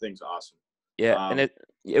 that thing's awesome. Yeah, and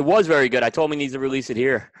it was very good. I told him he needs to release it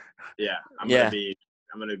here. Yeah, I'm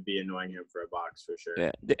gonna be annoying him for a box for sure.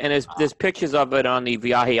 Yeah, and there's pictures of it on the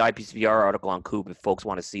Viaje IPCPR article on Coop if folks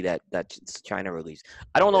want to see that China release.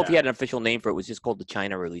 I don't know if he had an official name for it. It was just called the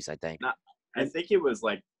China release, I think. I think it was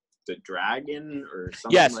like the Dragon or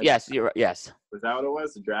something. Yes, you're right. Yes. Was that what it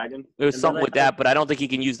was? The Dragon? It was something with that, but I don't think he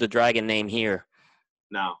can use the Dragon name here.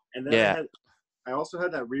 No. And then I also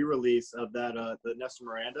had that re-release of that the Nestor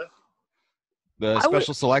Miranda. The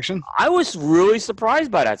special selection? I was really surprised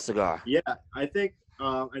by that cigar. Yeah, I think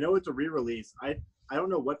I know it's a re-release. I don't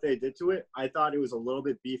know what they did to it. I thought it was a little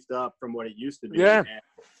bit beefed up from what it used to be. Yeah. And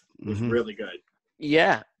it was really good.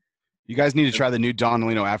 Yeah. You guys need to try the new Don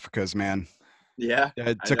Lino Africas, man. Yeah.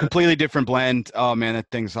 It's a completely different blend. Oh man, that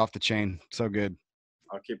thing's off the chain. So good.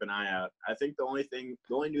 I'll keep an eye out. I think the only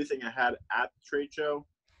new thing I had at the trade show,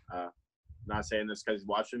 not saying this because he's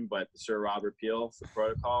watching, but Sir Robert Peel, the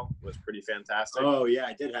protocol, was pretty fantastic. Oh yeah,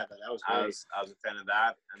 I did have that. That was great. I was a fan of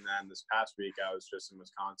that. And then this past week, I was just in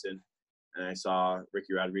Wisconsin, and I saw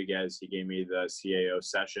Ricky Rodriguez. He gave me the CAO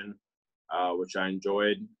session, which I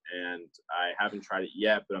enjoyed, and I haven't tried it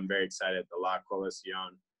yet, but I'm very excited. The La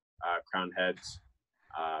Coalición Crown Heads,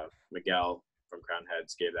 Miguel from Crown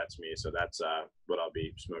Heads gave that to me, so that's what I'll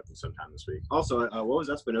be smoking sometime this week. Also, what was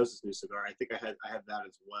Espinosa's new cigar? I think I had that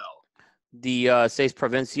as well. The Seis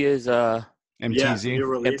Provincias MTZ. Yeah, new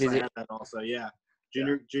release. MTZ. I had that also. Yeah,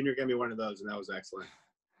 Junior gave me one of those, and that was excellent.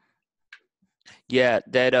 Yeah,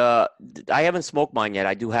 that I haven't smoked mine yet.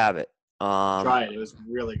 I do have it. Try it. It was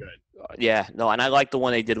really good. Yeah, no, and I like the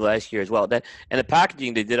one they did last year as well. That and the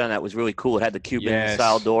packaging they did on that was really cool. It had the Cuban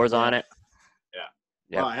style doors on it.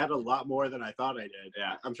 Well, I had a lot more than I thought I did.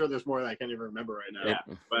 Yeah, I'm sure there's more that I can't even remember right now.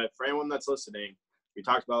 Yeah, but for anyone that's listening, we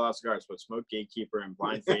talked about a lot of cigars, but Smoke Gatekeeper and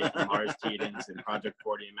Blind Faith and Mars Teetons and Project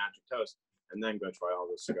 40 and Magic Toast, and then go try all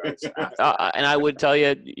those cigars. And I would tell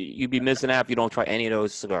you, you'd be missing out if you don't try any of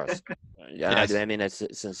those cigars. Yes. I mean, that's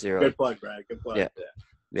sincerely. Good plug, Brad. Good plug.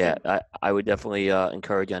 Yeah, I would definitely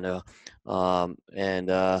encourage you to.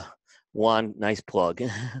 And Juan, nice plug.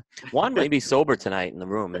 Juan may be sober tonight in the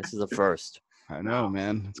room. This is the first. I know,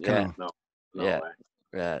 man. It's Yeah. kind of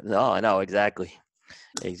Yeah. No, I know exactly.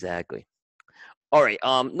 All right.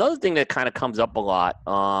 Another thing that kind of comes up a lot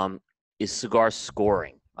is cigar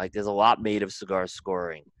scoring. Like, there's a lot made of cigar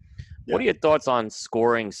scoring. Yeah. What are your thoughts on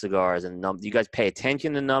scoring cigars? And do you guys pay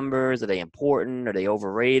attention to numbers? Are they important? Are they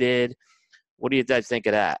overrated? What do you guys think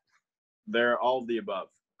of that? They're all of the above.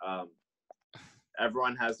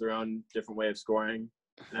 Everyone has their own different way of scoring.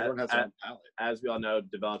 Everyone has their own palate. As we all know,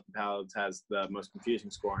 Developing Palates has the most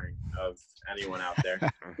confusing scoring of anyone out there.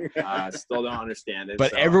 Still don't understand it.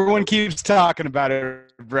 But so everyone keeps talking about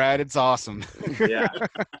it, Brad. It's awesome. Yeah.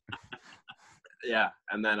 Yeah,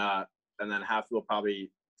 and then half will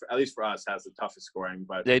probably, at least for us, has the toughest scoring.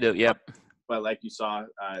 But They do, yep. But like you saw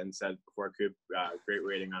and said before, Coop, great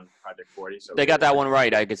rating on Project 40. So They got that one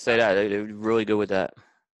right. I could say that. They're really good with that.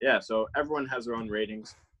 Yeah, so everyone has their own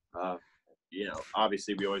ratings.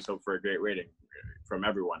 Obviously we always hope for a great rating from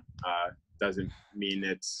everyone. Doesn't mean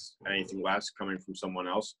it's anything less coming from someone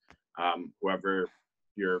else. Whoever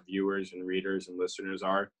your viewers and readers and listeners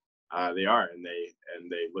are, they are, and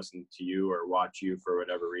they listen to you or watch you for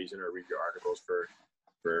whatever reason, or read your articles for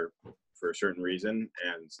a certain reason.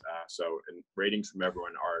 And and ratings from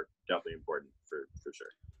everyone are definitely important for sure.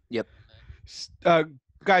 Yep.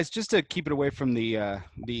 Guys, just to keep it away from the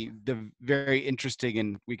very interesting,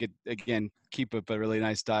 and we could again keep up a really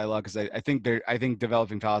nice dialogue, because I think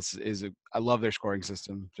Developing Palates I love their scoring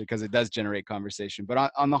system because it does generate conversation.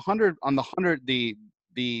 But on the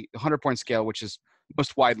 100-point scale, which is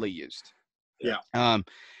most widely used, and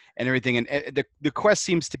everything, and the quest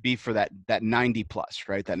seems to be for that 90 plus,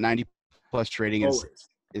 right? That 90 plus rating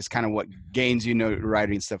is kind of what gains you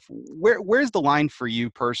notoriety and stuff. Where's the line for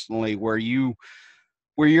you personally, where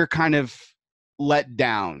you're kind of let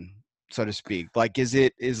down, so to speak? Like,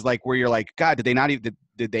 is like where you're like, God, did they not even,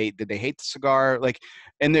 did they hate the cigar? Like,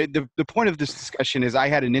 and the point of this discussion is I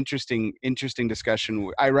had an interesting discussion.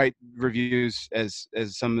 I write reviews, as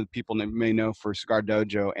some of the people may know, for Cigar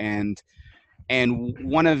Dojo, and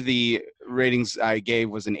one of the ratings I gave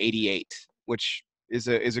was an 88, which is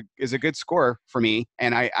a good score for me,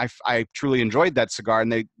 and I truly enjoyed that cigar.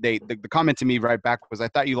 And the comment to me right back was, I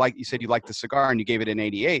thought you said you liked the cigar and you gave it an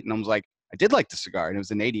 88, and I was like, I did like the cigar, and it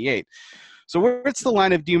was an 88. So what's the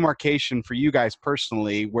line of demarcation for you guys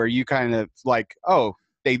personally, where you kind of like, oh,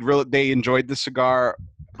 they enjoyed the cigar,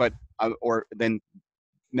 but or then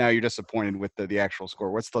now you're disappointed with the actual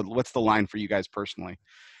score? What's the line for you guys personally?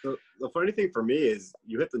 So the funny thing for me is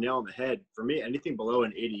you hit the nail on the head. For me, anything below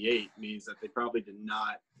an 88 means that they probably did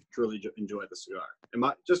not truly enjoy the cigar. And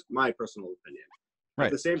just my personal opinion. Right.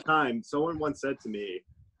 At the same time, someone once said to me,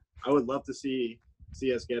 I would love to see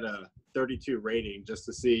us get a 32 rating, just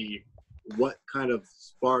to see what kind of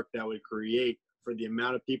spark that would create for the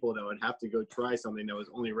amount of people that would have to go try something that was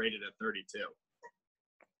only rated at 32.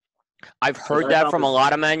 I've heard that from a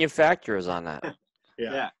lot of manufacturers on that.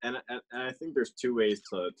 Yeah, and I think there's two ways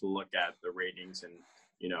to look at the ratings, and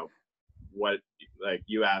what, like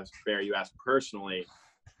you asked, Bear, you asked personally,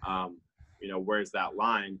 where's that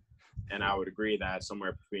line? And I would agree that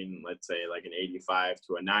somewhere between, let's say, like an 85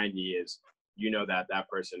 to a 90 is, that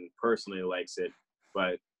person personally likes it,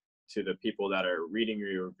 but to the people that are reading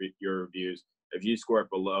your reviews, if you score it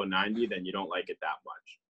below 90, then you don't like it that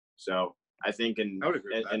much. So I think in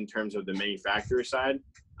terms of the manufacturer side,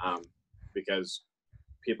 because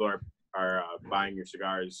people are buying your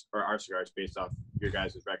cigars or our cigars based off your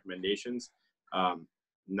guys' recommendations,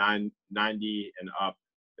 90 and up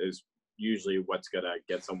is usually what's gonna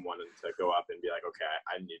get someone to go up and be like, okay,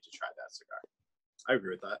 I need to try that cigar. I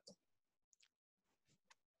agree with that.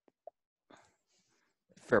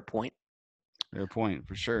 Fair point. Fair point,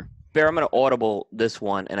 for sure. Bear, I'm going to audible this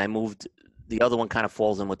one, and I moved the other one, kind of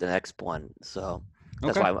falls in with the next one. So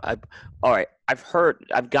that's why all right.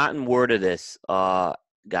 I've gotten word of this,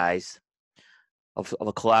 guys, of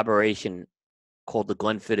a collaboration called the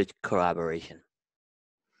Glenfiddich collaboration.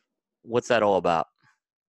 What's that all about?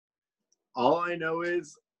 All I know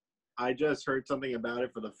is I just heard something about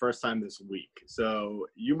it for the first time this week. So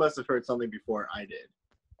you must have heard something before I did.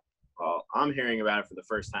 Well, I'm hearing about it for the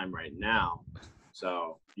first time right now.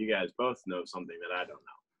 So you guys both know something that I don't know.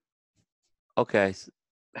 Okay. So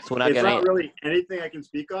we're not it's not really anything I can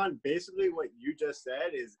speak on. Basically, what you just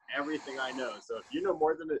said is everything I know. So if you know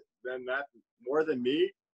more than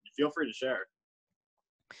me, feel free to share.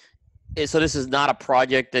 So this is not a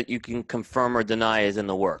project that you can confirm or deny is in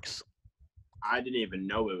the works. I didn't even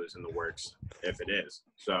know it was in the works, if it is.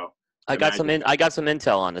 So I got some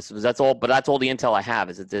intel on this. That's all, but that's all the intel I have.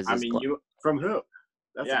 You from who?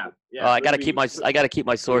 Yeah. I got to keep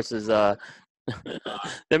my sources.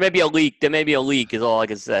 There may be a leak. Is all I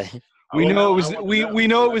can say. We know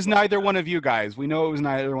it was neither one of you guys. We know it was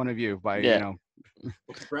neither one of you. Bear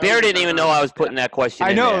didn't even know I was putting that question.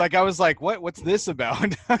 I know. There. Like I was like, what's this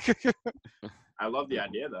about? I love the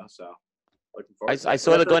idea though. So looking forward. I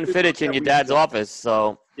saw the Glenfiddich in your dad's office.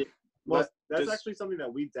 So. Well, that's actually something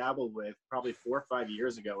that we dabbled with probably 4 or 5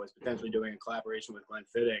 years ago, was potentially doing a collaboration with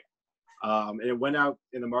Glenfiddich And it went out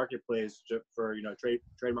in the marketplace for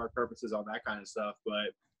trademark purposes, all that kind of stuff.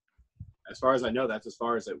 But as far as I know, that's as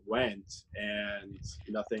far as it went, and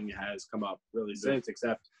nothing has come up really since.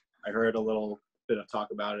 Except I heard a little bit of talk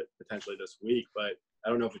about it potentially this week, but I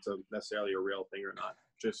don't know if it's necessarily a real thing or not.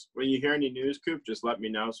 Just when you hear any news, Coop, just let me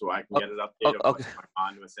know so I can get an update of what's going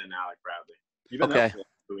on within Alec Bradley. You've been there for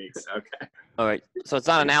 2 weeks. Okay. All right. So it's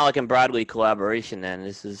not an Alec and Bradley collaboration then.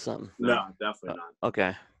 This is something. No, definitely not.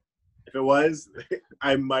 Okay. If it was,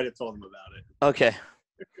 I might have told him about it. Okay.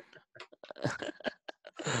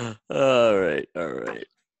 All right.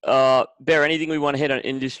 Bear, anything we want to hit on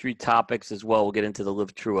industry topics as well? We'll get into the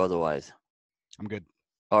Live True otherwise. I'm good.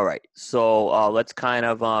 All right. So let's kind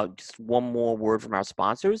of just one more word from our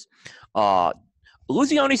sponsors.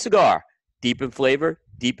 Illusione Cigar, deep in flavor,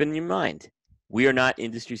 deep in your mind. We are not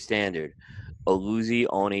industry standard.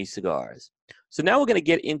 Illusione Cigars. So now we're going to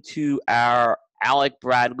get into our Alec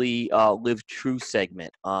Bradley Live True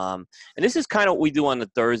segment. And this is kind of what we do on the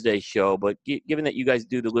Thursday show, but given that you guys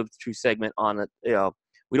do the Live True segment on the,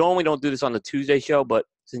 we don't do this on the Tuesday show, but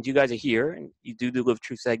since you guys are here and you do the Live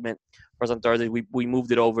True segment for us on Thursday, we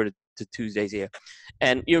moved it over to Tuesdays here.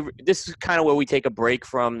 And this is kind of where we take a break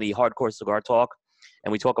from the hardcore cigar talk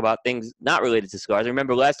and we talk about things not related to cigars. I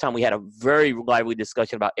remember last time we had a very lively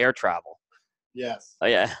discussion about air travel. Yes. Oh,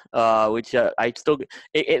 yeah. Which I still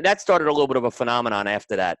that started a little bit of a phenomenon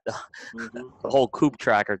after that. Mm-hmm. The whole Coop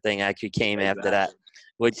Tracker thing actually came after that.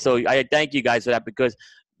 So I thank you guys for that, because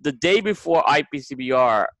the day before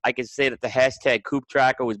IPCBR, I can say that the hashtag Coop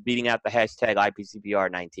Tracker was beating out the hashtag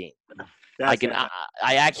IPCBR 19.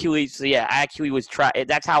 I actually was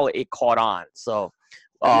that's how it caught on. So,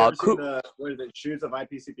 have you ever seen the Shoes of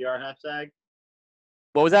IPCPR hashtag?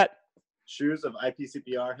 What was that? Shoes of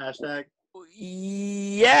IPCPR hashtag?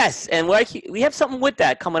 Yes, and we have something with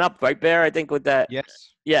that coming up, right, Bear? I think with that.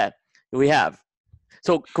 Yes. Yeah, we have.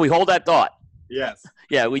 So can we hold that thought? Yes.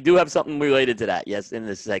 Yeah, we do have something related to that. Yes, in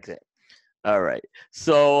this segment. All right.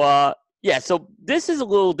 So so this is a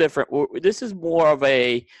little different. This is more of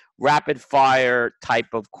a rapid fire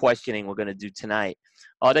type of questioning we're going to do tonight.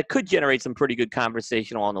 That could generate some pretty good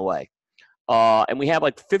conversation along the way. And we have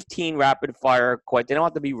like 15 rapid fire questions. They don't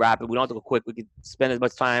have to be rapid. We don't have to go quick. We can spend as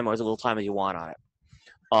much time or as little time as you want on it.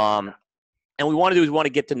 And we want to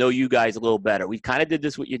get to know you guys a little better. We kind of did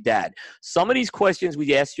this with your dad. Some of these questions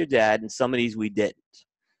we asked your dad, and some of these we didn't.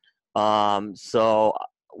 So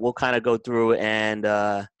we'll kind of go through and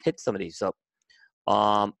hit some of these. So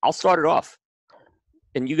I'll start it off.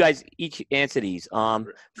 And you guys each answer these.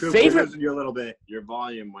 Favorite? You a little bit. Your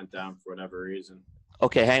volume went down for whatever reason.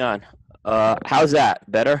 Okay, hang on. How's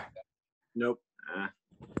that? Better? Nope.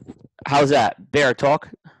 How's that? Bear,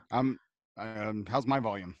 talk. How's my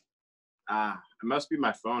volume? It must be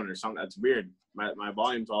my phone or something. That's weird. My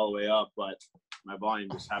volume's all the way up, but my volume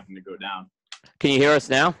just happened to go down. Can you hear us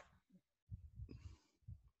now?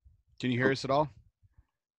 Can you hear us at all?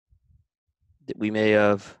 We may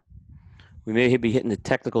be hitting the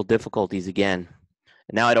technical difficulties again.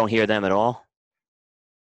 And now I don't hear them at all.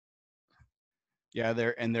 Yeah,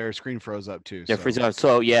 their screen froze up too. They're freezing up.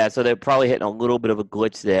 So they're probably hitting a little bit of a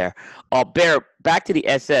glitch there. Bear, back to the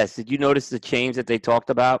SS. Did you notice the change that they talked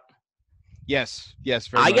about? Yes.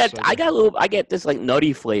 I get this like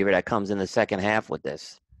nutty flavor that comes in the second half with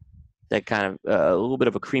this. That kind of a little bit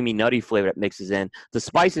of a creamy nutty flavor that mixes in. The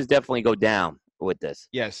spices definitely go down with this.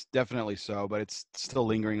 Yes, definitely so, but it's still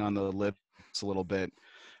lingering on the lips a little bit.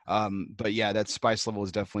 But yeah, that spice level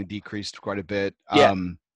has definitely decreased quite a bit. Yeah.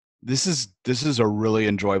 This is a really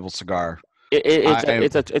enjoyable cigar.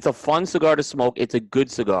 It's a fun cigar to smoke. It's a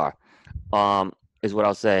good cigar, is what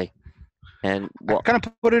I'll say. And I kind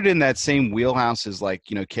of put it in that same wheelhouse as like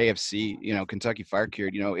KFC, Kentucky Fire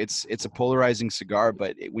Cured. It's a polarizing cigar,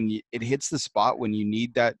 but when it hits the spot when you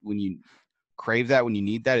need that, when you crave that, when you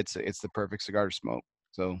need that, it's the perfect cigar to smoke.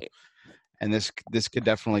 So. And this could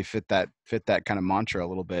definitely fit that kind of mantra a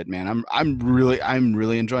little bit, man. I'm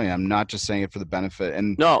really enjoying it. I'm not just saying it for the benefit.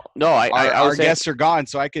 And our guests are gone,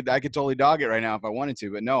 so I could totally dog it right now if I wanted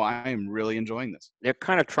to. But no, I am really enjoying this. They're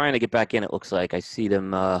kind of trying to get back in. It looks like I see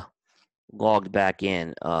them logged back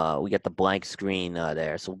in. We got the blank screen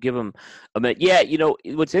there, so we'll give them a minute. Yeah,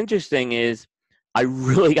 what's interesting is I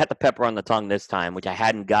really got the pepper on the tongue this time, which I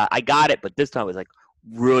hadn't got. I got it, but this time it was like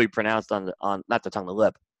really pronounced on not the tongue, the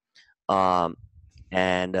lip.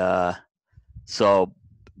 So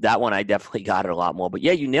that one I definitely got it a lot more. But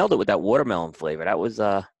yeah, you nailed it with that watermelon flavor. That was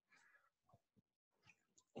I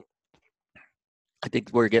think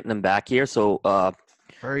we're getting them back here. So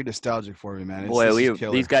very nostalgic for me, man. Boy,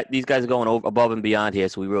 these guys are going above and beyond here,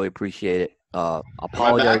 so we really appreciate it.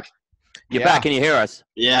 Apologize. You're back. Can you hear us?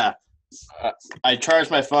 Yeah. I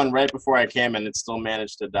charged my phone right before I came, and it still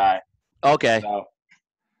managed to die. Okay. So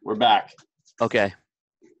we're back. Okay.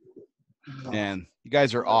 Man, you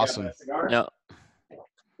guys are awesome. No.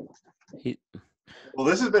 Well,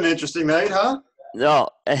 this has been an interesting night, huh? No.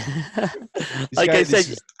 Like I said,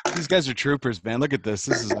 these guys are troopers, man. Look at this.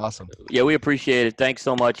 This is awesome. yeah, we appreciate it. Thanks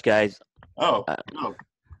so much, guys. Oh, no.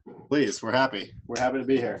 Please, we're happy. We're happy to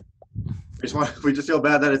be here. We just feel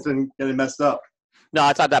bad that it's been getting messed up. No,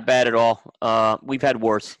 it's not that bad at all. We've had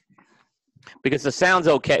worse. Because the sound's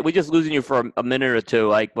okay. We're just losing you for a minute or two,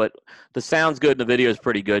 but the sound's good and the video is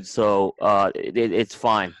pretty good, so it's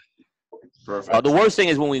fine. Perfect. The worst thing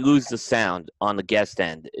is when we lose the sound on the guest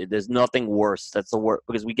end. There's nothing worse. That's the worst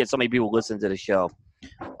because we get so many people listen to the show.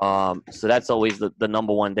 So that's always the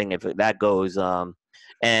number one thing if that goes.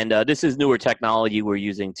 And this is newer technology we're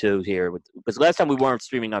using too here because last time we weren't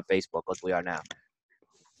streaming on Facebook like we are now.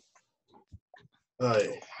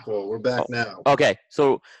 Well, we're back now. Okay,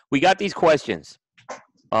 so we got these questions,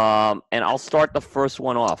 and I'll start the first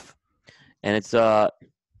one off, and it's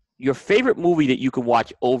your favorite movie that you could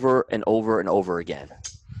watch over and over and over again.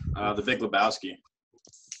 The Big Lebowski.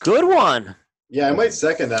 Good one. Yeah, I might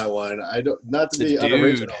second that one. I don't not to be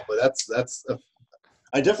unoriginal, but that's.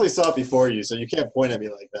 I definitely saw it before you, so you can't point at me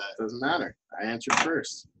like that. Doesn't matter. I answered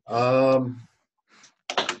first. That's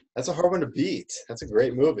a hard one to beat. That's a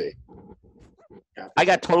great movie. I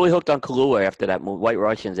got totally hooked on Kahlua after that movie, White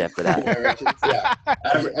Russians after that. Yeah,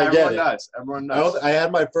 Everyone does. Everyone does. I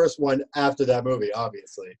had my first one after that movie,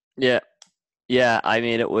 obviously. Yeah. I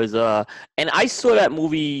mean, it was and I saw that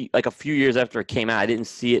movie like a few years after it came out. I didn't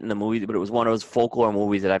see it in the movie, but it was one of those folklore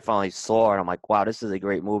movies that I finally saw, and I'm like, wow, this is a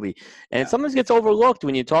great movie. And it sometimes gets overlooked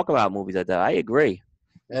when you talk about movies like that. I agree.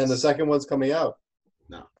 And the second one's coming out.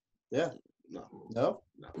 No. Yeah. No.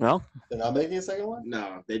 No? They're not making a second one?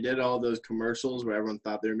 No. They did all those commercials where everyone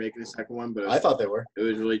thought they were making a second one, but I thought they were. It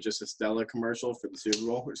was really just a Stella commercial for the Super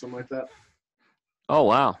Bowl or something like that. Oh,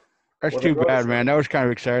 wow. That's too bad, man. That was kind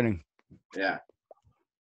of exciting. Yeah.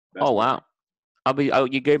 Oh, wow.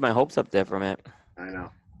 You gave my hopes up there for a minute. I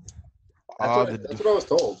know. That's what I was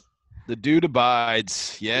told. The dude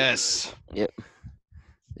abides. Yes. Yep.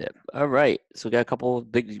 All right. So we got a couple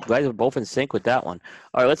of big – guys are both in sync with that one.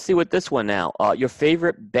 All right, let's see what this one now. Your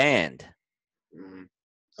favorite band?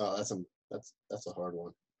 Oh, that's a hard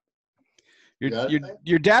one.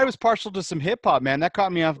 Your dad was partial to some hip hop, man. That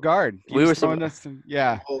caught me off guard. Yeah.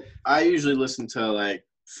 Well, I usually listen to like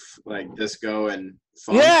disco and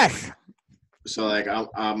funk. Yes. So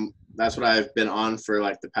that's what I've been on for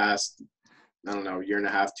like the past, I don't know, year and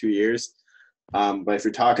a half, 2 years. But if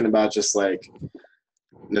you're talking about just like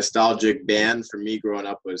nostalgic band for me growing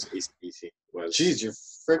up was AC/DC. Jeez, you're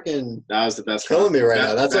freaking that was the best. Killing me right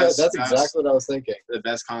now. That's exactly what I was thinking. The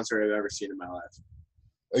best concert I've ever seen in my life.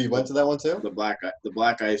 Oh, you went to that one too? The Black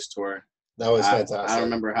Ice tour. That was fantastic. I don't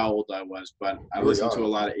remember how old I was, but I listened to a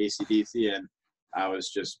lot of AC/DC, and I was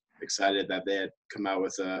just excited that they had come out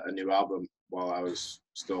with a new album while I was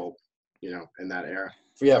still, in that era.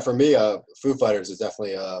 Yeah, for me, Foo Fighters is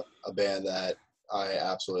definitely a band that I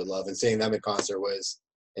absolutely love, and seeing them in concert was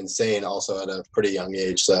insane. Also at a pretty young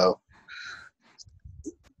age, so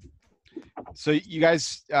you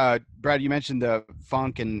guys, Brad, you mentioned the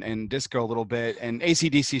funk and disco a little bit, and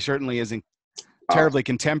AC/DC certainly isn't terribly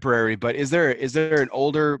contemporary, but is there an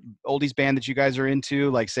oldies band that you guys are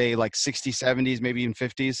into, like say like 60s, 70s, maybe even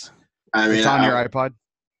 50s? I mean, it's on your iPod.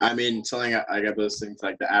 I mean, something I got listening to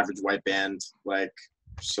like the Average White Band like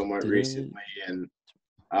somewhat recently, and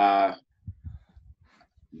I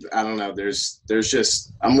don't know. There's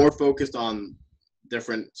just I'm more focused on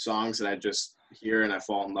different songs that I just hear and I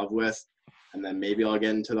fall in love with, and then maybe I'll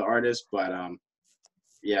get into the artist. But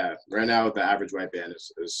yeah, right now the Average White Band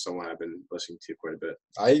is someone I've been listening to quite a bit.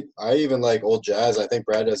 I even like old jazz. I think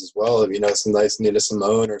Brad does as well. Some nice Nina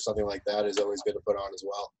Simone or something like that is always good to put on as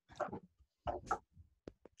well.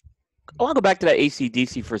 I want to go back to that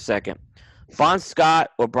AC/DC for a second. Bon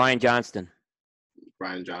Scott or Brian Johnston?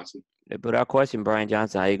 Brian Johnson. Without question, Brian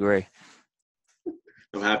Johnson. I agree.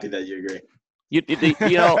 I'm happy that you agree.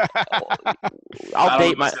 I'll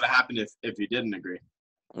date what's going to happen if you didn't agree.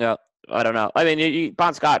 Yeah, I don't know. I mean,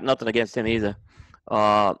 Bon Scott, nothing against him either.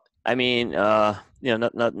 The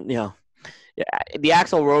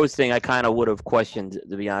Axl Rose thing, I kind of would have questioned,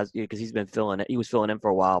 to be honest, because he was filling in for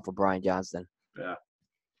a while for Brian Johnston. Yeah.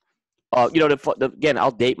 Again,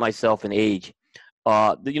 I'll date myself in age.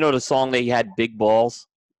 The song they had, Big Balls?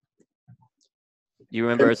 You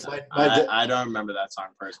remember? I don't remember that song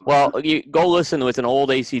personally. Well, you go listen to it. It's an old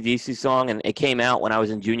AC/DC song, and it came out when I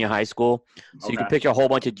was in junior high school. So you can picture a whole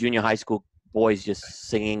bunch of junior high school boys just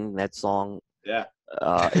singing that song. Yeah.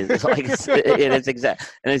 It's like it's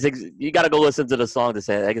exact, and you got to go listen to the song to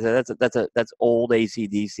say it. Like I said, that's old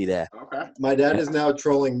AC/DC there. Okay. My dad is now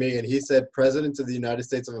trolling me, and he said President of the United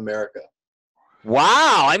States of America.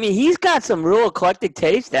 Wow, I mean, he's got some real eclectic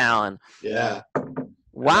taste, Alan. Yeah.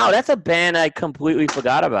 Wow, that's a band I completely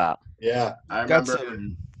forgot about. Yeah. I remember,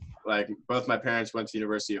 like, both my parents went to the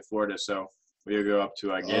University of Florida, so we would go up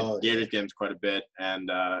to Gator games quite a bit, and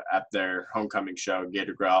at their homecoming show,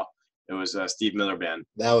 Gator Growl, it was a Steve Miller Band.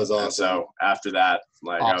 That was awesome. And so after that,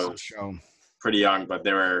 like, awesome I was show. pretty young, but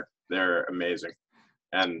they're amazing.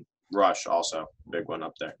 And Rush also, big one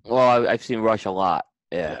up there. Well, I've seen Rush a lot.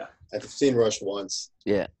 Yeah. I've seen Rush once.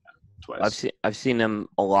 Yeah. Twice. I've seen them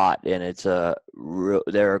a lot, and it's they're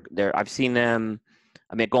I've seen them.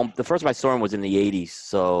 I mean, the first time I saw them was in the '80s.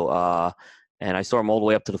 So, and I saw them all the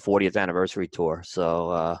way up to the 40th anniversary tour.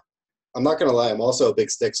 So, I'm not gonna lie, I'm also a big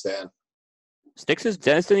Styx fan. Styx is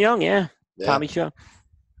Dennis and Young, yeah. Tommy Shaw.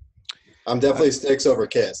 I'm definitely Styx over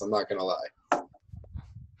Kiss. I'm not gonna lie.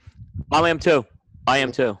 I am too.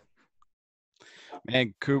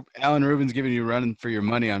 Man, Coop, Alan Rubin's giving you running for your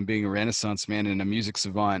money on being a Renaissance man and a music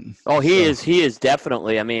savant. Oh, he is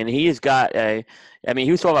definitely. I mean, he was talking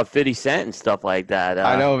about 50 Cent and stuff like that.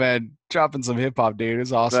 I know, man. Dropping some hip hop, dude.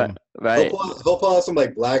 It's awesome. Right. He'll pull out some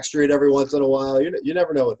like Blackstreet every once in a while. You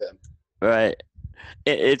never know with him. Right.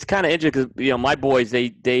 It's kind of interesting because my boys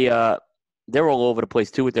they're all over the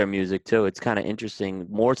place too with their music too. It's kind of interesting,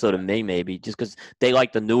 more so than me maybe, just because they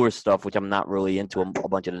like the newer stuff, which I'm not really into. A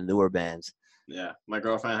bunch of the newer bands. Yeah, my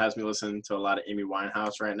girlfriend has me listening to a lot of Amy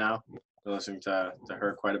Winehouse right now. I'm listening to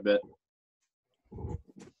her quite a bit. Well,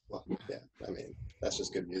 yeah, I mean, that's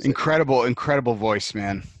just good music. Incredible voice,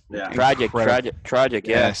 man. Yeah, tragic. Yeah.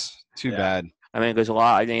 Yes, too bad. I mean, there's a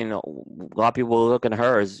lot of people look at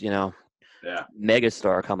her as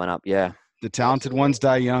megastar coming up. Yeah, the talented ones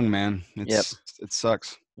die young, man. It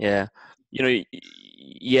sucks. Yeah,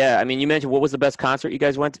 yeah. I mean, you mentioned what was the best concert you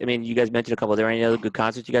guys went to? I mean, you guys mentioned a couple. Are there any other good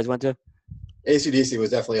concerts you guys went to? AC/DC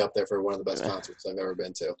was definitely up there for one of the best concerts I've ever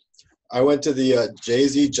been to. I went to the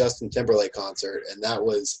Jay-Z Justin Timberlake concert, and that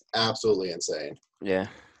was absolutely insane. Yeah.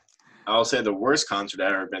 I'll say the worst concert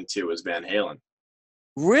I've ever been to was Van Halen.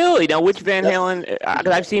 Really? Now, which Van Halen?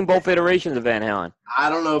 I've seen both iterations of Van Halen.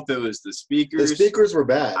 I don't know if it was the speakers. The speakers were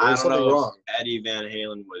bad. There was something wrong. Eddie Van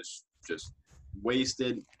Halen was just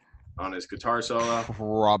wasted on his guitar solo.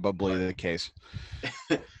 Probably the case.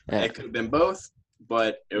 It could have been both.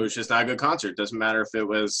 But it was just not a good concert. Doesn't matter if it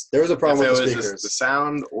was there was a problem with the speakers, the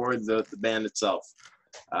sound or the band itself.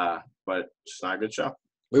 But just not a good show.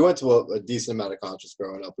 We went to a decent amount of concerts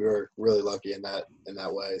growing up. We were really lucky in that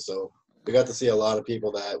way. So we got to see a lot of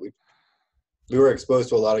people that we were exposed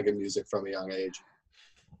to a lot of good music from a young age.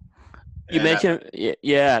 You mentioned,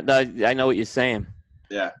 I know what you're saying.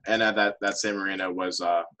 Yeah, and at that same arena was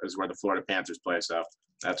where the Florida Panthers play. So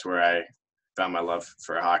that's where I found my love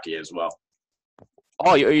for hockey as well.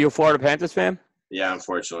 Oh, you're a Florida Panthers fan? Yeah,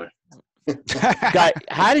 unfortunately.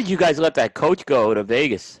 How did you guys let that coach go to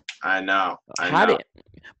Vegas? I know.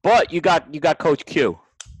 But you got Coach Q.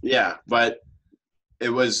 Yeah, but it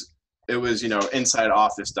was inside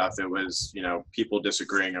office stuff. It was people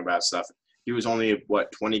disagreeing about stuff. He was only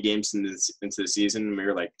 20 games into the season, and we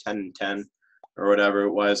were like 10-10 or whatever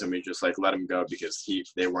it was, and we just like let him go because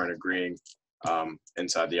they weren't agreeing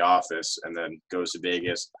inside the office, and then goes to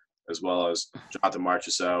Vegas, as well as Jonathan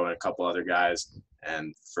Marchessault and a couple other guys,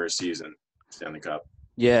 and first season Stanley Cup.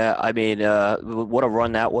 Yeah, I mean, what a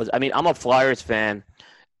run that was. I mean, I'm a Flyers fan.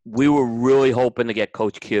 We were really hoping to get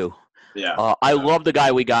Coach Q. Yeah. I love the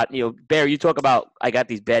guy we got. Bear, you talk about I got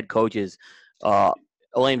these bad coaches.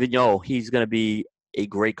 Alain Vigneault, he's going to be a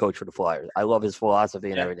great coach for the Flyers. I love his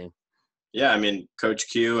philosophy and everything. Yeah, I mean, Coach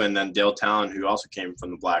Q and then Dale Talon, who also came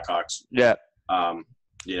from the Blackhawks. Yeah.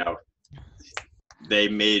 They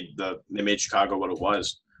made Chicago what it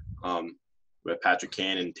was, with Patrick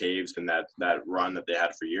Kane and Taves and that run that they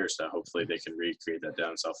had for years. So hopefully they can recreate that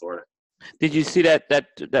down in South Florida. Did you see that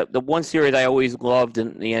the one series I always loved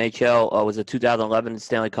in the NHL was the 2011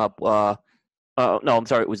 Stanley Cup? No, I'm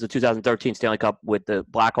sorry, it was the 2013 Stanley Cup with the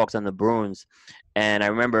Blackhawks and the Bruins. And I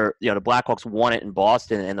remember, the Blackhawks won it in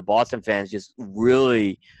Boston, and the Boston fans just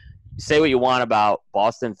really say what you want about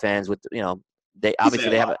Boston fans. With they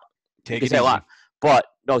obviously they have say a lot. But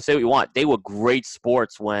no, say what you want. They were great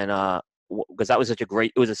sports when because that was such a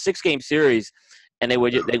great. It was a 6-game series, and they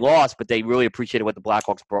lost, but they really appreciated what the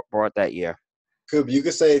Blackhawks brought that year. Coop, you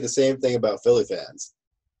could say the same thing about Philly fans.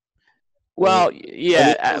 Well,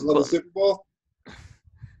 yeah, the Super Bowl.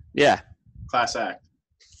 Yeah, class act.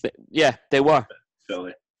 Yeah, they were.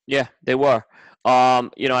 Philly. Yeah, they were. I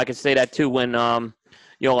can say that too when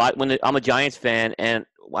you know, I'm a Giants fan, and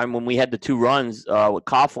when we had the 2 runs with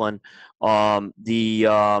Coughlin,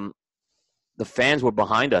 the fans were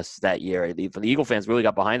behind us that year. The Eagle fans really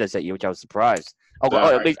got behind us that year, which I was surprised. At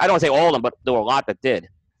least, I don't want to say all of them, but there were a lot that did.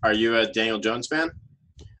 Are you a Daniel Jones fan?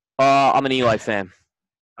 I'm an Eli fan.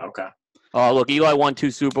 Okay. Look, Eli won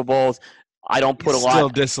 2 Super Bowls. I don't put a lot. Still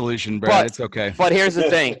disillusioned, Brad. It's okay. But here's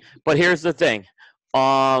the thing.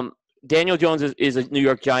 Daniel Jones is a New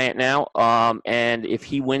York Giant now, and if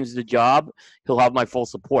he wins the job, he'll have my full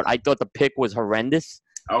support. I thought the pick was horrendous.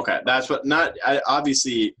 Okay, that's what.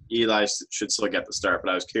 Obviously, Eli should still get the start, but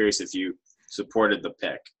I was curious if you supported the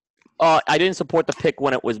pick. I didn't support the pick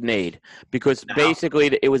when it was made because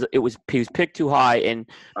basically he was picked too high, and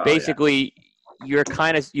basically you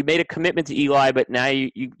made a commitment to Eli, but now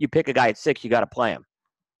you pick a guy at 6, you got to play him.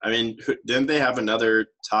 I mean, didn't they have another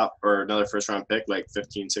top or another first-round pick, like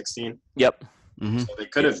 15, 16? Yep. Mm-hmm. So they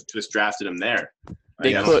could have just drafted him there.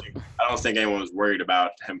 They could. I don't think anyone was worried about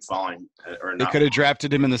him falling or not. They could have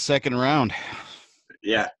drafted him in the 2nd round.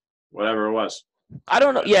 Yeah, whatever it was. I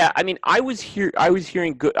don't know. Yeah, I mean, I was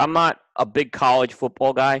hearing good. I'm not a big college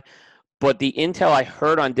football guy, but the intel I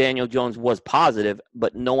heard on Daniel Jones was positive,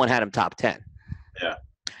 but no one had him top 10. Yeah.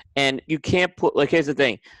 And you can't put here's the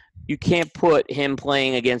thing. You can't put him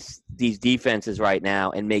playing against these defenses right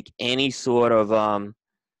now and make any sort of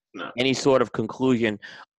conclusion.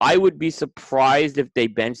 I would be surprised if they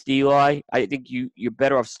benched Eli. I think you're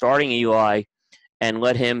better off starting Eli and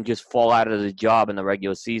let him just fall out of the job in the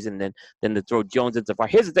regular season than to throw Jones into fire.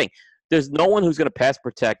 Here's the thing. There's no one who's going to pass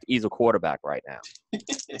protect either quarterback right now.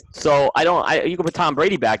 So you can put Tom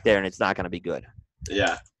Brady back there and it's not going to be good.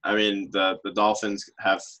 Yeah. I mean, the Dolphins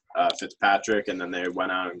have Fitzpatrick, and then they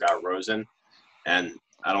went out and got Rosen. And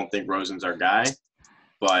I don't think Rosen's our guy,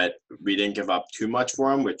 but we didn't give up too much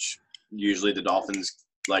for him, which usually the Dolphins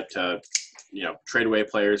like to, trade away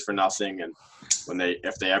players for nothing. And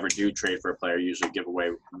if they ever do trade for a player, usually give away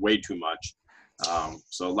way too much.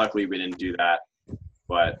 So luckily we didn't do that.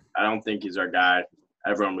 But I don't think he's our guy.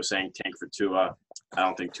 Everyone was saying tank for Tua. I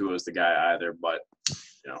don't think Tua is the guy either, but,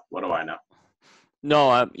 what do I know?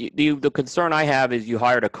 No, the concern I have is you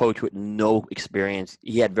hired a coach with no experience.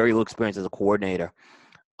 He had very little experience as a coordinator.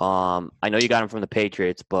 I know you got him from the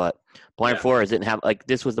Patriots, but Brian Flores didn't have –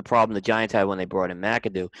 this was the problem the Giants had when they brought in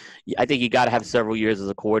McAdoo. I think you got to have several years as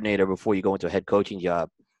a coordinator before you go into a head coaching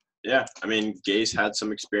job. Yeah, I mean, Gase had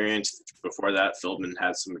some experience. Before that, Philbin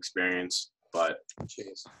had some experience, but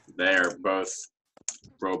they're both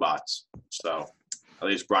robots. So at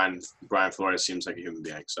least Brian Flores seems like a human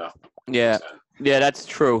being. So yeah, that's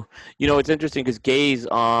true. It's interesting because Gase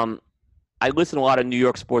I listen to a lot of New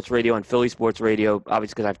York sports radio and Philly sports radio,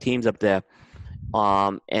 obviously because I have teams up there.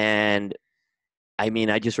 And I mean,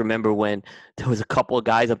 I just remember when there was a couple of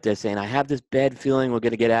guys up there saying, I have this bad feeling we're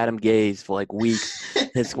going to get Adam Gase for weeks.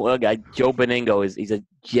 This one guy, Joe Beningo, he's a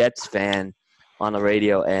Jets fan on the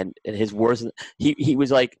radio. And his worst, he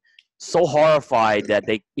was so horrified that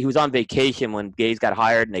he was on vacation when Gase got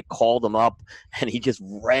hired and they called him up and he just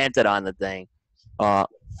ranted on the thing.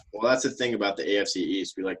 Well, that's the thing about the AFC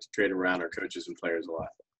East. We like to trade around our coaches and players a lot.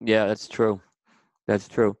 Yeah, that's true. That's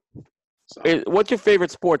true. So, what's your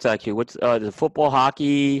favorite sports, actually? What's the football,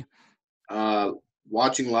 hockey?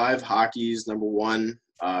 Watching live hockey is number one.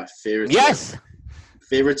 Favorite. Yes.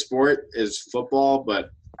 Favorite sport is football, but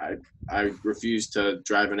I refuse to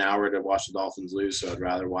drive an hour to watch the Dolphins lose, so I'd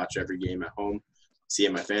rather watch every game at home, see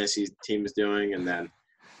how my fantasy team is doing, and then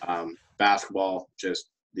basketball.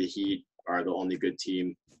 Just the Heat are the only good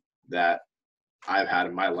team that I've had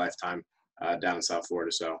in my lifetime down in South Florida.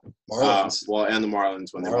 So, and the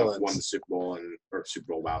Marlins when they won the Super Bowl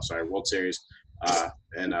World Series.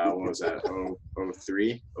 And what was that?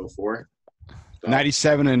 03, 04? So,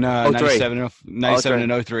 97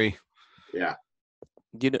 and 03. Yeah.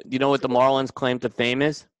 Do you know what the Marlins claim to fame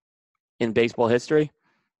is in baseball history?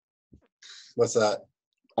 What's that?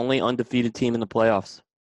 Only undefeated team in the playoffs.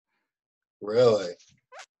 Really?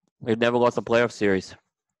 They've never lost a playoff series.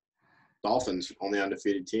 Dolphins, only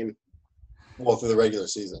undefeated team. Well, through the regular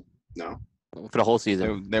season. No. For the whole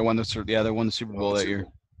season. They won the Super Bowl that year.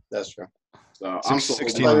 That's true. So I'm still. I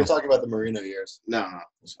thought we were talking about the Marino years. No,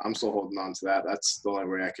 I'm still holding on to that. That's the only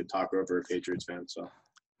way I could talk over a Patriots fan. So.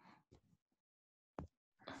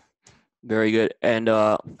 Very good, and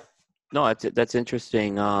no, that's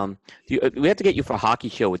interesting. We have to get you for a hockey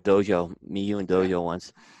show with Dojo. Me, you, and Dojo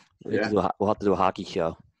once. We'll have to do a hockey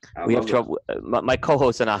show. We have trouble. My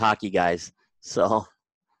co-hosts are not hockey guys, so.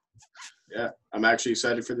 Yeah, I'm actually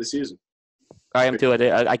excited for the season. I am too.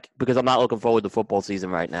 I because I'm not looking forward to football season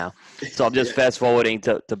right now, so I'm just fast forwarding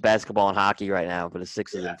to basketball and hockey right now for the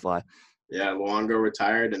Sixers and fly. Yeah, Luongo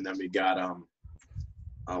retired, and then we got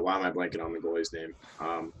why am I blanking on the goalie's name?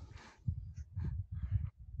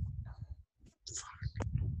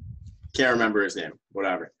 Can't remember his name.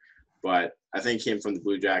 Whatever. But I think he came from the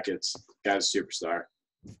Blue Jackets. Guy's a superstar.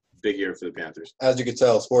 Big year for the Panthers. As you can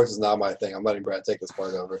tell, sports is not my thing. I'm letting Brad take this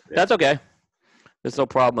part over. That's okay. There's no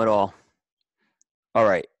problem at all. All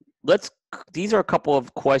right. These are a couple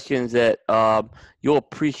of questions that you'll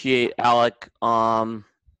appreciate, Alec,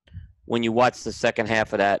 when you watch the second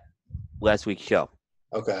half of that last week's show.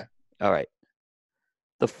 Okay. All right.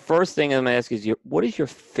 The first thing I'm going to ask is, what is your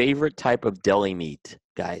favorite type of deli meat,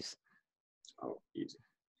 guys? Oh, easy.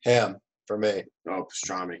 Ham for me. Oh,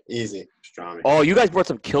 pastrami. Easy. Pastrami. Oh, you guys brought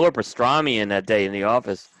some killer pastrami in that day in the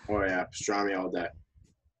office. Oh yeah, pastrami all day.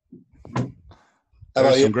 How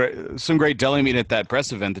about There's some great deli meat at that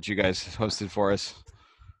press event that you guys hosted for us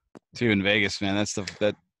too in Vegas, man.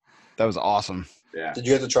 That was awesome. Yeah. Did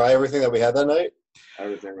you get to try everything that we had that night?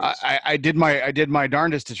 Everything was, I did my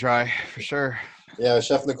darndest to try for sure. Yeah,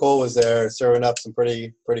 Chef Nicole was there serving up some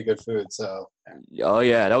pretty good food. So. Oh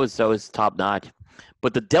yeah, that was top notch.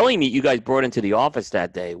 But the deli meat you guys brought into the office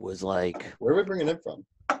that day was like. Where are we bringing it from?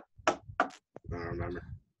 I don't remember.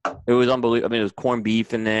 It was unbelievable. I mean, it was corned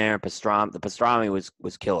beef in there. Pastrami. The pastrami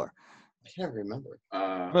was killer. I can't remember.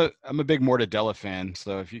 I'm a big mortadella fan,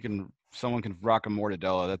 so if someone can rock a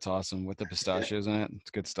mortadella, that's awesome with the pistachios in it. It's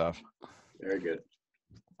good stuff. Very good.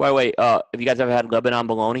 Wait. Have you guys ever had Lebanon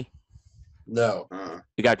bologna? No.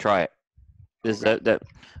 You gotta try it. It's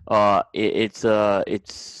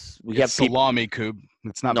we have salami, Coob.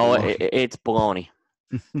 It's not. No, bologna. it's bologna.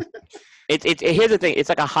 It's here's the thing. It's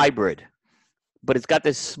like a hybrid, but it's got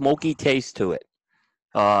this smoky taste to it.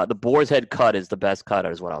 The boar's head cut is the best cut,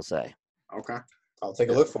 is what I'll say. Okay. I'll take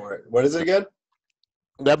a look for it. What is it again?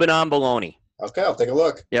 Lebanon bologna. Okay, I'll take a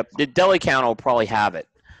look. Yep, the deli counter will probably have it.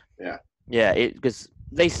 Yeah. Yeah, because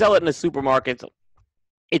they sell it in the supermarkets.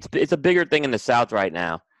 It's a bigger thing in the South right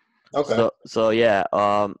now. Okay. So yeah.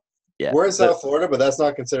 Yeah. We're in South Florida, but that's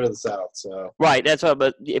not considered the South. So. Right. That's what.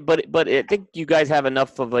 But I think you guys have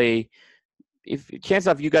enough of a. If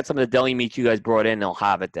you got some of the deli meat you guys brought in, they'll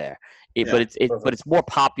have it there. But it's more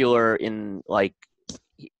popular in like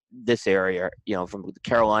this area, from the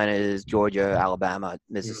Carolinas, Georgia, Alabama,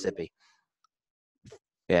 Mississippi.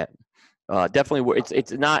 Yeah, definitely.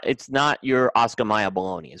 It's not your Oscar Mayer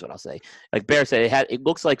bologna, is what I'll say. Like Bear said, it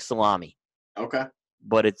looks like salami. Okay.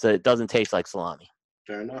 But it doesn't taste like salami.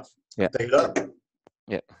 Fair enough. Yeah. Pick it up.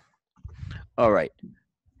 Yeah. All right.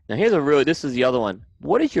 Now this is the other one.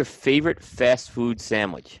 What is your favorite fast food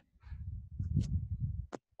sandwich?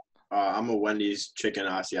 I'm a Wendy's chicken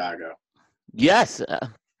Asiago. Yes.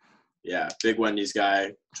 Yeah, big Wendy's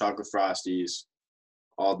guy. Chocolate Frosties,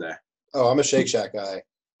 all day. Oh, I'm a Shake Shack guy.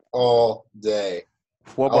 All day.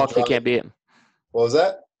 $4 you can't beat it. What was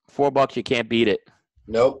that? $4 you can't beat it.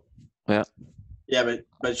 Nope. Yeah. Yeah,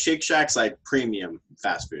 but Shake Shack's like premium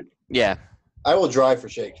fast food. Yeah. I will drive for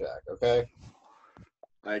Shake Shack. Okay.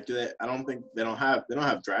 Like, I don't think they don't have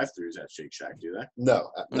drive-throughs at Shake Shack, do they?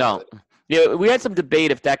 No. No. Yeah, we had some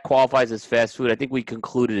debate if that qualifies as fast food. I think we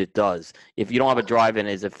concluded it does. If you don't have a drive-in,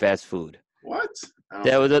 is it fast food? What?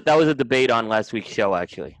 That was a debate on last week's show,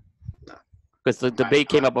 actually. Because the debate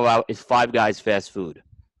came up about is Five Guys fast food?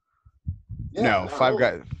 Yeah, Five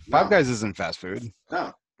Guys isn't fast food.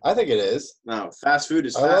 No. I think it is. No, fast food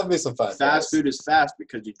is fast. I love me some fast. Fast food is fast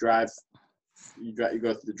because you go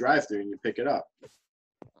through the drive-through and you pick it up.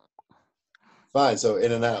 Fine, so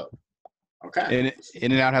In and Out. Okay.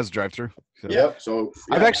 In and Out has a drive-through. So. Yep. So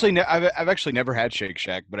yeah. I've actually never had Shake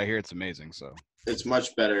Shack, but I hear it's amazing. So it's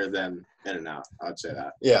much better than In and Out. I'd say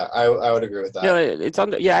that. Yeah, I would agree with that.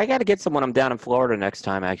 I got to get some when I'm down in Florida next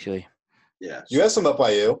time. Actually. Yeah. You have some up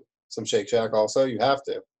by you. Some Shake Shack also. You have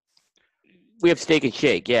to. We have Steak and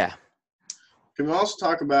Shake. Yeah. Can we also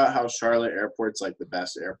talk about how Charlotte Airport's like the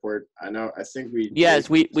best airport? I think we. Yes,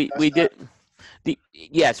 we did.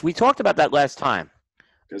 Yes, we talked about that last time.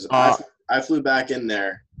 Because I flew back in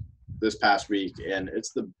there this past week, and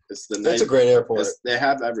it's a great airport. They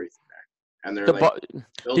have everything there, and they're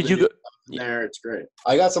did you go there? It's great.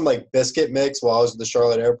 I got some like biscuit mix while I was at the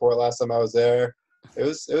Charlotte Airport last time I was there. It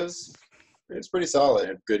was pretty solid. They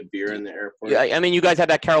have good beer in the airport. Yeah, I mean, you guys have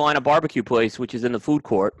that Carolina barbecue place, which is in the food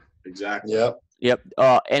court. Exactly. Yep.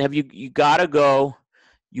 And have you gotta go?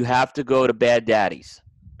 You have to go to Bad Daddy's.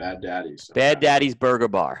 Bad Daddy's. Okay. Bad Daddy's Burger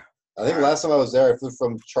Bar. I think last time I was there, I flew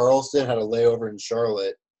from Charleston, had a layover in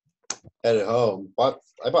Charlotte, headed home. I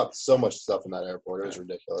bought so much stuff in that airport. It was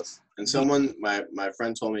ridiculous. And my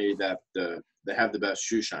friend told me that they have the best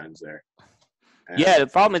shoe shines there. And yeah, the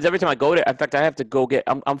problem is every time I go there, in fact, I have to go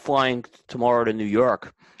I'm flying tomorrow to New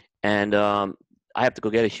York, and I have to go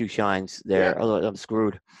get a shoe shines there. Yeah. Otherwise I'm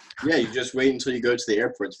screwed. Yeah, you just wait until you go to the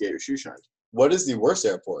airport to get your shoe shined. What is the worst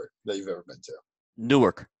airport that you've ever been to?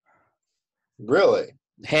 Newark. Really?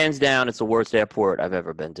 Hands down, it's the worst airport I've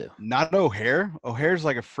ever been to. Not O'Hare. O'Hare's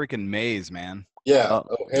like a freaking maze, man. Yeah.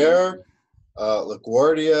 O'Hare,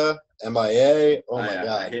 LaGuardia, MIA. Oh my I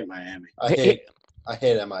God. hate Miami. I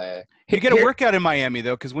hate MIA. You get a workout in Miami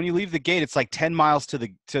though, because when you leave the gate, it's like 10 miles to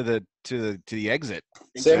the exit.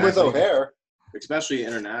 Same with Exactly. O'Hare. Especially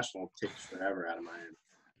international takes forever out of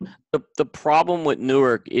Miami. The problem with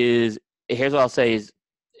Newark is, here's what I'll say is,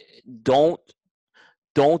 don't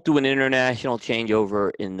do an international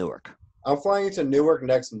changeover in Newark. I'm flying into Newark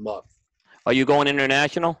next month. Are you going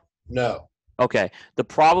international? No. Okay. The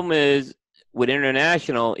problem is with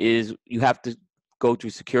international is you have to go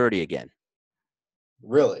through security again.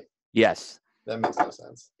 Really? Yes. That makes no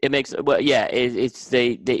sense. It makes, well, yeah, it's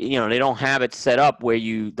they they don't have it set up where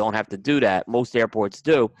you don't have to do that. Most airports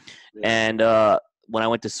do. Yeah. And when I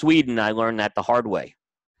went to Sweden, I learned that the hard way.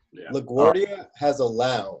 Yeah. LaGuardia has a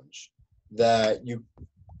lounge that you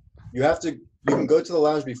can go to the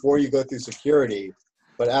lounge before you go through security,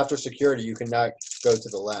 but after security you cannot go to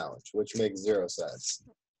the lounge, which makes zero sense.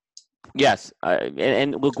 Yes.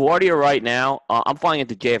 And LaGuardia right now, I'm flying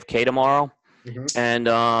into JFK tomorrow. Mhm.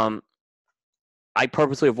 And I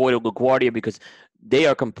purposely avoided LaGuardia because they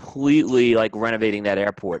are completely like renovating that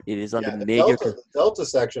airport. It is under Yeah, the major. Delta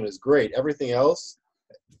section is great. Everything else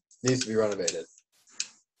needs to be renovated.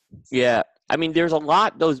 Yeah, I mean, there's a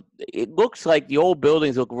lot. It looks like the old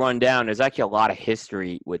buildings look run down. There's actually a lot of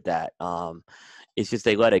history with that. It's just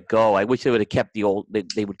they let it go. I wish they would have kept the old.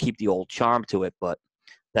 They would keep the old charm to it, but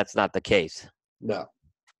that's not the case. No.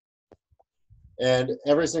 And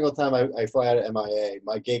every single time I fly out of MIA,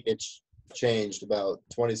 my gate gets changed about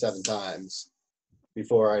 27 times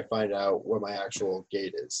before I find out where my actual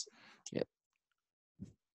gate is. Yep.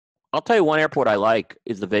 I'll tell you one airport I like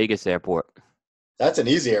is the Vegas airport. That's an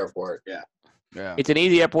easy airport. Yeah. Yeah. It's an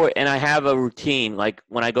easy airport, and I have a routine. Like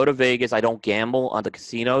when I go to Vegas, I don't gamble on the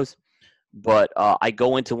casinos, but I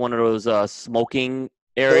go into one of those smoking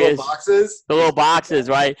areas, Boxes? the little boxes,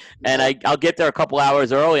 right? And I'll get there a couple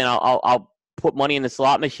hours early, and I'll put money in the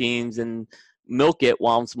slot machines and milk it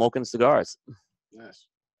while I'm smoking cigars. Nice.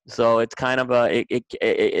 So it's kind of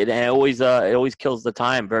it always kills the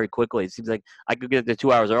time very quickly. It seems like I could get there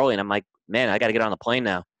 2 hours early, and I'm like, man, I got to get on the plane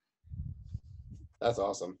now. That's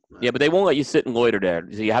awesome. Yeah, but they won't let you sit and loiter there.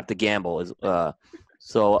 So you have to gamble.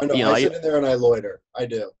 So I know, you know, I sit in there and I loiter. I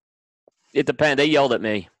do. it depends. They yelled at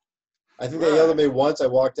me. I think they yelled at me once. I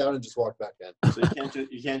walked out and just walked back in. So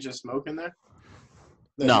you can't just smoke in there?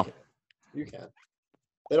 No. You can.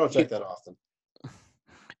 They don't check that often.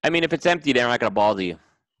 I mean, if it's empty, they're not going to bother you.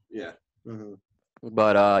 Yeah. Mm-hmm.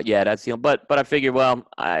 But yeah, that's but I figured, well,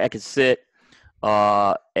 I could sit.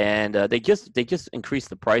 And they just increased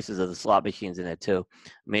the prices of the slot machines in there too. I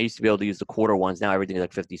mean, I used to be able to use the quarter ones. Now everything's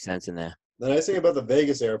like 50 cents in there. The nice thing about the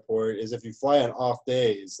Vegas airport is if you fly on off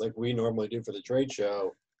days, like we normally do for the trade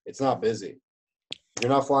show, it's not busy. If you're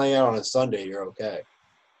not flying out on a Sunday, you're okay.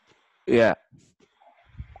 Yeah.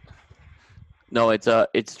 No,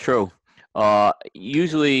 it's true.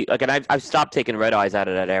 Usually, like, and I've stopped taking red eyes out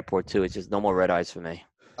of that airport too. It's just no more red eyes for me.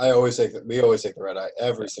 We always take the red eye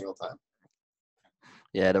every single time.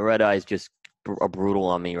 Yeah, the red eyes just are brutal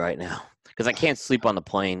on me right now because I can't sleep on the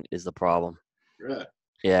plane is the problem. Really?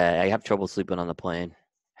 Yeah, I have trouble sleeping on the plane.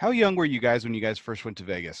 How young were you guys when you guys first went to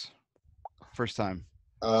Vegas? First time?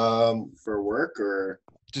 For work or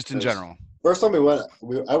Just in general. First time we went,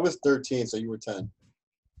 I was 13, so you were 10.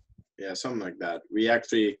 yeah, something like that.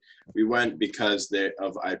 We went because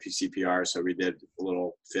of IPCPR, so we did a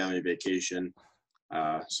little family vacation.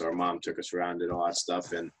 So our mom took us around, did all that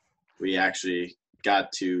stuff, and we actually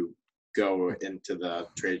got to go into the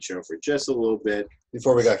trade show for just a little bit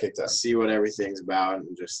Before we got kicked out. see what everything's about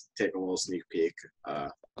and just take a little sneak peek,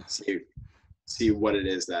 see what it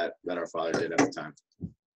is that our father did at the time.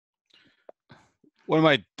 One of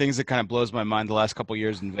my things that kind of blows my mind the last couple of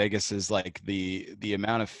years in Vegas is like the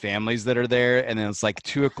amount of families that are there. And then it's like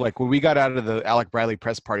like when we got out of the Alec Bradley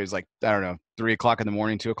press party, it was like, I don't know, 3 o'clock in the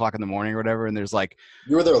morning, 2 o'clock in the morning or whatever. And there's like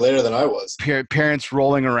You were there later than I was. parents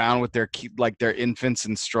rolling around with their their infants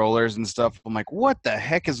and strollers and stuff. I'm like, what the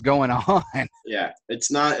heck is going on? Yeah, it's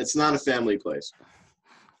not a family place.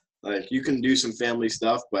 Like you can do some family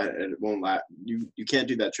stuff, but it won't last. You can't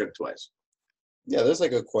do that trip twice. Yeah, there's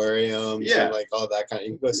like aquariums Yeah. and like all that kind of.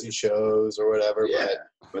 You can go see shows or whatever. Yeah,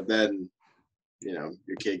 but then your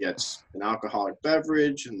kid gets an alcoholic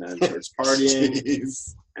beverage and then starts partying,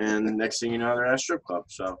 Jeez. and next thing you know, they're at a strip club.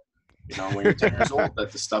 So when you're 10 years old,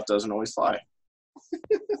 that the stuff doesn't always fly.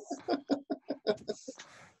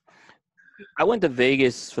 I went to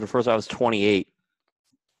Vegas for the first time. I was 28,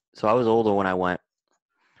 so I was older when I went.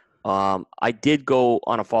 I did go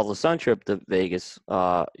on a father-son trip to Vegas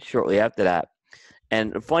shortly after that.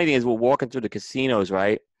 And the funny thing is, we're walking through the casinos,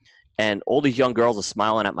 right? And all these young girls are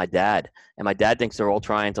smiling at my dad, and my dad thinks they're all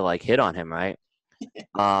trying to like hit on him, right?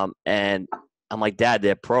 And I'm like, Dad,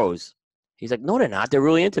 they're pros. He's like, no, they're not. They're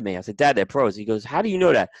really into me. I said, Dad, they're pros. He goes, how do you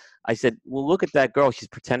know that? I said, well, look at that girl. She's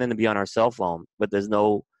pretending to be on her cell phone, but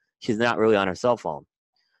she's not really on her cell phone.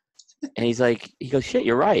 And he goes, shit,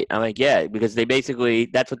 you're right. I'm like, yeah, because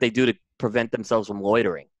that's what they do to prevent themselves from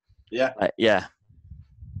loitering. Yeah. Yeah.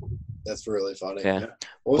 That's really funny. Yeah.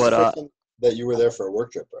 What was the first time that you were there for a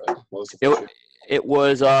work trip, right? What was the first trip? It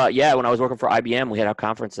was, when I was working for IBM, we had our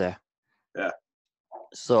conference there. Yeah.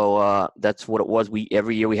 So that's what it was.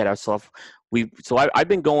 Every year we had our stuff. I've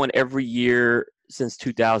been going every year since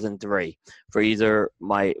 2003 for either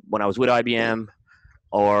when I was with IBM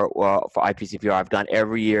or for IPCPR. I've gone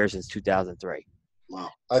every year since 2003. Wow.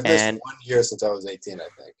 I've missed 1 year since I was 18, I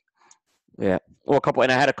think. Yeah. Well,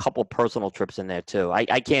 and I had a couple personal trips in there too.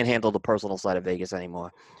 I can't handle the personal side of Vegas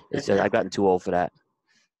anymore. It's just, I've gotten too old for that.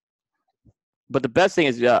 But the best thing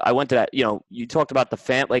is, I went to that. You talked about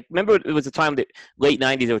the like. Remember, it was a time that late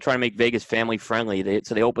 '90s they were trying to make Vegas family friendly.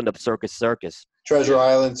 So they opened up Circus Circus. Treasure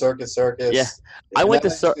Island, Circus Circus. Yeah, I went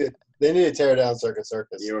to They need to tear down Circus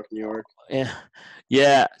Circus. New York.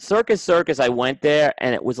 Yeah. Circus Circus. I went there,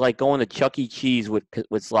 and it was like going to Chuck E. Cheese with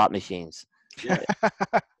slot machines. Yeah.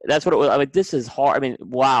 That's what it was. I mean, this is hard. I mean,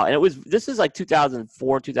 wow. And this is like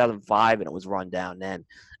 2004, 2005, and it was run down then,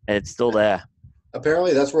 and it's still there.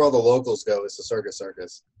 Apparently, that's where all the locals go, is the Circus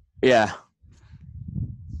Circus. Yeah.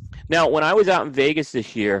 Now, when I was out in Vegas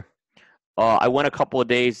this year, I went a couple of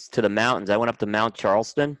days to the mountains. I went up to Mount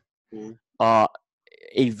Charleston, a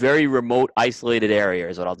very remote, isolated area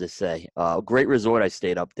is what I'll just say. A great resort. I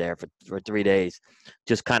stayed up there for 3 days,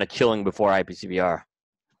 just kind of chilling before IPCBR.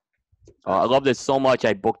 I loved it so much,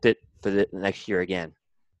 I booked it for the next year again.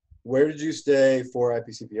 Where did you stay for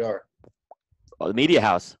IPCPR? The Media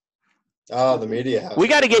House. Oh, the Media House. We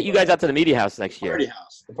got to get you guys out to the Media House next year.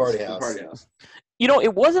 The party house.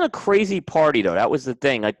 It wasn't a crazy party, though. That was the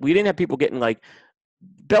thing. Like, we didn't have people getting, like,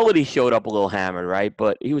 Bellady showed up a little hammered, right?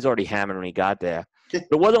 But he was already hammered when he got there. It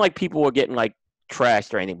wasn't like people were getting, like,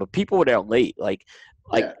 trashed or anything, but people were there late. Like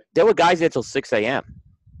there were guys there till 6 a.m.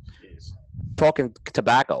 talking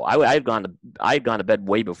tobacco. I had gone to bed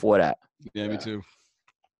way before that. Yeah, me too.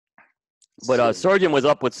 But Surgeon was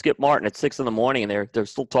up with Skip Martin at 6 a.m, and they're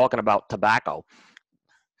still talking about tobacco.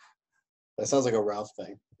 That sounds like a Ralph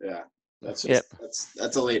thing. Yeah, that's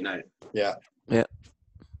a late night. Yeah. Yeah.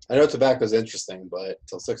 I know tobacco's interesting, but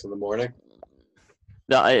till 6 a.m.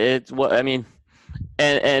 No, it's what I mean.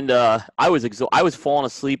 And I was falling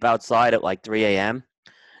asleep outside at like 3 a.m.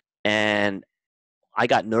 and I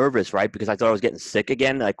got nervous, right? Because I thought I was getting sick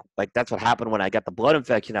again. Like that's what happened when I got the blood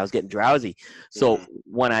infection. I was getting drowsy. So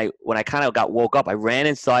when I kind of got woke up, I ran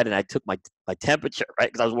inside and I took my temperature, right?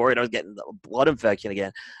 Because I was worried I was getting the blood infection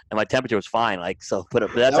again, and my temperature was fine. Like so, but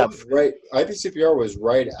that's that was right. IPCPR was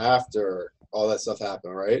right after all that stuff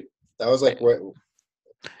happened, right? That was like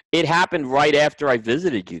it happened right after I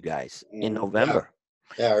visited you guys in November.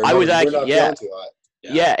 Yeah, I was actually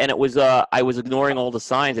Yeah, and it was I was ignoring all the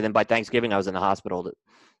signs, and then by Thanksgiving I was in the hospital.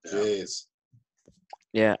 Jeez.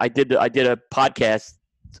 Yeah, I did a podcast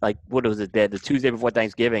like what was it? The Tuesday before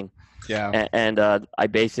Thanksgiving. Yeah. And I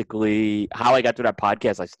basically how I got through that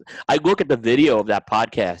podcast. I look at the video of that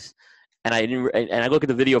podcast, and I look at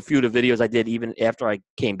the video, a few of the videos I did even after I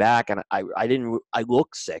came back, and I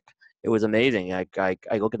look sick. It was amazing. I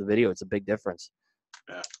look at the video. It's a big difference.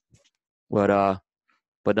 Yeah.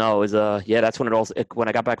 But no, it was that's when when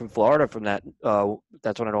I got back from Florida from that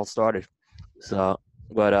that's when it all started. So,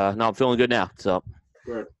 but no, I'm feeling good now. So,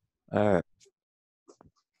 good. All right.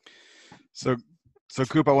 So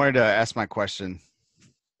Coop, I wanted to ask my question.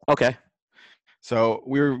 Okay. So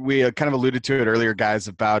we kind of alluded to it earlier, guys,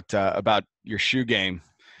 about your shoe game,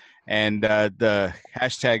 and the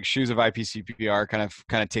hashtag Shoes of IPCPR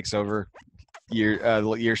kind of takes over.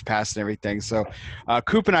 Years past and everything. So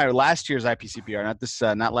Coop and I, last year's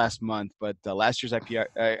IPCPR, not last month, but last year's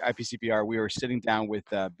IPCPR, we were sitting down with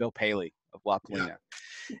Bill Paley of La Polina,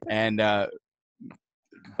 and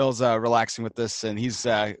Bill's relaxing with us, and he's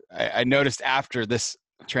I noticed after this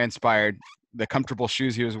transpired the comfortable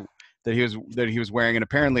shoes that he was wearing, and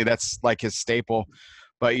apparently that's like his staple.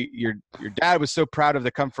 But your dad was so proud of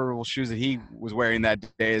the comfortable shoes that he was wearing that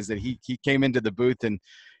day is that he came into the booth and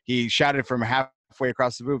he shouted from halfway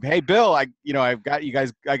across the booth. Hey, Bill, I've got you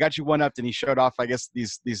guys. I got you one up, and he showed off, I guess,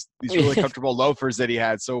 these really comfortable loafers that he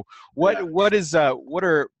had. So what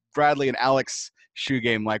are Bradley and Alec's shoe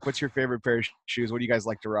game like? What's your favorite pair of shoes? What do you guys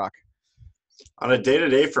like to rock? On a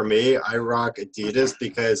day-to-day for me, I rock Adidas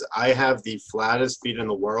because I have the flattest feet in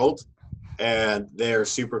the world, and they're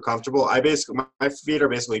super comfortable. My feet are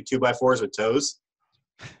basically 2x4s with toes.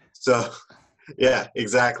 So, yeah,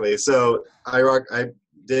 exactly. So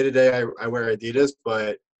day-to-day I wear Adidas,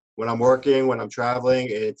 but when I'm working, when I'm traveling,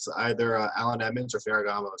 it's either Allen Edmonds or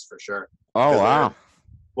Ferragamos for sure. Oh, wow.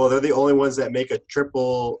 They're the only ones that make a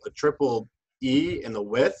triple E in the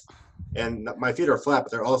width. And my feet are flat,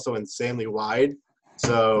 but they're also insanely wide.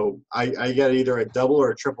 So I get either a double or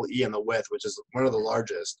a triple E in the width, which is one of the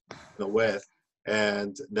largest in the width,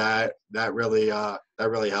 and that really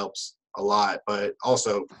helps a lot. But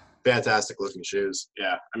also fantastic looking shoes.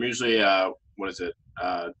 Yeah, I'm usually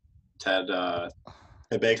Ted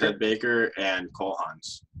Baker and Cole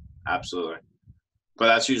Hans, absolutely. But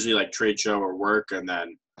that's usually like trade show or work, and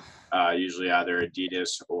then usually either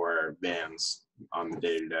Adidas or Vans on the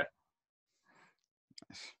day to day.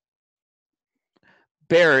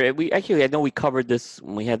 Bear, I know we covered this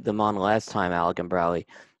when we had them on last time, Alec and Bradley.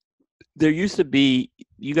 There used to be,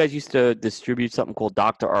 you guys used to distribute something called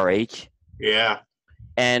Dr. RH. Yeah.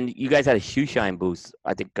 And you guys had a shoe shine booth,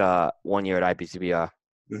 I think, 1 year at IPCBR.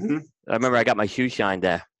 Mm-hmm. I remember I got my shoe shine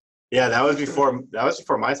there. Yeah, that was before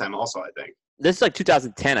my time also, I think. This is like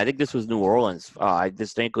 2010. I think this was New Orleans. I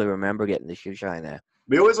distinctly remember getting the shoe shine there.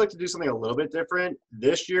 We always like to do something a little bit different.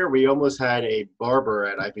 This year, we almost had a barber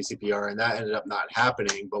at IPCPR, and that ended up not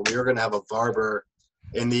happening. But we were going to have a barber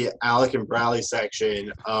in the Alec and Bradley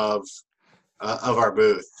section of our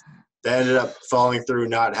booth. That ended up falling through,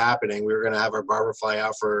 not happening. We were going to have our barber fly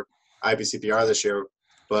out for IPCPR this year,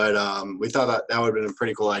 but we thought that would have been a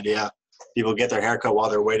pretty cool idea. People get their haircut while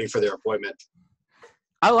they're waiting for their appointment.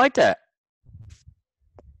 I like that.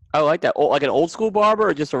 Like an old school barber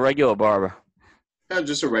or just a regular barber? Yeah,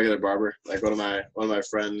 just a regular barber. Like one of my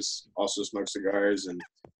friends also smokes cigars, and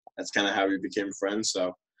that's kind of how we became friends.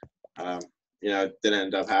 So, it didn't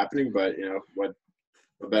end up happening, but what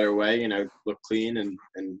a better way, look clean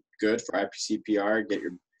and good for IPCPR, get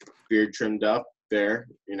your beard trimmed up there.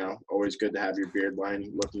 Always good to have your beard line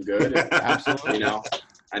looking good. And, Absolutely.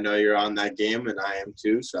 I know you're on that game, and I am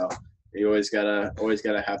too. So you always gotta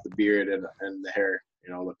have the beard and the hair,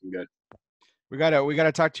 looking good. We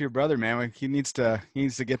gotta talk to your brother, man. He needs to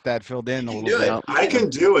get that filled in a little bit. I can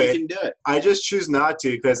do it. You can do it. I just choose not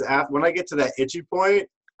to because when I get to that itchy point,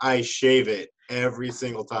 I shave it every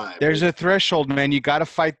single time. There's a threshold, man. You got to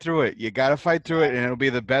fight through it. And it'll be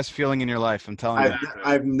the best feeling in your life. I'm telling you.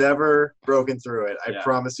 I've never broken through it. I Yeah.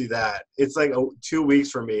 promise you that. It's like 2 weeks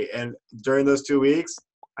for me, and during those 2 weeks,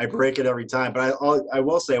 I break it every time. But I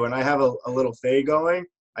will say, when I have a little fade going,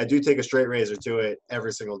 I do take a straight razor to it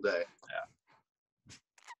every single day.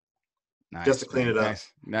 Nice, just to clean it up.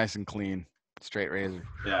 Nice and clean, straight razor.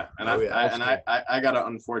 Yeah, and yeah, I got an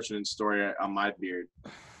unfortunate story on my beard.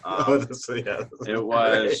 Yeah. It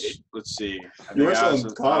was, let's see. You were I still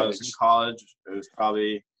in college. I was in college. It was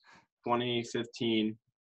probably 2015.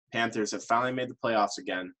 Panthers have finally made the playoffs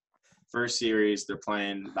again. First series, they're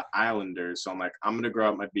playing the Islanders. So I'm like, I'm going to grow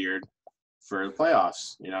out my beard for the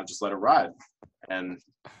playoffs. Just let it ride. And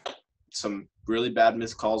some really bad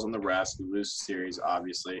missed calls on the refs. We lose the series,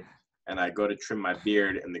 obviously. And I go to trim my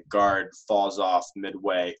beard, and the guard falls off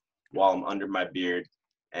midway while I'm under my beard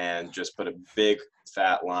and just put a big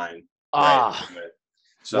fat line right into it.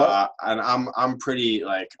 So and I'm pretty,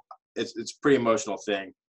 like, it's a pretty emotional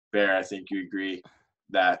thing. Bear, I think you agree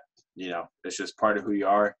that it's just part of who you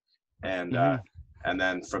are, and and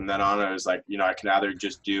then from then on I was like, I can either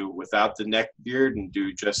just do without the neck beard and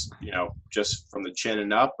do just just from the chin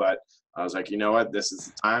and up, but I was like, you know what, this is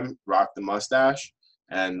the time, rock the mustache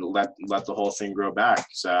and let the whole thing grow back.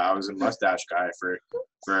 So I was a mustache guy for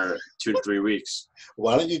 2 to 3 weeks.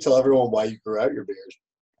 Why don't you tell everyone why you grew out your beard?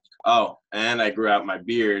 Oh, and I grew out my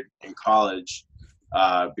beard in college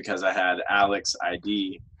because I had Alec's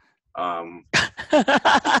ID. Alec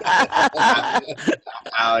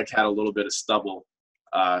had a little bit of stubble.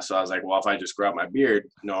 So I was like, well, if I just grow out my beard,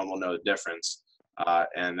 no one will know the difference.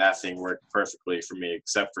 And that thing worked perfectly for me,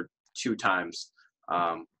 except for 2 times.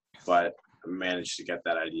 But I managed to get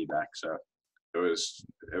that ID back. So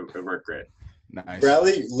it worked great. Nice.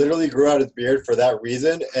 Bradley literally grew out his beard for that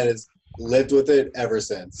reason and has lived with it ever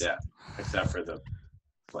since. Yeah, except for the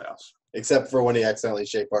playoffs. Except for when he accidentally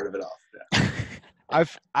shaved part of it off. Yeah.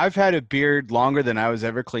 I've had a beard longer than I was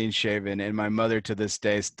ever clean shaven, and my mother to this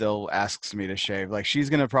day still asks me to shave. Like, she's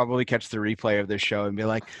gonna probably catch the replay of this show and be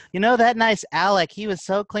like, you know, that nice Alec, he was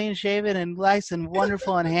so clean shaven and nice and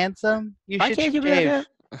wonderful and handsome. You Why should can't you be like shave.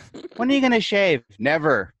 that? When are you gonna shave?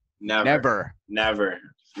 Never. Never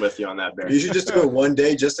with you on that, Bear. You should just do it one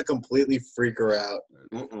day just to completely freak her out.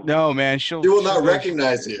 Mm-mm. No, man. She will not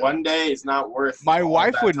recognize you. One day is not worth. My all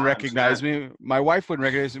wife that wouldn't time recognize spent. me. My wife wouldn't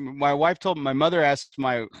recognize me. My wife told my mother asked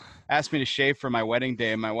me to shave for my wedding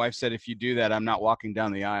day, and my wife said, "If you do that, I'm not walking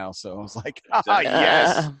down the aisle." So I was like,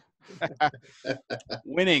 yes,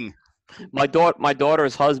 winning. My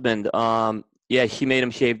daughter's husband, yeah, she made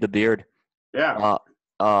him shave the beard. Yeah.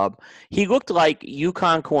 He looked like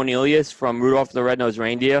Yukon Cornelius from Rudolph the Red-Nosed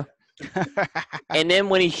Reindeer. And then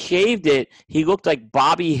when he shaved it, he looked like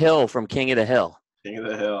Bobby Hill from King of the Hill. King of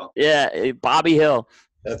the Hill. Yeah, Bobby Hill.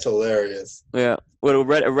 That's hilarious. Yeah, with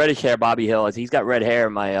a reddish hair, Bobby Hill. He's got red hair,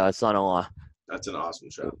 my son-in-law. That's an awesome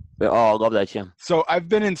show. Oh, I love that show. So I've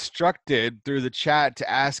been instructed through the chat to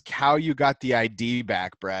ask how you got the ID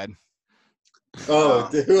back, Brad. Oh,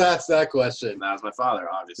 who asked that question? That was my father,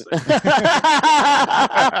 obviously.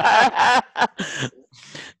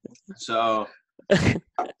 So,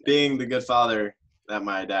 being the good father that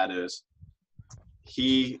my dad is,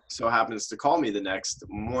 he so happens to call me the next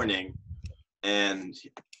morning, and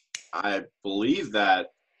I believe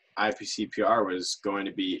that IPCPR was going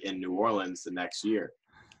to be in New Orleans the next year,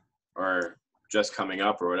 or just coming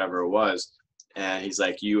up, or whatever it was. And he's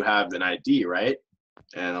like, "You have an ID, right?"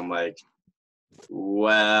 And I'm like,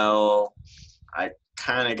 "Well, I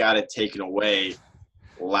kind of got it taken away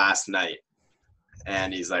last night."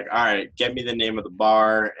 And he's like, "All right, get me the name of the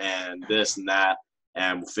bar and this and that,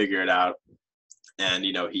 and we'll figure it out." And,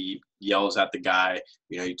 you know, he yells at the guy,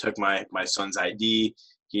 "You know, you took my son's ID.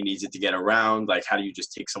 He needs it to get around. Like, how do you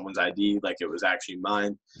just take someone's ID like it was actually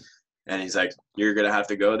mine?" And he's like, "You're going to have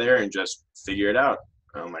to go there and just figure it out."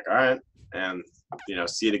 And I'm like, "All right." And, you know,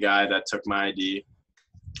 see the guy that took my ID.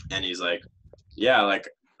 And he's like, "Yeah, like,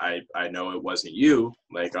 I know it wasn't you,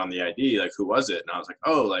 like, on the ID. Like, who was it?" And I was like,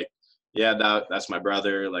 "Oh, like, yeah, that's my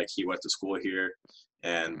brother. Like, he went to school here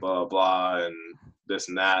and blah, blah, and this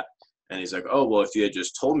and that." And he's like, "Oh, well, if you had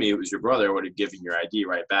just told me it was your brother, I would have given your ID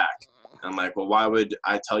right back." And I'm like, "Well, why would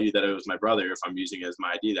I tell you that it was my brother if I'm using it as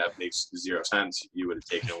my ID? That makes zero sense. You would have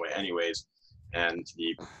taken it away anyways." And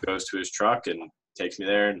he goes to his truck and takes me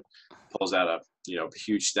there and pulls out a, you know,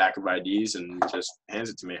 huge stack of IDs and just hands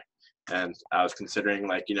it to me. And I was considering,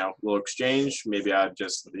 like, you know, a little exchange. Maybe I'd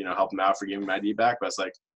just, you know, help him out for giving my ID back. But it's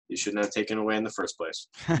like, you shouldn't have taken it away in the first place.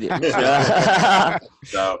 Yeah.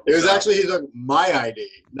 So It was actually my ID,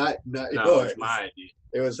 not no, yours. it was my ID.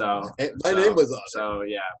 It was So my name was on it. So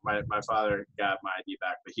yeah, my father got my ID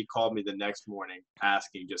back, but he called me the next morning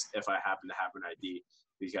asking just if I happened to have an ID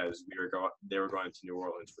because they were going to New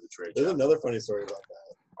Orleans for the trade There's show. another funny story about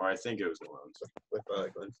that Or I think it was New Orleans.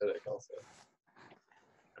 with Glenn Fiddick also.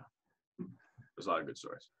 There's a lot of good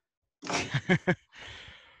stories.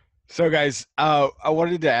 So, guys, I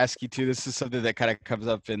wanted to ask you too. This is something that kind of comes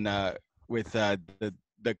up in with the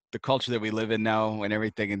culture that we live in now, and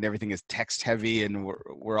everything is text heavy, and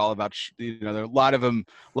we're all about you know, there are a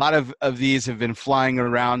lot of these have been flying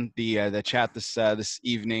around the chat this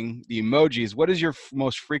evening. The emojis. What is your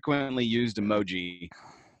most frequently used emoji?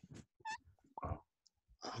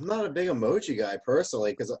 I'm not a big emoji guy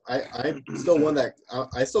personally because I'm still one that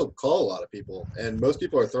I still call a lot of people, and most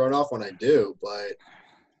people are thrown off when I do, but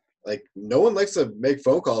like no one likes to make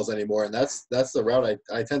phone calls anymore, and that's the route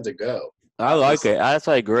I tend to go. I like it. I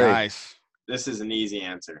agree. Nice. This is an easy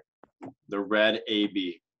answer. The red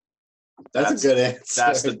AB. That's a good answer.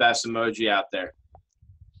 That's the best emoji out there.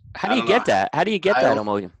 How do you get that? How do you get that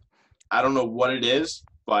emoji? I don't know what it is,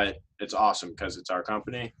 but it's awesome because it's our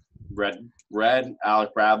company. Red,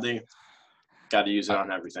 Alec Bradley. Got to use it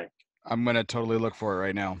on everything. I'm gonna totally look for it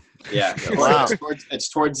right now. Yeah. Wow. It's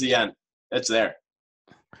towards the end. It's there.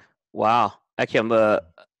 Wow. Actually,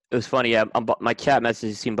 it was funny. My chat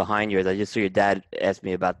message seemed behind yours. I just saw your dad asked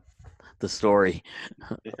me about the story.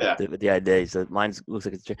 Yeah. the ID. So mine looks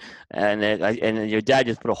like it's and then your dad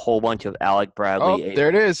just put a whole bunch of Alec Bradley. Oh, there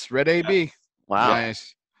it is. Red AB. Wow.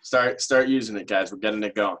 Nice. Start using it, guys. We're getting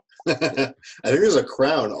it going. I think there's a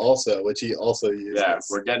crown also, which he also uses. Yeah,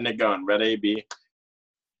 we're getting it going. Red AB.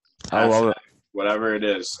 I love it. Whatever it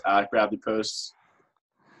is. Alec Bradley posts.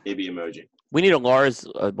 AB emoji. We need a Lars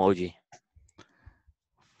emoji.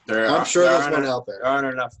 I'm sure there's one out there. There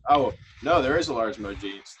aren't enough. Oh no, there is a large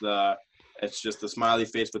emoji. It's just the smiley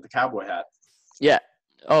face with the cowboy hat. Yeah.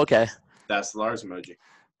 Oh, okay. That's the Lars emoji.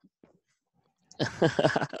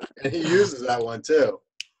 And he uses that one too.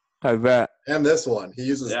 I bet. And this one. He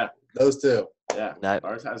uses Yeah. those two. Yeah. That-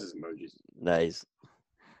 Lars has his emojis. Nice.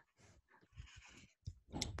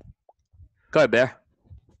 Go ahead, Bear.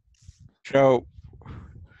 So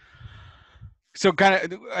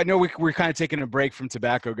kind of, I know we're kind of taking a break from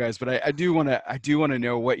tobacco, guys, but I do want to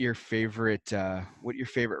know what your favorite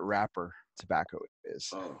wrapper tobacco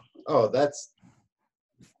is. Oh, that's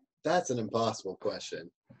an impossible question.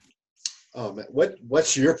 Oh man,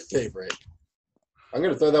 what's your favorite? I'm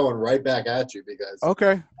gonna throw that one right back at you because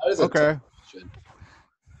Okay. that is a Okay. tough question.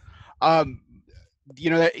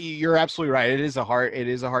 That you're absolutely right. It is a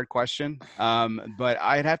hard question. But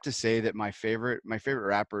I'd have to say that my favorite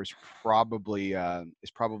wrapper is probably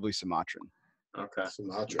Sumatran. Okay.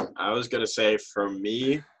 Sumatra. I was gonna say for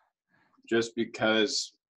me, just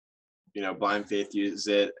because Blind Faith uses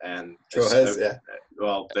it, and Trojes, yeah.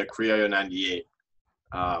 well, the Criollo 98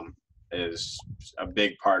 is a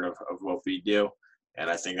big part of what we do, and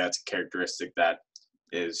I think that's a characteristic that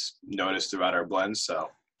is noticed throughout our blends. So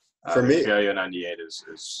For me, the Criollo 98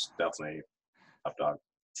 is definitely top dog.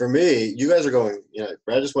 For me, you guys are going,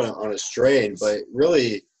 Brad just went on a strain, but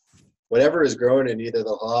really whatever is grown in either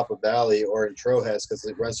the Jalapa Valley or in Trojes, because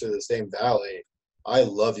it runs through the same valley, I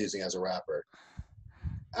love using as a wrapper.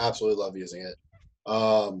 Absolutely love using it.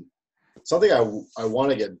 Something I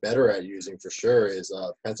want to get better at using for sure is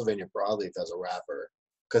Pennsylvania broadleaf as a wrapper,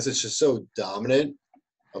 because it's just so dominant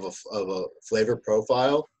of a flavor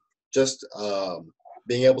profile. Just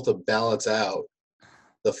being able to balance out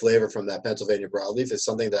the flavor from that Pennsylvania broadleaf is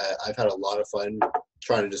something that I've had a lot of fun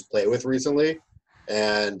trying to just play with recently.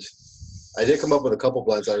 And I did come up with a couple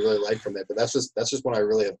blends I really like from it, but that's just one I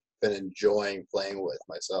really have been enjoying playing with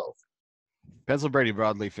myself. Pennsylvania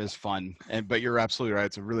broadleaf is fun, but you're absolutely right.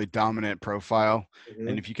 It's a really dominant profile,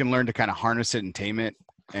 and if you can learn to kind of harness it and tame it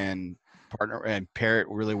and partner and pair it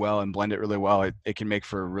really well and blend it really well, it can make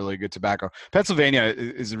for a really good tobacco. Pennsylvania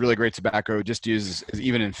is a really great tobacco. Just uses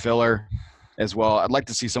even in filler as well. I'd like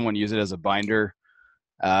to see someone use it as a binder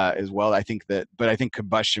as well. I think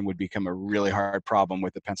combustion would become a really hard problem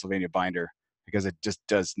with the Pennsylvania binder because it just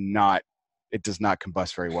does not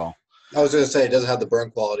combust very well. I was going to say it doesn't have the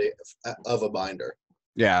burn quality of a binder.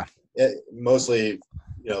 Yeah. Mostly,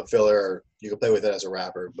 filler, you can play with it as a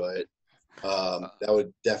wrapper, but that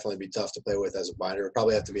would definitely be tough to play with as a binder. It would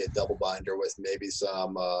probably have to be a double binder with maybe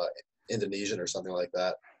some Indonesian or something like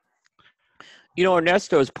that.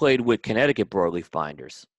 Ernesto's played with Connecticut broadleaf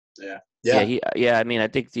binders. Yeah. Yeah. I mean, I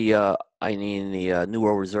think the New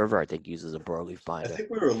World Reserver, I think, uses a broadleaf I binder. think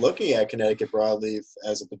we were looking at Connecticut broadleaf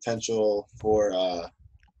as a potential for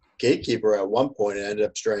gatekeeper at one point and ended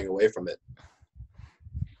up straying away from it.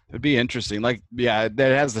 It'd be interesting. That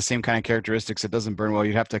has the same kind of characteristics. It doesn't burn well.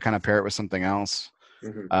 You'd have to kind of pair it with something else.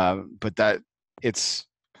 Mm-hmm. But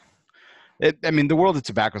the world of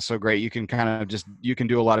tobacco is so great. You can you can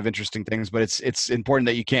do a lot of interesting things, but it's important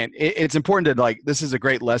that you can't, it's important to this is a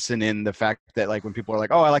great lesson in the fact that when people are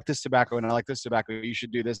like, oh, I like this tobacco and I like this tobacco, you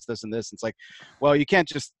should do this, this, and this. It's like, well, you can't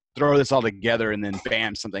just throw this all together and then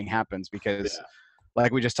bam, something happens because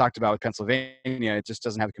like we just talked about with Pennsylvania, it just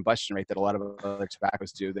doesn't have a combustion rate that a lot of other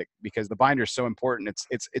tobaccos do. Because the binder is so important.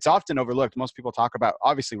 It's often overlooked. Most people talk about,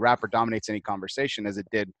 obviously, wrapper dominates any conversation, as it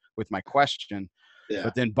did with my question. Yeah.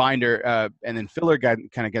 But then binder and then filler kind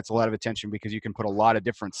of gets a lot of attention because you can put a lot of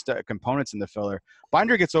different components in the filler.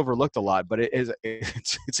 Binder gets overlooked a lot, but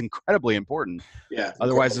it's incredibly important. Yeah.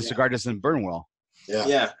 Otherwise, the cigar doesn't burn well. Yeah.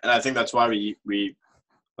 Yeah, and I think that's why we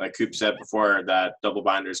like Coop said before, that double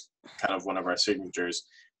binder is kind of one of our signatures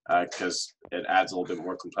because it adds a little bit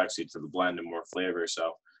more complexity to the blend and more flavor.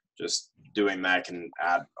 So just doing that can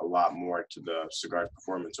add a lot more to the cigar's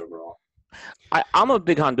performance overall. I'm a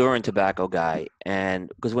big Honduran tobacco guy, and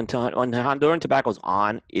because when Honduran tobacco's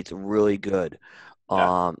on, it's really good.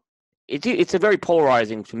 Yeah. It's a very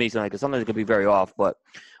polarizing to me, because sometimes it can be very off, but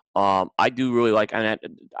I do really like, and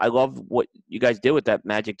I love what you guys did with that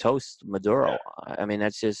Magic Toast Maduro. Yeah. I mean,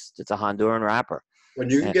 it's a Honduran wrapper. When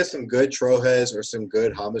you can get some good Trojes or some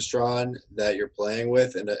good Hamastron that you're playing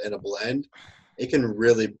with in a blend, it can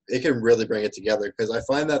really bring it together, because I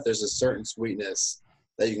find that there's a certain sweetness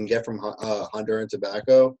that you can get from Honduran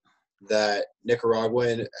tobacco that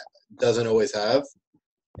Nicaraguan doesn't always have,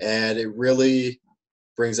 and it really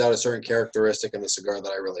brings out a certain characteristic in the cigar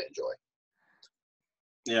that I really enjoy.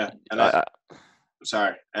 Yeah, and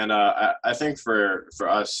I think for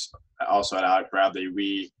us also at Alec Bradley,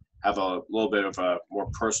 we have a little bit of a more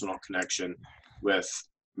personal connection with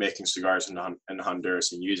making cigars in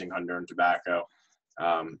Honduras and using Honduran tobacco.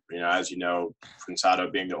 As you know,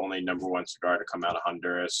 Prensado being the only #1 cigar to come out of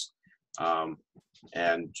Honduras,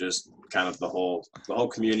 and just kind of the whole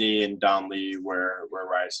community in Donley where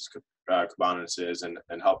Rice's Cabanas is, and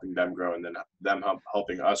helping them grow, and then them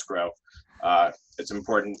helping us grow. It's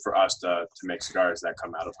important for us to make cigars that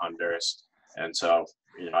come out of Honduras. And so,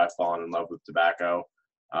 I've fallen in love with tobacco.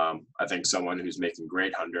 I think someone who's making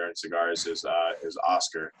great Honduran cigars is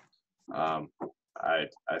Oscar. I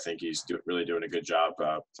think he's really doing a good job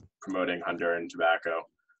promoting Honduran tobacco,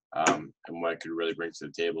 and what it could really bring to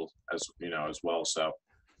the table as well. So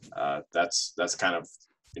that's kind of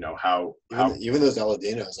how even those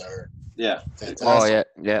Aladinos are fantastic. Oh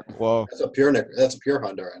yeah. Whoa. That's a pure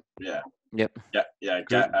Honduran. Yeah. Yep.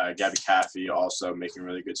 Gabby Caffey also making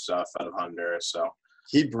really good stuff out of Honduras. So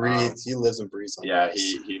he breathes. He lives and breathes Honduras.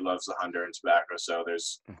 Yeah, he loves the Honduran tobacco. So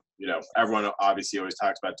there's everyone obviously always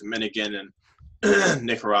talks about Dominican and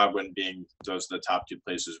Nicaraguan being those are the top two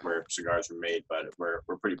places where cigars are made, but we're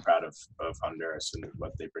pretty proud of Honduras and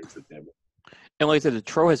what they bring to the table. And like I said, the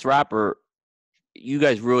Trojes wrapper, you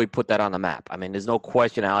guys really put that on the map. I mean, there's no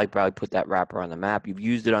question Alec Bradley put that wrapper on the map. You've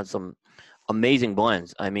used it on some amazing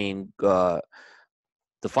blends. I mean, the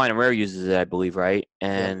Fine and Rare uses it, I believe, right?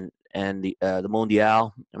 And the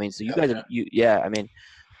Mundial. I mean, so you guys have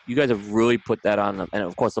you guys have really put that on them, and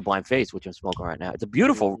of course the Blind Face, which I'm smoking right now. It's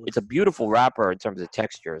a beautiful wrapper in terms of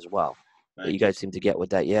texture as well. That you guys seem to get with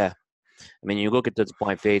that. Yeah, I mean, you look at this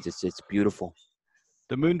Blind Face, it's beautiful.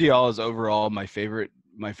 The Mundial is overall my favorite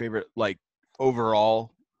like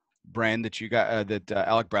overall brand that you got that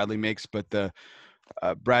Alec Bradley makes, but the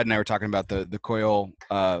Brad and I were talking about the Coil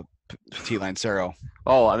Petit Lancero.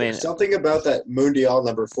 Oh, I mean, there's something about that Mundial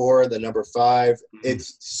number 4, the number 5.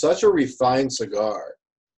 It's such a refined cigar.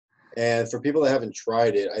 And for people that haven't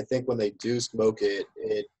tried it, I think when they do smoke it,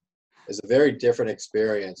 it is a very different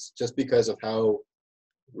experience just because of how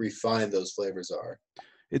refined those flavors are.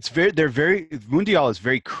 Mundial is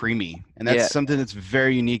very creamy, and that's something that's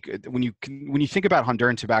very unique. When you think about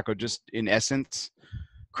Honduran tobacco, just in essence,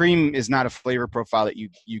 cream is not a flavor profile that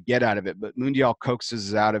you get out of it, but Mundial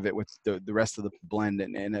coaxes out of it with the rest of the blend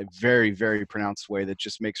in a very, very pronounced way that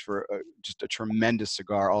just makes for just a tremendous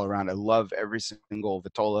cigar all around. I love every single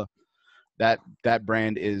Vitola. That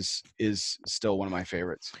brand is still one of my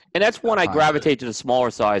favorites. And that's when I gravitate to the smaller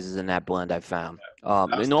sizes in that blend, I found.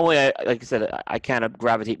 Normally, like I said, I kind of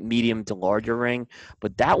gravitate medium to larger ring,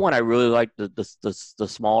 but that one I really like the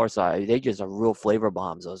smaller size. They just are real flavor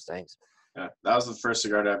bombs, those things. Yeah, that was the first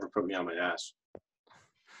cigar to ever put me on my ass.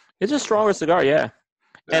 It's a stronger cigar, yeah.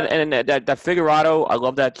 And that Figurado, I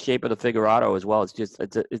love that shape of the Figurado as well.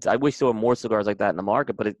 It's I wish there were more cigars like that in the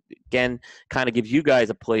market, but it again kind of gives you guys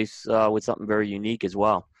a place with something very unique as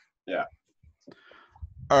well. Yeah.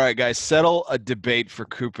 All right, guys, settle a debate for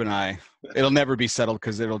Coop and I. It'll never be settled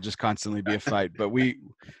because it'll just constantly be a fight, but we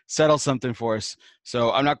settle something for us.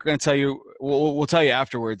 So I'm not going to tell you. We'll tell you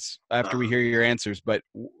afterwards after we hear your answers, but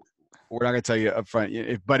we're not going to tell you up front.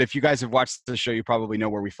 But if you guys have watched the show, you probably know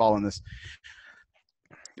where we fall on this.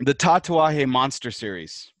 The Tatuaje Monster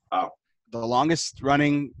Series. Oh. The longest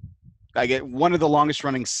running, one of the longest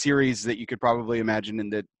running series that you could probably imagine,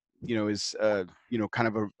 and that, is, kind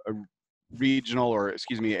of a regional or,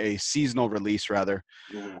 a seasonal release rather,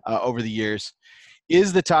 over the years.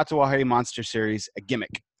 Is the Tatuaje Monster Series a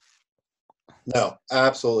gimmick? No,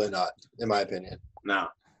 absolutely not, in my opinion. No.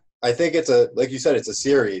 I think like you said, it's a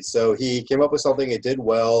series. So he came up with something, it did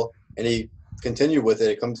well, and he continued with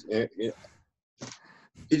it.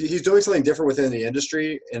 He's doing something different within the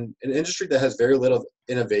industry, and an industry that has very little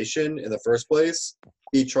innovation in the first place.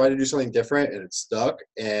 He tried to do something different, and it stuck,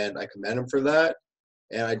 and I commend him for that.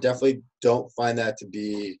 And I definitely don't find that to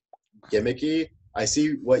be gimmicky. I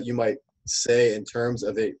see what you might say in terms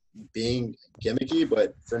of it being gimmicky,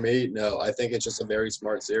 but for me, no. I think it's just a very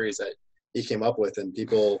smart series that he came up with, and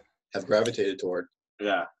people have gravitated toward.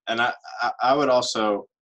 Yeah, and I would also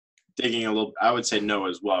I would say no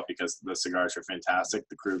as well, because the cigars are fantastic.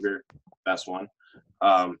 The Kruger, best one.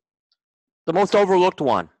 The most overlooked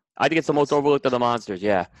one. I think it's the most overlooked of the monsters.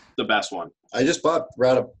 Yeah, the best one. I just bought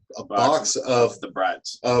a box of the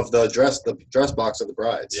brides, of the dress box of the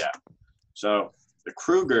brides. Yeah. So the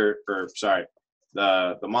Kruger,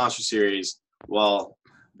 the Monster Series. Well,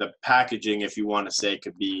 the packaging, if you want to say,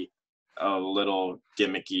 could be a little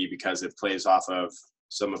gimmicky because it plays off of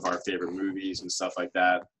some of our favorite movies and stuff like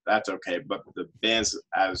that. That's okay. But the bands,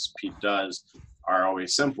 as Pete does, are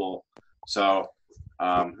always simple. So,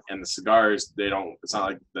 and the cigars, it's not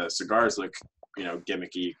like the cigars look,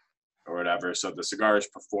 gimmicky or whatever. So the cigars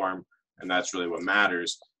perform, and that's really what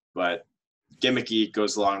matters. But gimmicky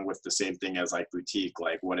goes along with the same thing as like boutique,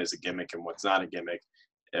 like what is a gimmick and what's not a gimmick.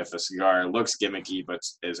 if a cigar looks gimmicky but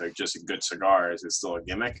is just a good cigar, is it still a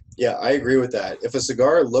gimmick? Yeah, I agree with that. If a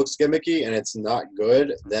cigar looks gimmicky and it's not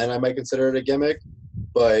good, then I might consider it a gimmick.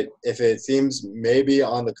 But if it seems maybe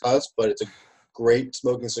on the cusp, but it's a great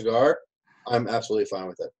smoking cigar, I'm absolutely fine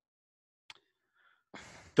with it.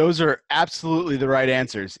 Those are absolutely the right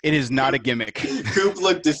answers. It is not a gimmick. Coop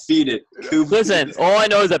looked defeated. Listen, all I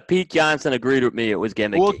know is that Pete Johnson agreed with me. It was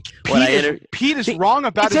gimmicky. Well, Pete is wrong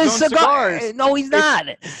about his own cigars. No, he's not.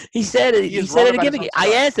 He said it. He said it a gimmicky.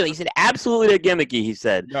 I asked him. He said absolutely they're gimmicky. He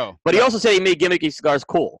said. No. But he also said he made gimmicky cigars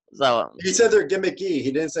cool. So He said they're gimmicky.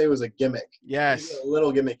 He didn't say it was a gimmick. Yes. A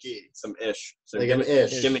little gimmicky. Some ish. Like an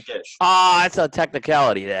ish. Gimmick-ish. that's a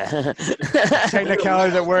technicality there.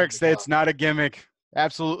 Technicality that works. It's not a gimmick.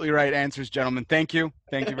 Absolutely right answers, gentlemen. Thank you.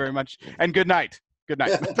 Thank you very much. And good night. Good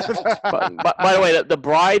night. but by the way, the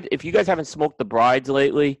bride, if you guys haven't smoked the brides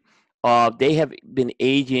lately, they have been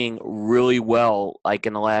aging really well, like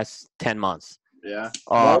in the last 10 months. Yeah.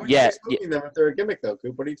 Why would you be smoking them if they're a gimmick, though,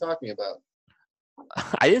 Coop? What are you talking about?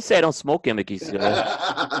 I didn't say I don't smoke gimmicky cigars.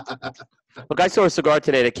 Look, I saw a cigar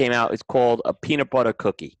today that came out. It's called a peanut butter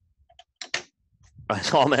cookie.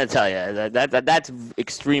 That's all I'm going to tell you. That's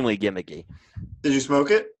extremely gimmicky. Did you smoke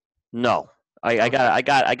it? No, I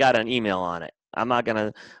got an email on it. I'm not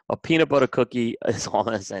gonna a peanut butter cookie is all I'm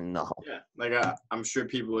gonna say no. Yeah, like I'm sure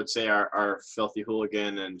people would say our Filthy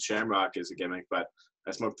Hooligan and Shamrock is a gimmick, but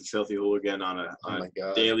I smoked the Filthy Hooligan on a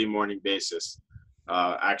daily morning basis.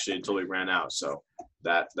 Actually, until we ran out, so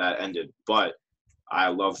that ended. But I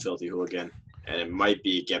love Filthy Hooligan, and it might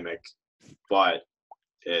be a gimmick, but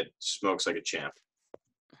it smokes like a champ.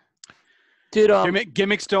 Dude,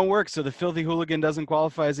 gimmicks don't work, so the Filthy Hooligan doesn't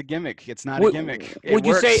qualify as a gimmick. It's not a gimmick. Would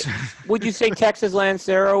you say Texas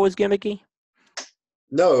Lancero was gimmicky?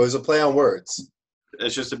 No, it was a play on words.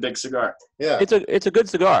 It's just a big cigar. Yeah, it's a good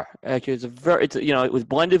cigar. Actually, it was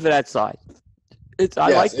blended for that size.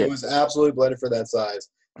 I liked it. It was absolutely blended for that size.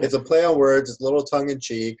 It's a play on words. It's a little tongue in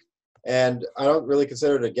cheek, and I don't really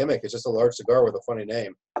consider it a gimmick. It's just a large cigar with a funny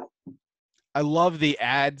name. I love the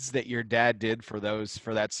ads that your dad did for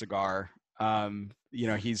that cigar. I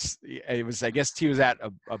guess he was at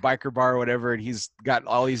a biker bar or whatever, and he's got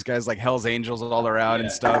all these guys like Hell's Angels all around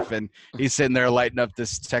and stuff, and he's sitting there lighting up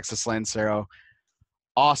this Texas Lancero.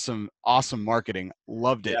 Awesome marketing.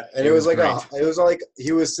 Loved it. Yeah, and it was like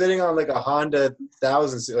he was sitting on like a Honda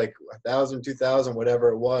 1000, like 1000, 2000, whatever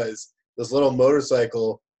it was. This little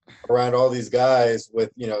motorcycle around all these guys with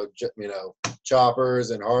choppers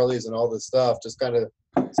and Harleys and all this stuff, just kind of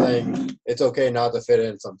saying it's okay not to fit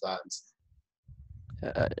in sometimes.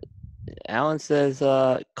 Alan says,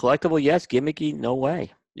 collectible, yes. Gimmicky, no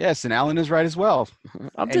way. Yes, and Alan is right as well.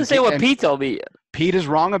 I'm just saying what Pete told me. Pete is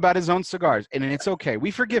wrong about his own cigars, and it's okay. We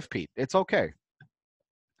forgive Pete. It's okay.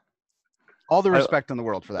 All the respect in the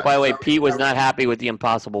world for that. By the way, Pete was not happy with the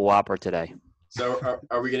Impossible Whopper today. So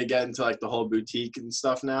are we going to get into like the whole boutique and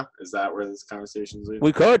stuff now? Is that where this conversation's leading?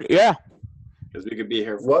 We could, yeah. Because we could be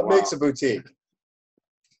here for What a while. makes a boutique?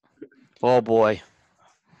 Oh, boy.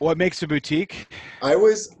 What makes a boutique? I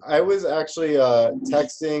was actually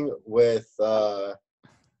texting with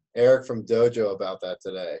Eric from Dojo about that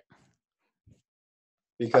today,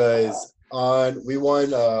 because we won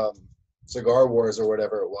Cigar Wars or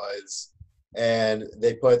whatever it was, and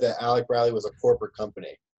they put that Alec Bradley was a corporate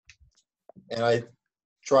company, and I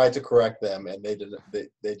tried to correct them, and they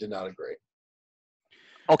did not agree.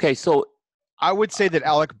 Okay, so I would say that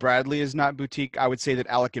Alec Bradley is not boutique. I would say that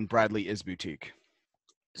Alec and Bradley is boutique.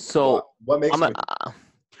 So what makes it?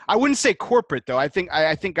 I wouldn't say corporate though. I think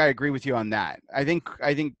I agree with you on that. I think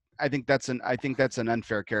that's an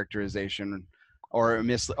unfair characterization or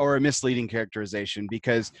a misleading characterization,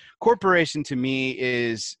 because corporation to me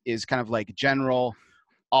is kind of like General,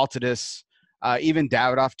 Altadis, even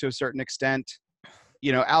Davidoff to a certain extent.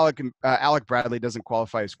 Alec Bradley doesn't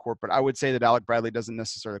qualify as corporate. I would say that Alec Bradley doesn't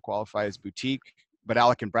necessarily qualify as boutique, but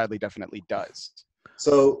Alec and Bradley definitely does.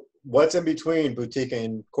 So what's in between boutique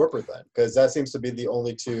and corporate then? Because that seems to be the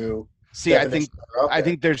only two. See, I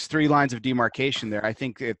think there's three lines of demarcation there. I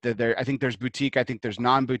think there's boutique. I think there's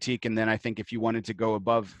non-boutique, and then I think if you wanted to go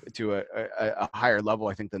above to a higher level,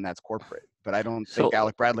 I think then that's corporate. But I don't think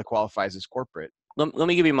Alec Bradley qualifies as corporate. Let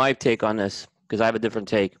me give you my take on this, because I have a different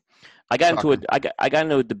take. I got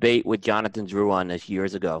into a debate with Jonathan Drew on this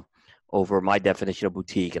years ago over my definition of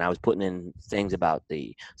boutique, and I was putting in things about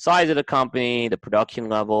the size of the company, the production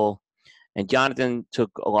level, and Jonathan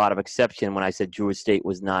took a lot of exception when I said Drew Estate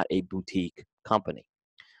was not a boutique company,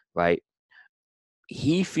 right?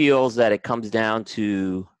 He feels that it comes down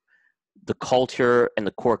to the culture and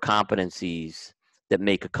the core competencies that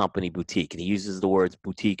make a company boutique, and he uses the words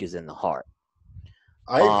boutique is in the heart.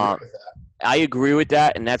 I agree with that. I agree with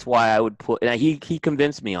that, and that's why I would put. And he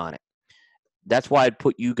convinced me on it. That's why I'd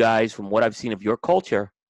put you guys, from what I've seen of your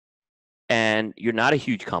culture, and you're not a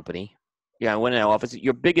huge company. Yeah, I went in the office.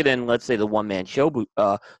 You're bigger than, let's say, the one-man show,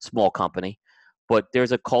 small company, but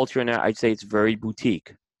there's a culture in there. I'd say it's very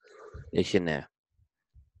boutique-ish in there.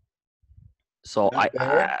 So Not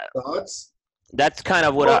bad. Thoughts? that's kind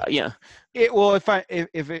of what Well, yeah. Well, if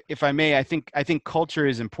I may, I think culture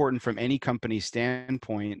is important from any company's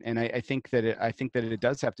standpoint, and I think that it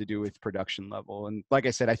does have to do with production level. And like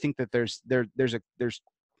I said, I think that there's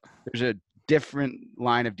a different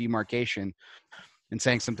line of demarcation in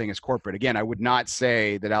saying something is corporate. Again, I would not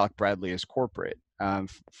say that Alec Bradley is corporate.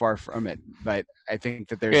 Far from it. But I think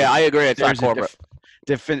that I agree. It's not there's corporate.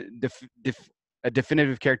 a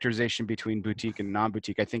definitive characterization between boutique and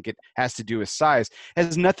non-boutique. I think it has to do with size. It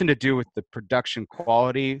has nothing to do with the production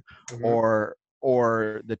quality or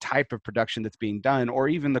the type of production that's being done, or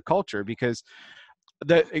even the culture. Because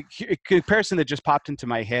the comparison that just popped into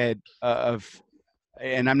my head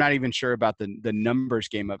and I'm not even sure about the numbers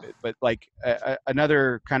game of it, but like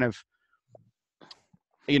another kind of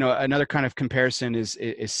comparison is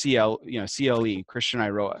CLE, Christian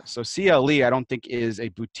Iroa. So CLE, I don't think is a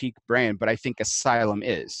boutique brand, but I think Asylum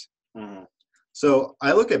is. Mhm. So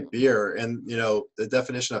I look at beer and, the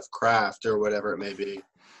definition of craft or whatever it may be.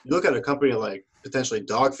 You look at a company like potentially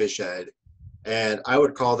Dogfish Head, and I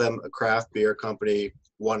would call them a craft beer company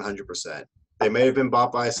 100%. They may have been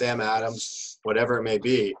bought by Sam Adams, whatever it may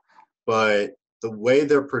be, but the way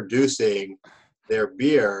they're producing their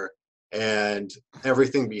beer and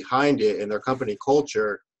everything behind it and their company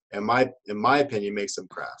culture, in my opinion, makes them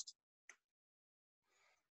craft.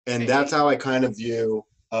 And that's how I kind of view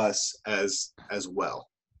us as well.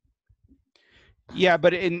 Yeah,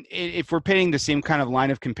 but if we're painting the same kind of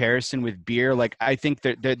line of comparison with beer, like I think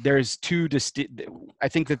that there's I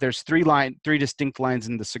think that there's three distinct lines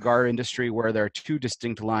in the cigar industry where there are two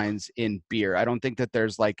distinct lines in beer. I don't think that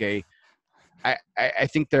there's like I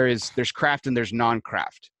think there's craft and there's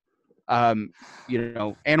non-craft.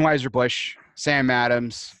 Anheuser-Busch, Sam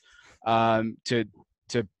Adams, to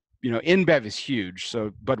InBev is huge.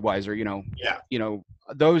 So Budweiser,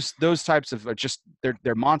 those types of just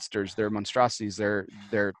they're monsters, they're monstrosities, they're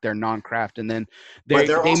non-craft, and then but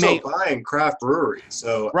they're also buying craft breweries.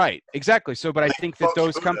 So right, exactly. So, but I think that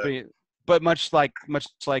those companies, but much like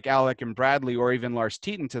Alec and Bradley, or even Lars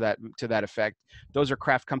Teton to that effect, those are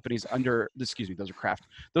craft companies under. Excuse me, those are craft.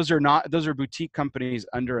 Those are boutique companies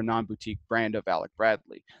under a non-boutique brand of Alec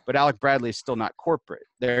Bradley. But Alec Bradley is still not corporate.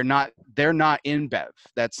 They're not InBev.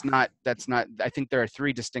 That's not. I think there are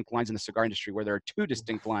three distinct lines in the cigar industry where there are two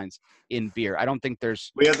distinct lines in beer. I don't think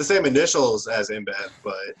there's. We have the same initials as InBev,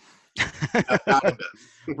 but not InBev.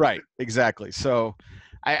 Right. Exactly. So.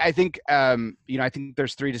 I think I think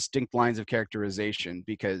there's three distinct lines of characterization,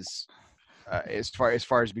 because as far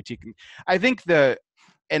as boutique, I think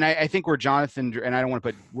I think where Jonathan, and I don't want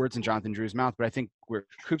to put words in Jonathan Drew's mouth, but I think where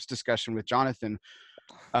Coop's discussion with Jonathan,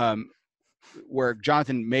 where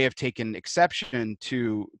Jonathan may have taken exception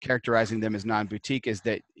to characterizing them as non-boutique, is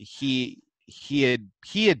that he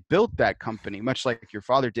had built that company much like your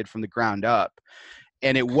father did from the ground up,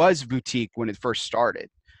 and it was boutique when it first started.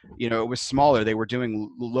 It was smaller. They were doing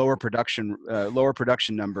lower production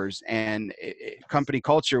numbers, and company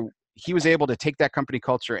culture. He was able to take that company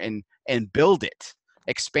culture and build it,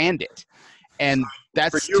 expand it, and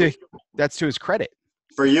that's to his credit.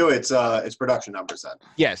 For you, it's production numbers then.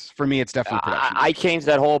 Yes, for me, it's definitely production. I changed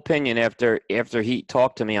that whole opinion after he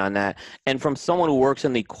talked to me on that. And from someone who works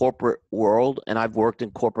in the corporate world, and I've worked in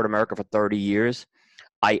corporate America for 30 years,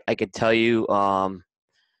 I could tell you.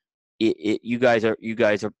 You guys are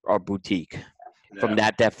boutique from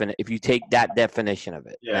that definition. If you take that definition of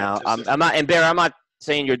it, now I'm not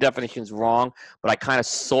saying your definition's wrong, but I kind of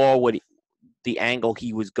saw what the angle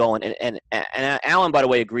he was going, and Alan, by the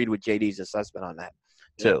way, agreed with JD's assessment on that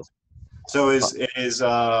too. So is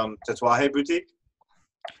Tatuaje boutique?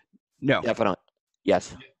 No, definitely,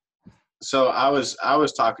 yes. So I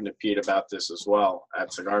was talking to Pete about this as well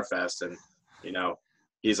at Cigar Fest, and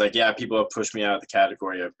he's like, yeah, people have pushed me out of the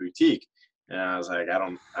category of boutique. And I was like, I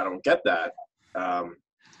don't get that. I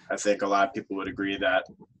think a lot of people would agree that,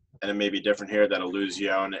 and it may be different here, that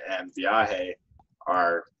Illusione and Viaje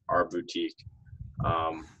are boutique.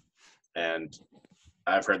 And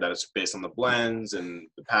I've heard that it's based on the blends and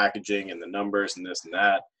the packaging and the numbers and this and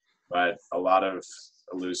that. But a lot of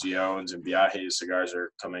Illusiones and Viaje cigars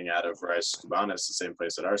are coming out of Rice Cubanas, the same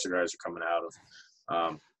place that our cigars are coming out of.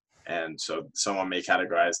 And so someone may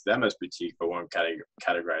categorize them as boutique, but won't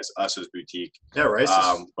categorize us as boutique. Yeah, Rice.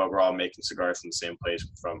 But we're all making cigars from the same place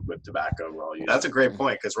with tobacco. We're all using. That's a great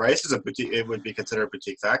point, because Rice is a boutique. It would be considered a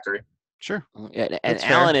boutique factory. Sure. And That's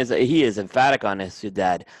Alan fair. he is emphatic on this, your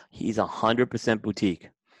dad. He's 100% boutique.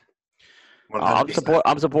 100%.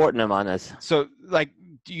 I'm supporting him on this. So, like,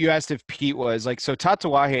 you asked if Pete was like, so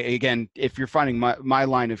Tatawahe, again, if you're finding my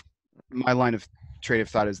line of trade of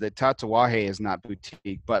thought is that Tatawahe is not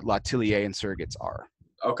boutique, but L'Atelier and Surrogates are.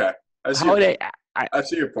 Okay. I see, How they? I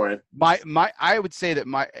see your point. I would say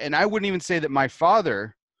that and I wouldn't even say that my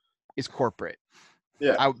father is corporate.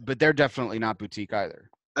 Yeah. But they're definitely not boutique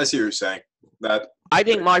either. I see what you're saying. I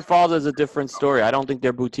think my father's a different story. I don't think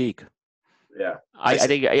they're boutique. Yeah. I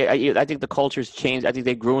think the culture's changed. I think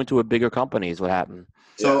they grew into a bigger company. Is what happened.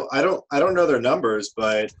 So I don't know their numbers,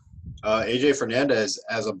 but AJ Fernandez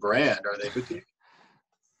as a brand, are they boutique?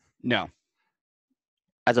 No.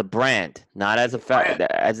 As a brand, not as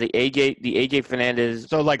as the AJ Fernandez.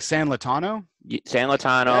 So like San Latano? San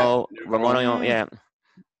Latano, Ramon. Yeah.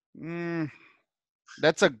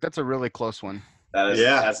 That's a really close one. That's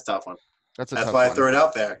a tough one. That's why I threw it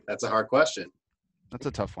out there. That's a hard question. That's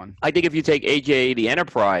a tough one. I think if you take AJ the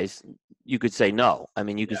Enterprise, you could say no. I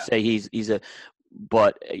mean, you could say he's a,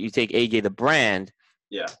 but you take AJ the brand.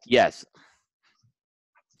 Yeah. Yes.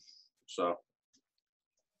 So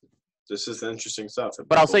this is interesting stuff.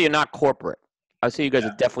 But I'll say you're not corporate. I'll say you guys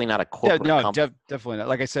are definitely not a corporate company. Definitely not.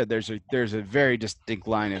 Like I said, there's a very distinct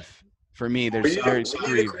line of, for me, there's We very need to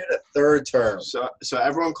create a third term. So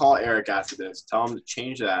everyone call Eric after this. Tell him to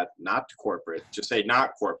change that, not to corporate. Just say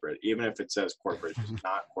not corporate, even if it says corporate. Just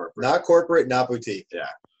not corporate. Not corporate, not boutique. Yeah.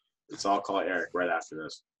 Let's all call Eric right after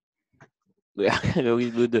this. Yeah.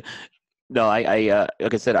 No, like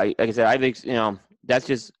I said, I think, that's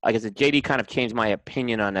just, like I said, JD kind of changed my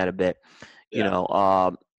opinion on that a bit.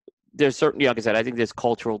 There's certainly, like I said, I think there's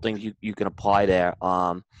cultural things you can apply there.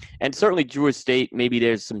 And certainly Drew Estate, maybe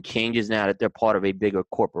there's some changes now that they're part of a bigger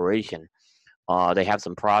corporation. They have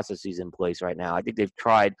some processes in place right now. I think they've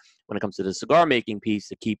tried, when it comes to the cigar making piece,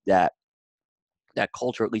 to keep that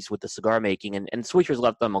culture, at least with the cigar making. And Swisher's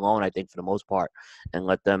left them alone, I think, for the most part, and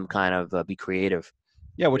let them kind of be creative.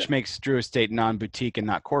 Yeah, which makes Drew Estate non-boutique and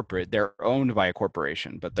not corporate. They're owned by a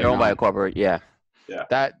corporation, but they're owned by a corporate. Yeah.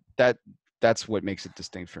 Yeah. That's what makes it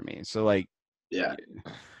distinct for me. So like,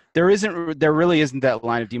 there really isn't that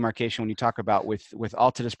line of demarcation when you talk about with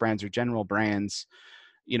Altadis brands or general brands.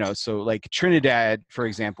 So like Trinidad, for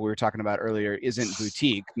example, we were talking about earlier, isn't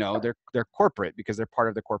boutique. No, they're corporate because they're part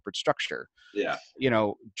of the corporate structure. Yeah.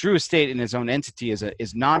 Drew Estate in his own entity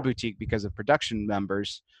is non-boutique because of production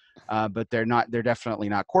numbers. But they're definitely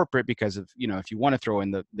not corporate because of, if you want to throw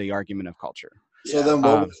in the argument of culture. So then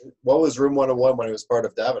what was Room 101 when it was part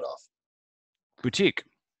of Davidoff? Boutique.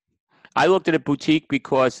 I looked at it boutique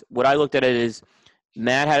because what I looked at it is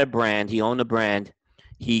Matt had a brand. He owned the brand.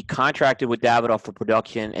 He contracted with Davidoff for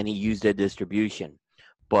production and he used their distribution.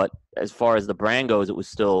 But as far as the brand goes, it was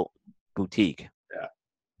still boutique. Yeah.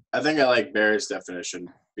 I think I like Barry's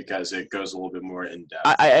definition because it goes a little bit more in depth.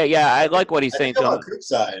 I like what he's saying. On Coop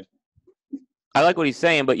side. I like what he's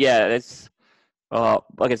saying, but yeah, it's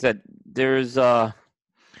like I said, there's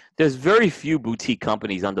very few boutique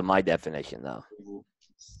companies under my definition, though,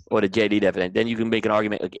 or the JD definition. Then you can make an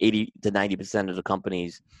argument like 80 to 90% of the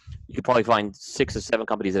companies. You could probably find 6 or 7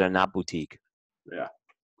 companies that are not boutique. Yeah.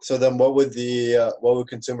 So then, what would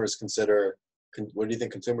consumers consider? What do you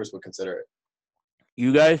think consumers would consider it?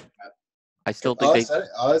 You guys? I still think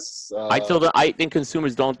I think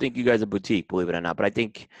consumers don't think you guys are boutique, believe it or not. But I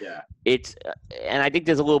think and I think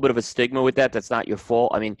there's a little bit of a stigma with that. That's not your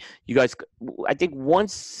fault. I mean, you guys. I think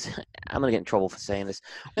once I'm gonna get in trouble for saying this.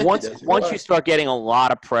 Once you start getting a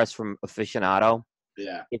lot of press from aficionado,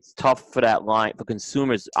 it's tough for that line for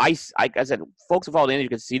consumers. I said, folks of all the industry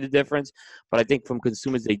can see the difference, but I think from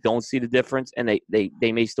consumers they don't see the difference, and they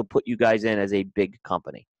may still put you guys in as a big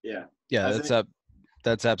company. Yeah. Yeah,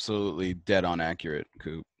 that's absolutely dead on accurate,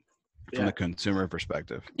 Coop, from the consumer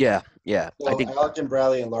perspective. Yeah. So I think Alec and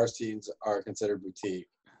Bradley and Larstein's are considered boutique,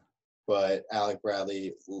 but Alec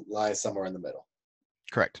Bradley lies somewhere in the middle.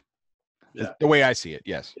 Correct. Yeah. The way I see it,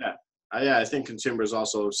 yes. Yeah. I think consumers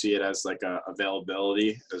also see it as like a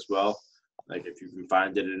availability as well. Like if you can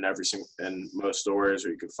find it in most stores, or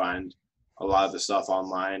you can find a lot of the stuff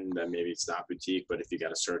online, then maybe it's not boutique. But if you got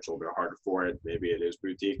to search a little bit harder for it, maybe it is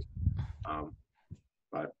boutique.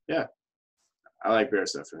 But yeah, I like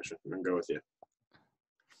Bear's definition. I'm gonna go with you.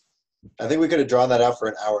 I think we could have drawn that out for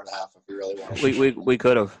an hour and a half if we really wanted. We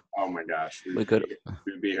could have. Oh my gosh, We could.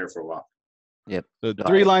 We'd be here for a while. Yep. The All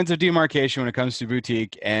three right. lines of demarcation when it comes to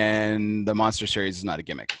boutique, and the Monster Series is not a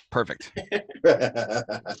gimmick. Perfect. All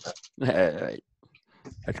right.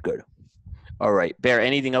 That's good. All right. Bear,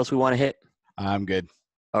 anything else we want to hit? I'm good.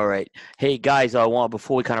 All right. Hey, guys,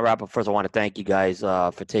 before we kind of wrap up, first, I want to thank you guys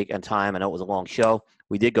for taking time. I know it was a long show.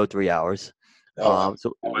 We did go 3 hours. So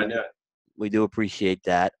I know. we do appreciate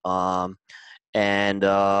that. And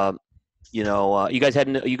you guys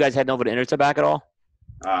heading over to Intertabac at all?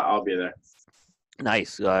 I'll be there.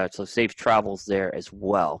 Nice. So safe travels there as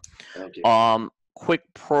well. Thank you. Quick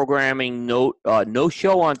programming note: no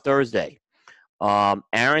show on Thursday.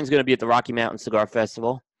 Aaron's going to be at the Rocky Mountain Cigar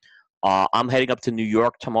Festival. I'm heading up to New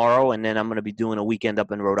York tomorrow, and then I'm going to be doing a weekend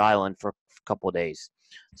up in Rhode Island for a couple of days.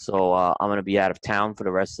 So I'm going to be out of town for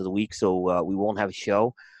the rest of the week, so we won't have a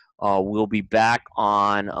show. We'll be back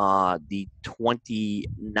on the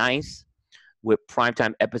 29th with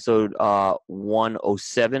Primetime episode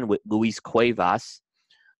 107 with Luis Cuevas.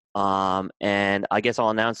 And I guess I'll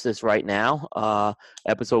announce this right now.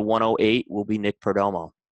 Episode 108 will be Nick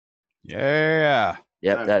Perdomo. Yeah.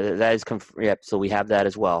 Yep, that is yep. So we have that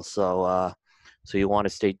as well. So so you want to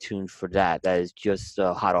stay tuned for that. That is just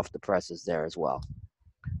hot off the presses there as well.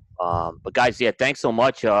 But guys, yeah, thanks so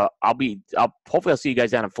much. Hopefully I'll see you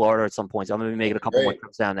guys down in Florida at some point. So I'm gonna be making a couple more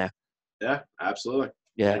trips down there. Yeah, absolutely.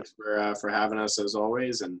 Yeah. Thanks for having us as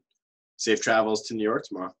always, and safe travels to New York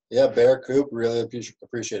tomorrow. Yeah, Bear, Coop, really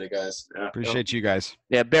appreciate it, guys. Yeah. Appreciate you guys.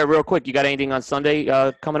 Yeah, Bear, real quick, you got anything on Sunday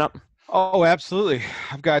coming up? Oh, absolutely.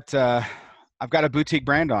 I've got a boutique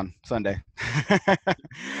brand on Sunday.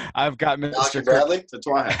 I've got Alec Mr. and Bradley? That's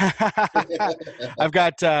why. I've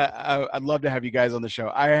got. I'd love to have you guys on the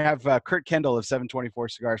show. I have Kurt Kendall of 724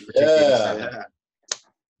 Cigars for taking. Yeah.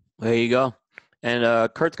 There you go.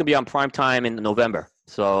 And Kurt's gonna be on Primetime in November.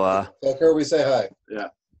 So Tell Kurt we say hi. Yeah.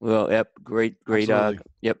 well, yep, great. Absolutely.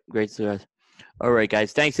 Yep, great cigars. All right,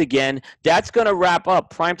 guys. Thanks again. That's going to wrap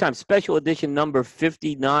up Primetime Special Edition number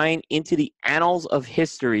 59 into the annals of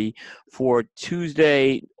history for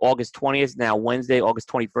Tuesday, August 20th, now Wednesday, August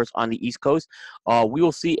 21st on the East Coast. We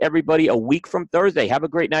will see everybody a week from Thursday. Have a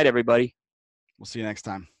great night, everybody. We'll see you next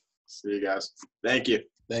time. See you guys. Thank you.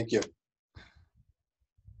 Thank you.